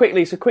 But, so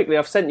quickly,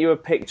 I've sent you a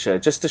picture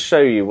just to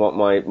show you what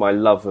my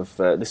love of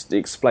this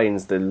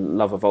explains the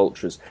love of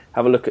ultras.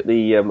 Have a look at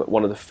the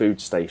one of the food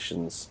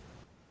stations.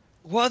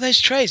 What are those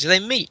trays? Are they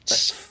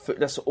meats?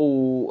 That's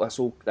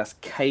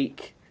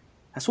cake.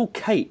 That's all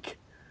cake.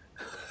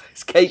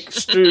 It's cake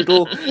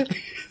strudel.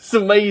 It's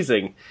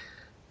amazing.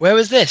 Where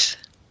was this?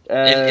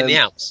 In the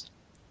Alps?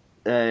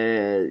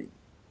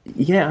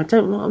 Yeah, I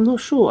don't know. I'm not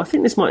sure. I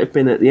think this might have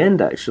been at the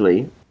end,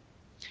 actually.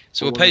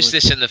 So we'll post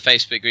this in the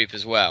Facebook group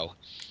as well.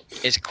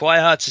 It's quite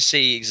hard to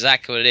see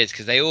exactly what it is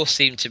because they all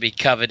seem to be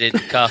covered in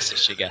caster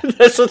sugar.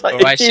 There's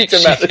like a huge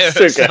amount of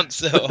sugar. Of some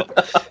sort.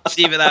 It's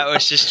either that or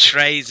it's just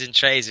trays and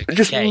trays of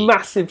just cake.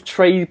 Massive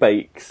tray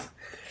bakes.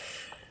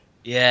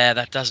 Yeah,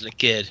 that does look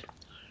good.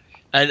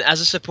 And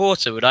as a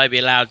supporter, would I be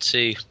allowed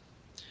to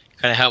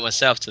kind of help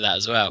myself to that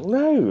as well?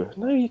 No,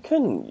 you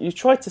couldn't. You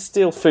tried to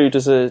steal food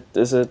as a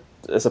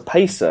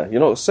pacer.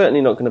 You're certainly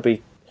not going to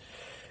be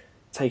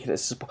taking it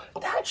as support.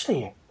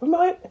 Actually,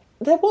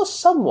 there was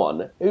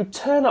someone who'd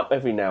turn up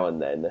every now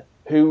and then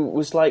who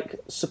was like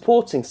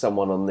supporting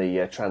someone on the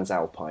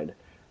Transalpine,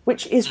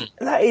 which is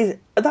that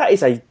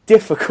is a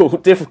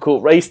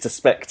difficult race to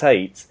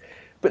spectate.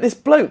 But this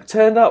bloke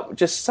turned up,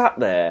 just sat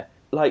there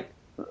like,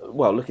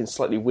 well, looking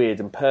slightly weird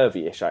and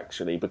pervy-ish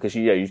actually, because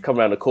you'd come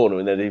around a corner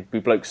and there'd be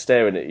blokes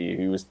staring at you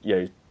who was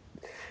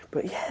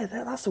But yeah,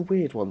 that's a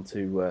weird one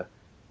to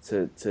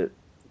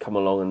come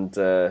along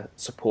and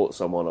support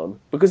someone on,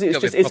 because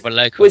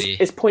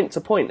it's point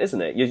to point,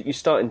 isn't it? You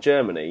start in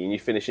Germany and you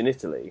finish in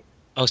Italy.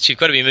 Oh, so you've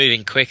got to be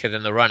moving quicker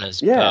than the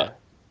runners, but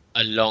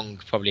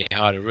along probably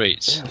harder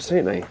routes. Yeah,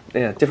 absolutely.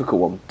 Yeah,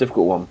 difficult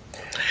one.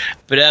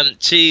 But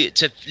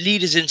to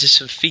lead us into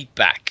some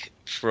feedback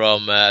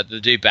from the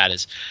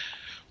do-badders,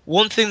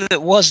 one thing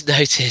that was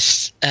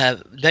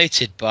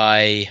noted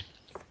by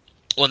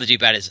one of the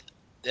do-badders,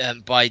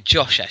 by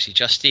Josh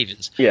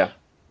Stevens. Yeah.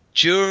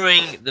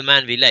 During the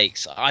Manby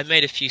Lakes, I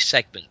made a few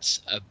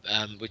segments,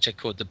 which I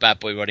called the Bad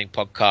Boy Running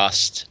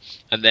Podcast,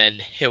 and then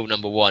Hill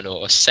Number 1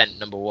 or Ascent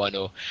Number 1,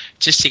 or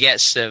just to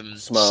get some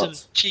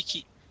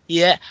cheeky.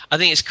 Yeah, I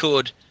think it's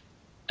called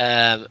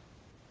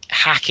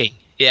hacking.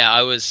 Yeah,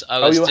 I was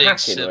doing hacking,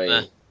 some.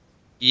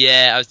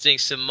 I was doing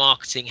some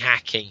marketing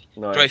hacking,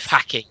 nice. growth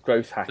hacking,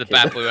 the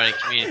Bad Boy Running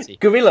community.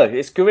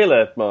 It's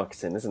guerrilla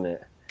marketing, isn't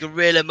it?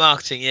 Guerrilla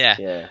marketing,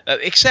 yeah.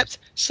 Except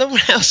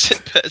someone else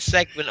had put a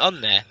segment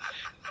on there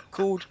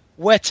called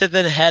Wetter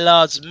Than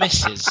Hellard's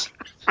Misses.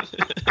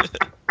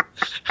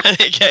 And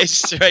it goes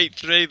straight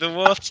through the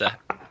water.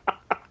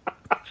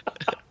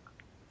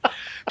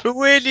 But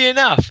weirdly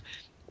enough,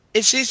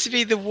 it seems to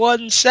be the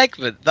one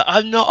segment that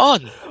I'm not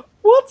on.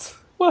 What?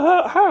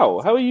 Well,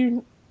 how? How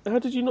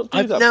did you not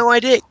do that? I've no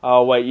idea.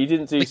 Oh, wait, you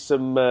didn't do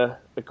some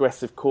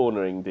aggressive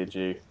cornering, did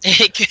you?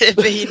 It could have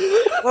been...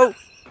 Well,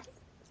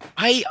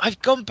 I've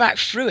gone back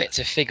through it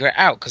to figure it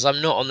out because I'm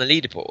not on the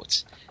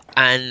leaderboard.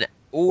 And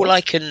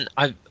I can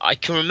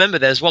remember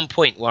there was one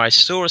point where I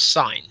saw a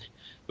sign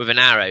with an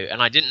arrow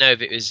and I didn't know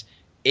if it was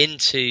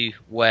into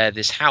where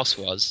this house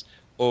was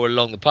or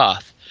along the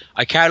path.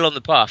 I carried along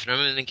the path and I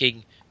remember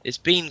thinking, it's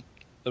been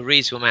a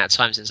reasonable amount of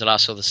time since I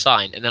last saw the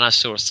sign, and then I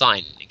saw a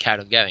sign and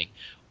carried on going.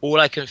 All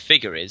I can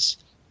figure is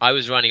I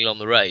was running along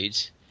the road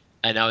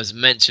and I was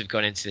meant to have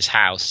gone into this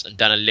house and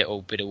done a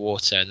little bit of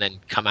water and then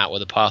come out where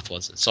the path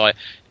was. And so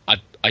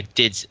I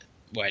did.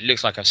 Well, it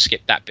looks like I've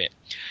skipped that bit,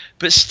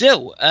 but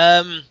still,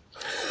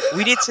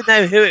 we need to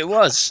know who it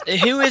was.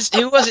 Who was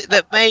it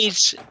that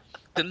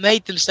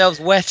made themselves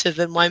wetter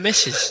than my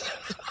missus?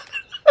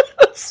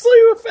 So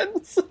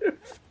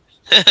offensive.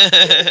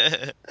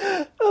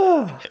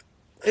 Oh.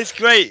 It's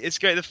great. It's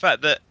great the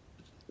fact that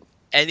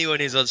anyone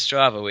who's on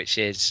Strava, which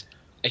is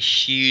a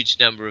huge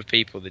number of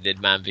people that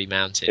did Man v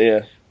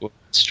Mountain, with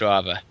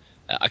Strava.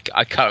 I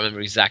can't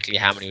remember exactly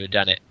how many have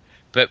done it,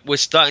 but we're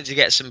starting to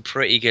get some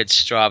pretty good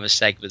Strava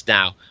segments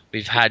now.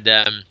 We've had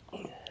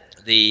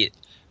the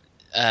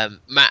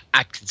Matt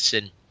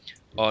Atkinson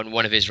on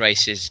one of his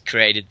races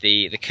created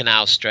the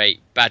Canal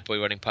Straight Bad Boy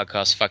Running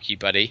Podcast. Fuck you,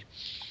 buddy.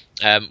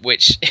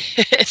 Which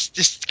is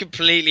just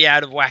completely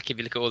out of whack if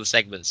you look at all the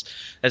segments.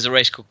 There's a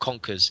race called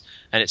Conkers,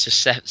 and it's a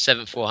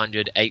 7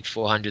 400, 8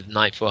 400,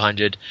 9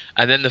 400,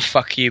 and then the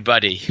Fuck You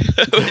Buddy,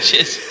 which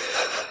is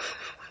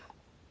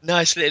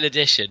nice little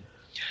addition.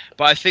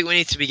 But I think we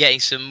need to be getting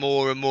some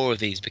more and more of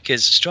these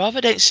because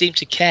Strava don't seem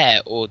to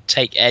care or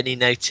take any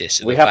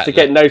notice. We have to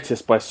get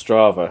noticed by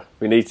Strava.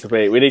 We need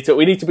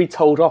to be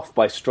told off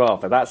by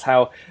Strava.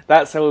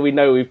 That's how we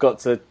know we've got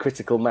to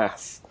critical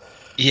mass.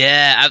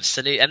 Yeah,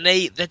 absolutely. And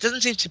there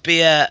doesn't seem to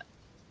be a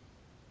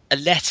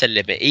letter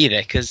limit either,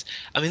 because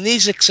I mean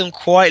these are some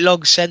quite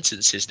long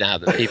sentences now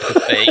that people are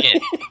putting in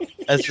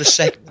as the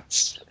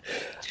segments.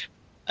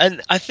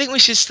 And I think we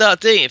should start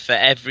doing it for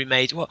every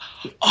major. What?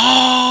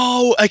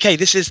 Oh, okay.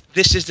 This is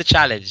the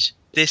challenge.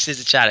 This is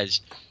the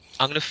challenge.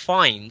 I'm going to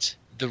find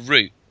the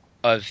route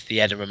of the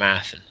Edinburgh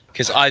Marathon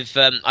because I've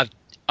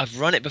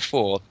run it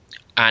before,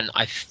 and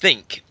I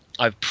think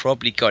I've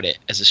probably got it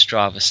as a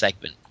Strava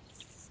segment.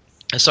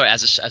 Sorry,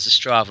 as a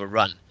Strava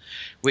run,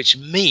 which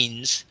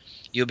means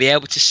you'll be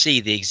able to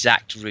see the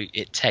exact route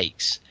it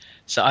takes.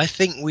 So I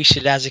think we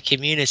should, as a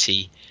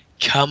community,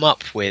 come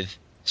up with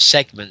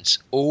segments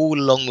all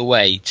along the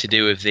way to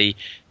do with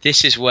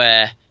this is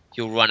where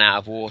you'll run out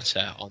of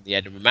water on the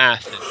Edinburgh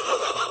Marathon.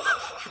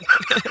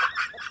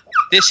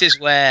 This is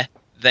where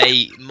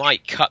they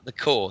might cut the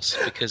course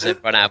because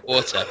they've run out of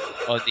water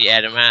on the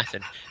Edinburgh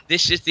Marathon.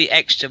 This is the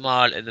extra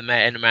mile of the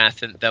Edinburgh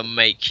Marathon they'll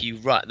make you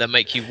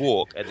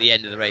walk at the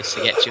end of the race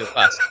to get to your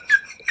bus.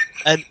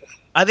 And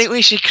I think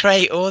we should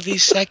create all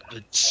these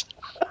segments,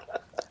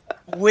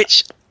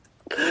 which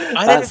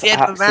I don't think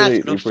the Edinburgh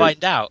Marathon will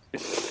find out.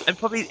 And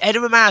probably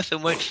Edinburgh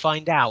Marathon won't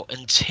find out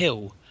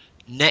until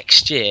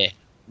next year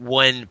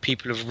when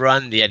people have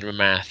run the Edinburgh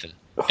Marathon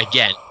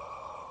again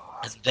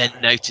and then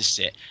noticed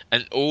it.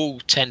 And all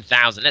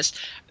 10,000.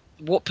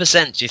 What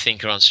percent do you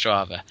think are on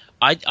Strava?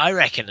 I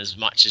reckon as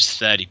much as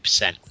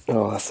 30%.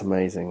 Oh, that's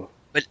amazing.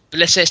 But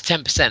let's say it's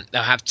 10%.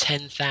 They'll have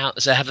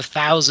 10,000. So they'll have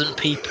 1,000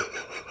 people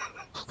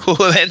who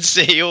will then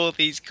see all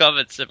these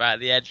comments about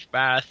the Edinburgh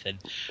Marathon,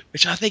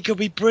 which I think will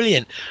be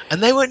brilliant.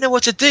 And they won't know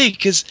what to do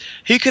because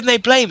who can they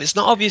blame? It's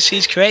not obvious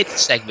who's created the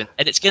segment,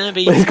 and it's going to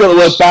be. He's got the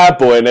word "bad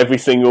boy" in every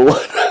single one.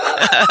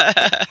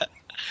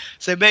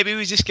 So maybe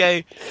we just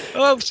go,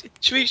 oh,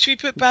 should we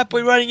put bad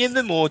boy running in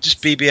them or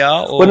just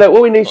BBR? Or well, no,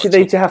 what we need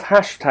to have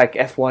hashtag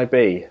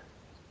FYB,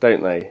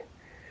 don't they?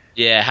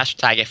 Yeah,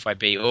 hashtag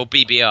FYB or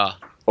BBR.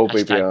 Or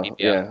BBR.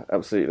 Yeah,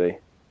 absolutely.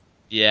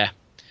 Yeah.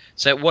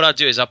 So what I'll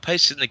do is I'll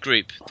post in the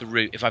group the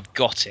route if I've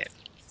got it.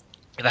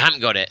 If I haven't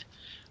got it,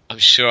 I'm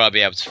sure I'll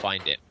be able to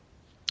find it.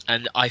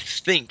 And I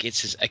think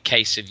it's a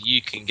case of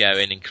you can go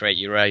in and create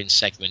your own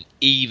segment,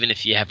 even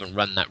if you haven't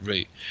run that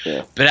route.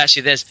 Yeah. But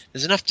actually, there's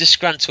enough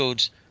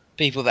disgruntled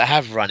people that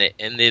have run it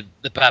and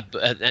the bad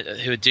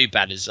who are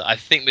do-badders. I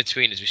think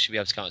between us we should be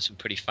able to come up with some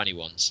pretty funny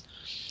ones.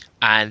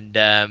 And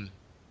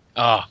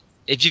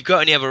if you've got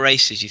any other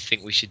races you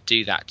think we should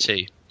do that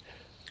too.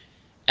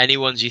 Any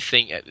ones you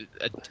think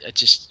are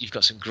just you've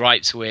got some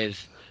gripes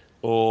with,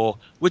 or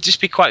would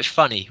just be quite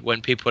funny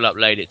when people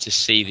upload it to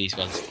see these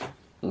ones.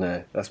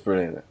 No, that's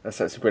brilliant.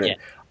 That's absolutely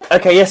brilliant. Yeah.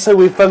 Okay, yeah. So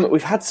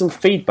we've had some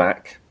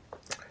feedback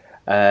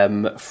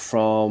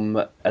from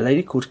a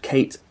lady called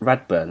Kate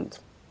Radburn.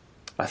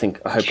 I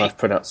hope I've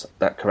pronounced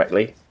that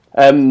correctly.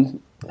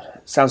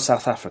 Sounds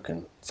South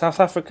African. South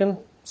African?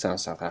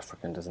 Sounds South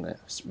African, doesn't it?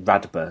 It's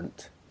Radburn.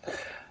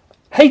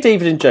 Hey,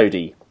 David and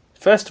Jodie.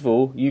 First of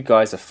all, you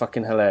guys are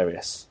fucking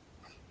hilarious.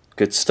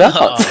 Good start.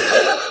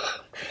 Oh.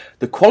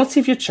 The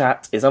quality of your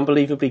chat is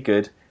unbelievably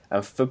good,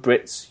 and for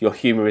Brits, your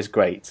humour is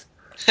great.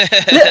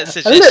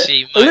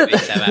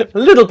 A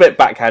little bit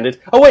backhanded.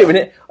 Oh, wait a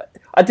minute.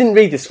 I didn't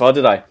read this far,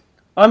 did I?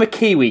 I'm a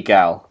Kiwi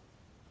gal.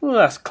 Well,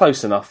 that's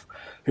close enough.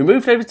 Who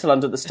moved over to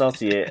London at the start of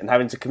the year, and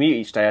having to commute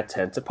each day, I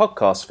turned to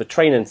podcasts for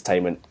train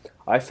entertainment.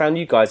 I found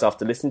you guys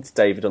after listening to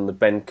David on the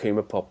Ben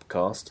Coomer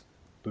podcast.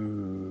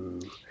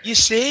 Boo. You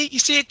see,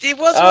 it was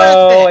worth it.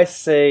 Oh, I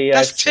see.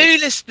 That's 2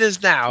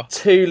 listeners now.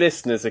 2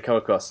 listeners have come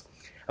across.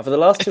 And for the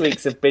last 2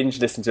 weeks, I've binge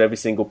listened to every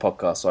single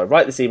podcast. So I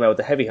write this email with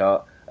a heavy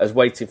heart, as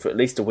waiting for at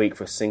least a week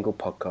for a single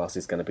podcast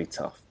is going to be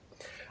tough.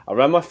 I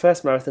ran my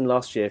first marathon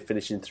last year,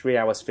 finishing 3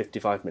 hours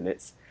 55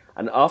 minutes.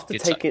 And after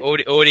taking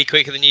already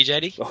quicker than you,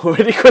 JD?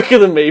 Already quicker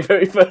than me.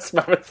 Very first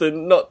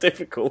marathon, not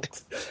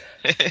difficult.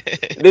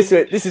 This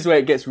is where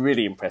it gets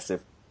really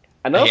impressive.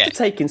 And after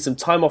taking some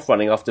time off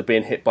running after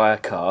being hit by a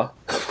car,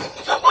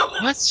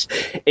 what?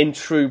 In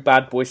true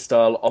bad boy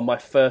style on my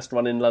first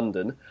run in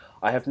London,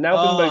 I have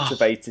now been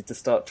motivated to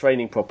start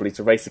training properly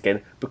to race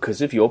again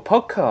because of your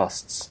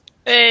podcasts.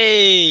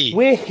 Hey!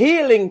 We're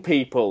healing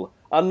people,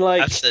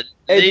 unlike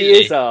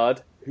Eddie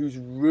Izzard, who's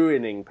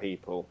ruining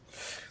people.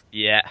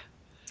 Yeah.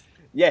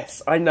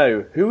 Yes, I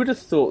know. Who would have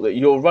thought that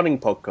your running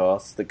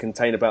podcasts that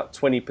contain about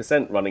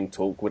 20% running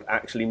talk would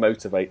actually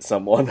motivate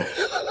someone?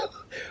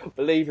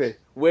 Believe me,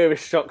 we're as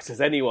shocked as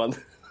anyone.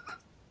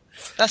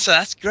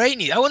 That's great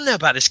news. I want to know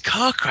about this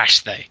car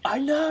crash, though. I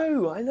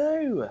know.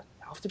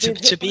 After being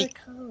hit by a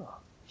car.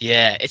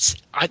 Yeah,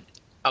 I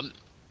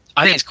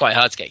think it's quite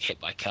hard to get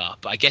hit by a car,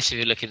 but I guess if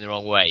you're looking the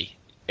wrong way,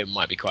 it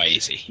might be quite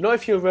easy. Not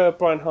if you're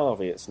Brian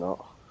Harvey, it's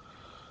not.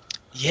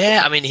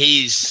 Yeah, I mean,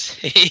 he's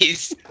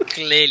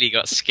clearly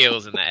got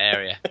skills in that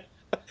area.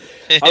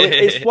 I mean,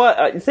 it's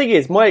why the thing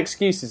is, my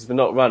excuses for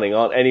not running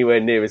aren't anywhere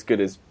near as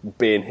good as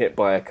being hit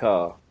by a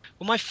car.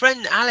 Well, my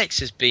friend Alex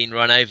has been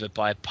run over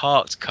by a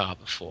parked car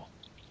before.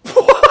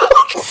 What?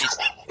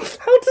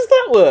 How does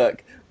that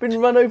work? Been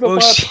run over by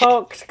a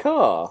parked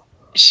car?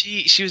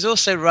 She was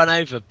also run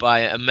over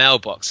by a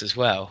mailbox as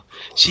well.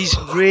 She's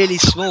really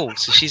small,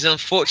 so she's an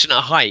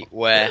unfortunate height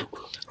where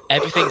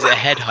everything's at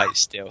head height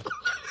still.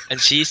 And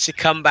she used to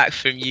come back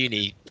from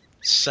uni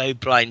so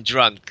blind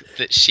drunk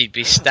that she'd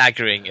be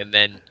staggering and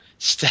then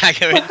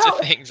stagger into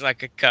things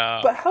like a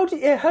car. But how do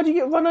you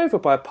get run over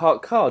by a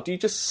parked car? Do you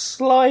just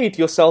slide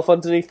yourself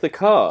underneath the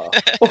car?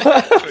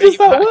 How does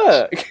that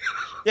work?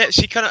 Yeah,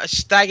 she kind of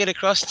staggered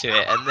across to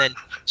it, and then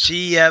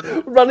she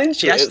run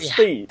into it at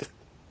speed.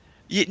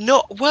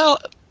 Well,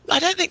 I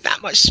don't think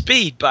that much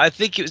speed, but I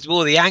think it was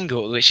more the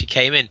angle at which she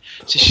came in.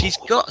 So she's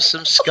got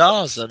some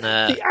scars on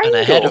her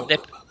head of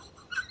nip.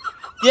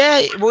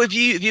 Yeah, well, if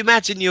you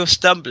imagine you're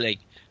stumbling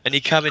and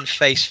you come in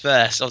face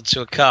first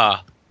onto a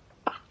car,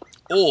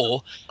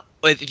 or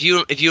if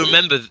you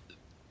remember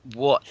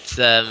what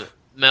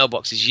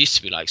mailboxes used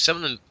to be like, some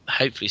of them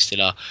hopefully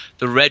still are,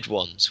 the red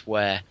ones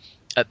where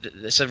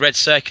the red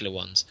circular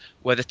ones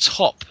where the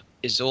top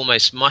is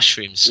almost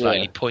mushroomed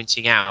slightly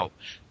pointing out.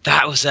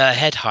 That was her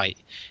head height.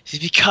 So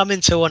if you come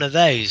into one of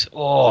those,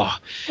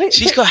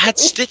 she's had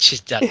stitches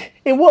done.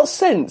 In what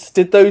sense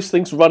did those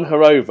things run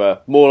her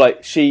over? More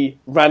like she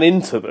ran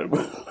into them.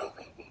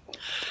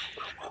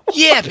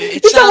 Yeah, but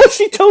is that what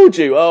she told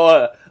you?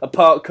 Oh, a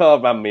parked car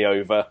ran me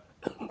over.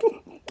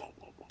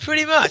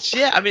 Pretty much,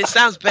 yeah. I mean, it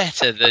sounds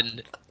better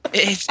than...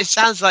 It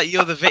sounds like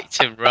you're the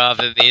victim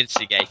rather than the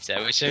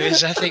instigator, which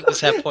I think was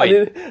her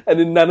point. An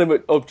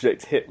inanimate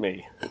object hit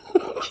me.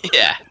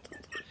 Yeah.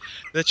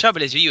 The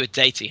trouble is, you were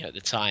dating her at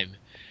the time.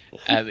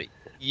 Everyone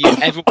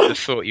would have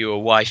thought you were a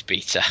wife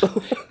beater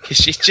because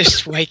she'd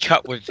just wake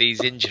up with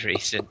these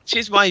injuries. And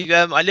she's my...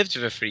 I lived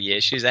with her for a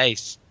year. She was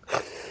ace.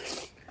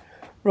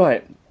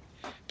 Right.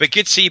 But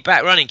good to see you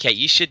back running, Kate.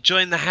 You should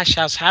join the Hash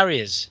House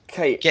Harriers.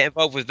 Kate, get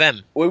involved with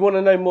them. We want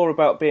to know more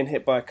about being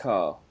hit by a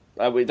car.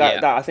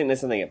 That I think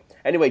there's something in.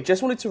 Anyway,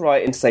 just wanted to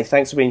write and say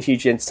thanks for being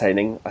hugely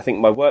entertaining. I think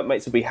my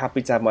workmates will be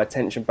happy to have my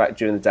attention back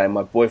during the day, and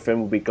my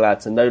boyfriend will be glad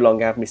to no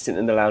longer have me sitting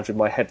in the lounge with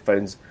my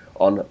headphones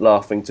on,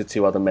 laughing to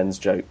two other men's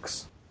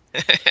jokes.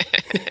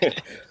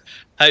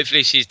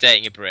 Hopefully she's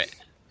dating a Brit.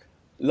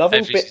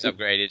 Hopefully she's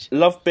upgraded.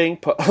 Love being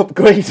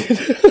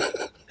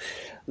upgraded.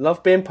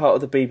 Love being part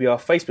of the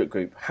BBR Facebook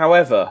group.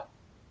 However,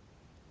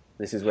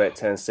 this is where it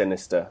turns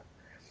sinister.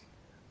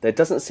 There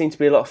doesn't seem to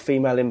be a lot of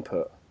female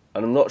input.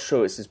 And I'm not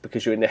sure it's just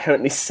because you're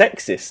inherently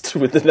sexist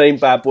with the name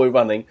Bad Boy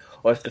Running,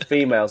 or if the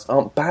females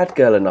aren't bad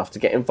girl enough to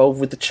get involved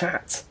with the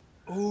chat.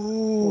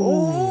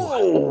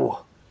 Ooh.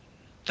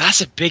 That's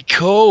a big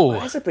call.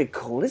 That's a big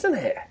call, isn't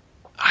it?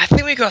 I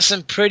think we've got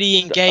some pretty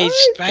engaged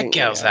bad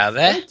girls out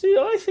there.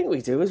 I think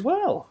we do as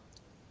well.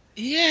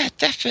 Yeah,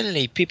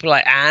 definitely. People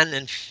like Anne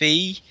and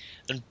Fee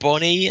and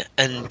Bonnie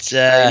and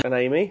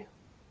Amy.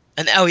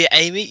 And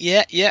Amy.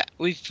 Yeah.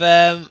 We've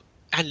and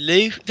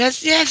Lou.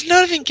 There's a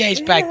lot of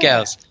engaged bad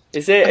girls.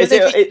 Has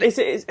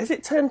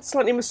it turned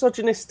slightly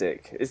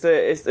misogynistic? Is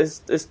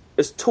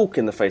talk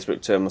in the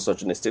Facebook term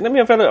misogynistic? I'm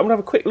gonna have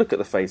a quick look at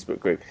the Facebook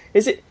group.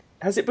 Has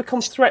it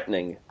become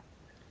threatening?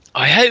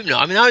 I hope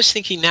not. I mean, I was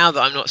thinking now that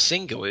I'm not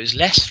single, it was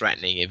less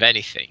threatening, if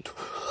anything.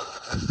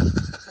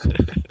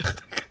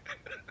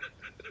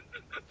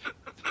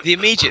 The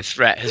immediate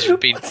threat has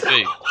been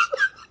food.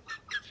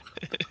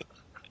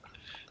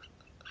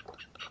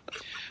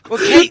 Well,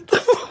 Kate,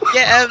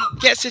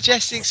 get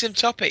suggesting some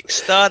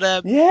topics.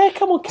 Yeah,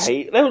 come on,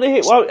 Kate.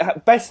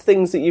 Best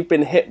things that you've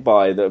been hit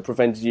by that have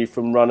prevented you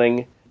from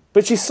running.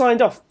 But she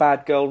signed off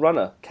Bad Girl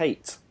Runner,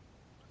 Kate.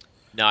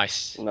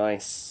 Nice.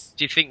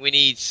 Do you think we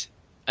need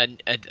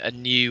a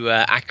new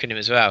acronym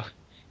as well?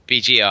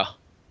 BGR.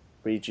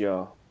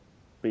 BGR.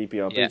 Yeah.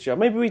 BGR.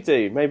 Maybe we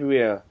do. Maybe we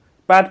are.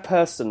 Bad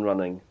person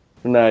running.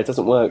 No, it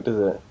doesn't work, does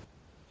it?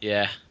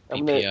 Yeah.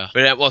 BPR.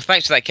 But, well,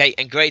 thanks for that, Kate,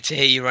 and great to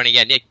hear you run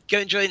again. Yeah, go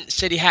and join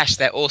City Hash.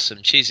 They're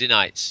awesome, Tuesday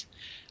nights.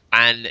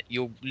 And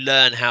you'll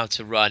learn how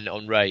to run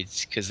on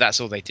roads, because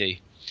that's all they do,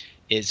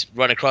 is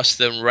run across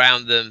them,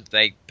 round them.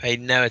 They pay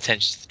no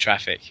attention to the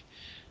traffic.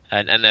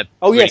 And they're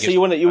really so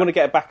you want to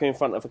get her back in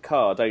front of a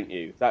car, don't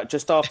you? That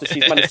just after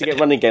she's managed to get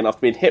running again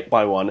after being hit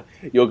by one,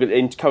 you're going to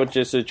encourage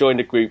her to join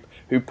a group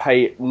who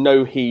pay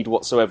no heed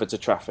whatsoever to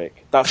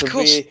traffic. That's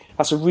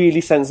a really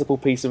sensible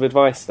piece of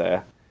advice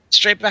there.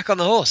 Straight back on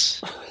the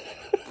horse.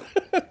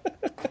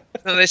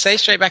 What do they say?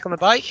 Straight back on the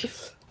bike?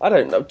 I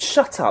don't know.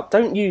 Shut up.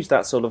 Don't use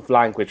that sort of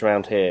language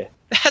around here.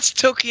 That's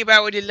talking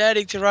about when you're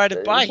learning to ride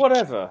a bike.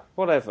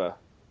 Whatever.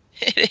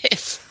 It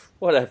is.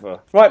 Whatever.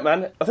 Right,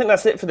 man. I think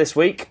that's it for this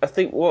week. I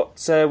think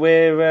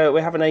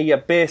we're having a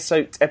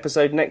beer-soaked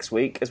episode next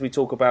week as we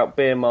talk about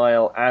Beer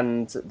Mile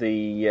and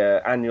the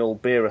annual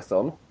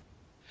Beerathon.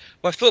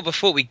 Well, I thought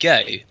before we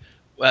go,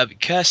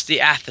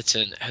 Kirsty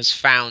Atherton has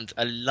found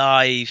a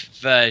live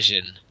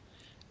version.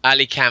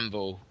 Ali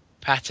Campbell,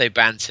 Pato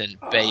Banton,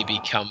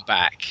 Baby Come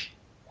Back.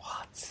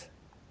 What?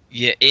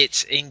 Yeah,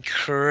 it's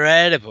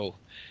incredible.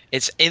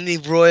 It's in the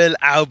Royal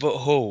Albert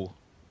Hall.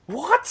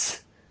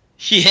 What?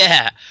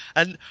 Yeah,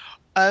 and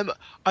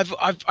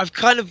I've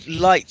kind of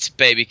liked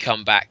Baby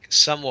Come Back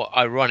somewhat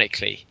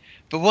ironically,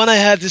 but when I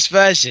heard this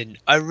version,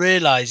 I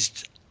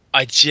realised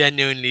I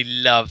genuinely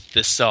love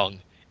the song.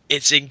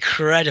 It's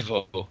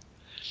incredible.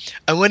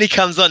 And when he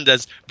comes on,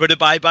 does "Brother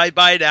bye bye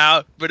bye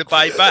now, brother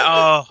bye bye."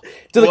 Oh,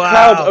 Do the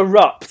crowd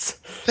erupt?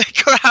 the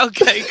crowd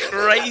go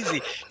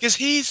crazy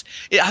because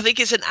I think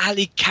it's an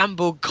Ali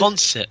Campbell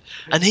concert,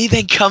 and he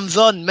then comes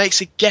on,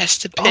 makes a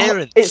guest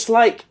appearance. It's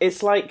like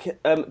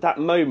that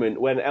moment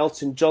when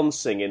Elton John's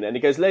singing, and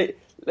he goes,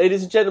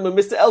 "Ladies and gentlemen,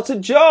 Mr.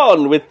 Elton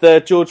John," with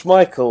George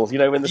Michael. You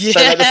know, when the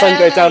sun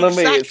goes down on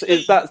exactly.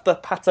 me. That's the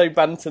Pato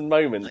Banton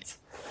moment.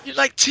 You're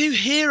like two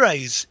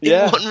heroes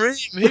in one room.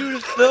 Who would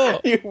have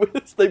thought?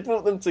 They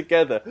brought them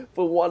together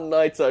for one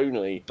night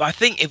only. But I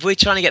think if we're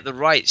trying to get the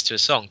rights to a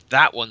song,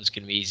 that one's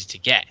going to be easy to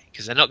get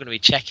because they're not going to be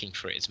checking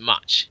for it as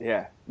much.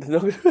 Yeah.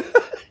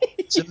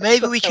 So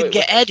maybe we can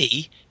get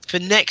Eddie for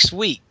next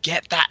week.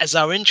 Get that as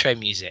our intro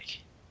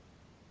music.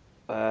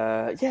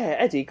 Yeah,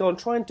 Eddie, go on,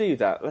 try and do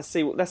that. Let's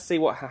see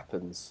what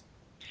happens.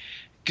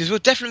 Because we'll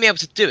definitely be able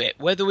to do it.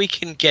 Whether we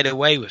can get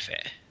away with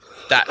it,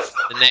 that's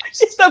the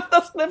next.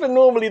 That's never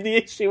normally the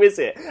issue, is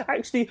it?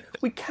 Actually,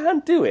 we can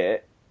do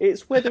it.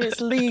 It's whether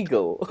it's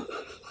legal.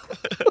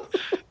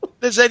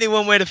 There's only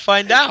one way to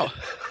find out.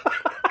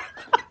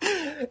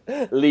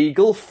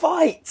 Legal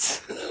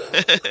fight.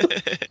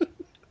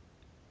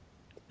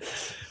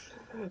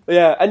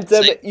 Yeah, and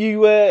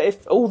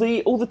if all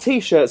the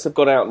t-shirts have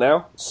gone out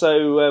now,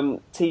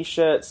 so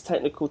t-shirts,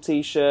 technical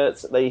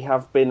t-shirts, they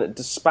have been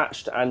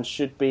dispatched and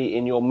should be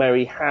in your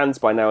merry hands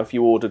by now if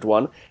you ordered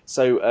one.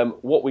 So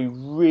what we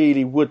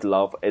really would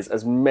love is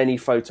as many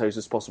photos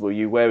as possible.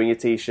 You wearing your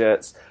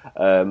t-shirts,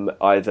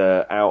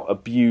 either out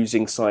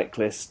abusing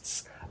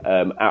cyclists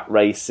at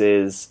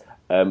races,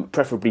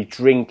 preferably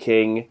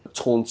drinking,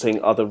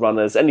 taunting other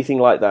runners, anything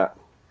like that.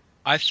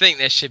 I think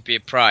there should be a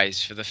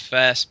prize for the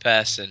first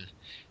person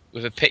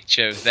with a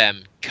picture of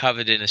them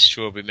covered in a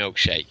strawberry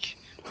milkshake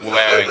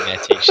wearing their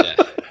t-shirt.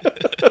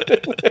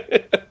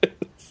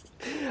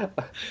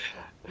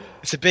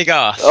 It's a big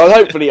ask. Oh,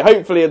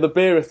 hopefully in the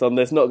beerathon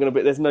there's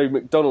no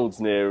McDonald's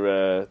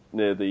near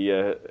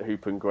the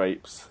Hoop and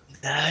Grapes.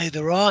 No,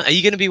 there aren't. Are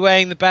you going to be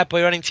wearing the Bad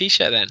Boy Running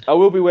t-shirt then? I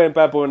will be wearing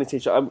Bad Boy Running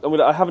t-shirt.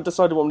 I haven't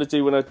decided what I'm going to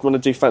do when I want to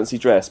do fancy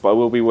dress, but I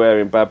will be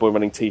wearing Bad Boy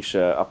Running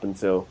t-shirt up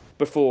until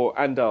before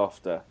and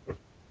after.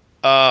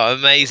 Oh,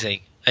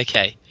 amazing.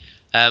 Okay.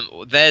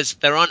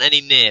 There aren't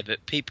any near,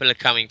 but people are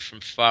coming from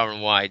far and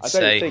wide. I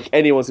don't think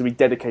anyone's going to be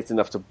dedicated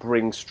enough to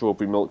bring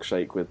strawberry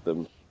milkshake with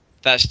them.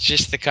 That's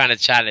just the kind of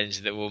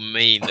challenge that will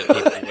mean that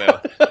people will.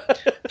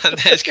 And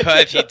there's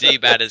quite a few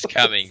do-badders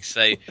coming,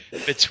 so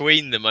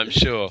between them, I'm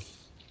sure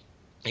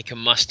they can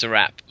muster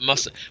up. Well,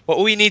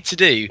 all you need to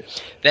do,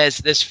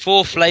 there's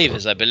 4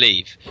 flavours, I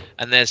believe,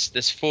 and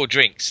there's 4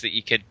 drinks that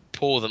you could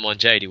pour them on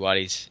Jody while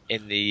he's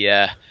in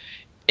the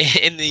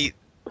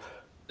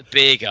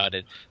beer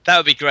garden. That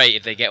would be great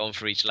if they get one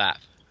for each lap.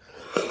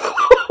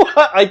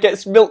 I get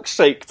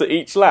milkshake to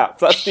each lap.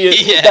 That's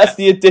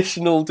the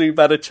additional do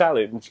better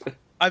challenge.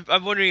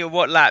 I'm wondering at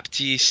what lap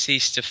do you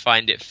cease to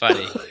find it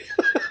funny?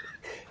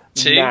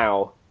 2?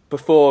 Now,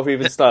 before I've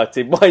even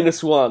started,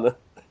 -1.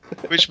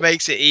 Which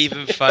makes it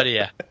even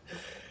funnier.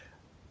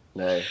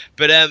 No.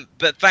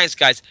 But thanks,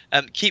 guys.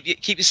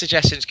 Keep your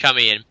suggestions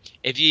coming in.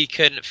 If you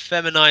can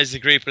feminise the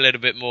group a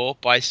little bit more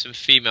by some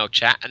female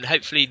chat, and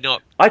hopefully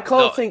not. I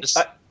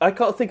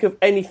can't think of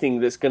anything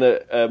that's going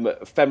to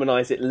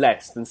feminise it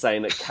less than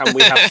saying that can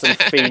we have some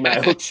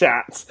female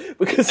chat,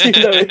 because you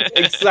know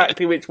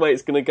exactly which way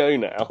it's going to go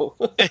now.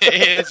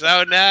 It is.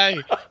 Oh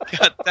no!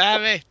 God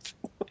damn it!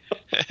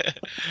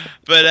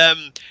 But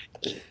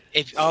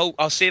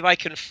I'll see if I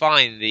can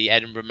find the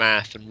Edinburgh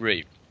Marathon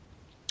route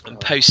and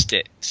post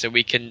it so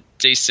we can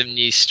do some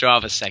new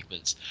Strava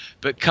segments.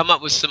 But come up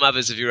with some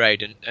others of your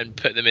own and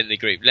put them in the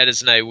group. Let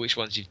us know which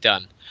ones you've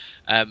done.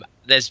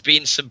 There's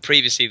been some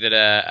previously that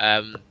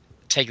are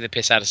taking the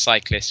piss out of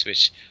cyclists,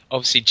 which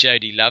obviously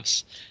Jody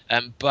loves.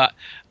 But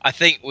I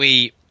think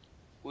we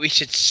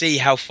should see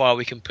how far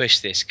we can push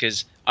this,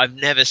 because I've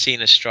never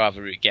seen a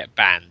Strava route get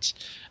banned,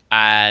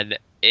 and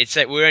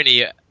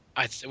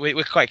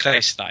we're quite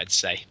close to that, I'd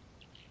say.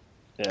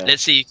 Yeah.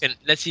 Let's see you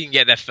can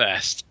get there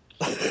first.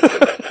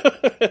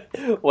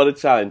 What a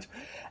challenge.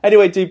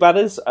 Anyway,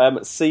 do-badders,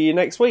 see you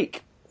next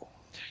week.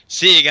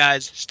 See you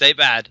guys. Stay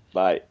bad.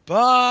 Bye.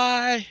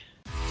 Bye.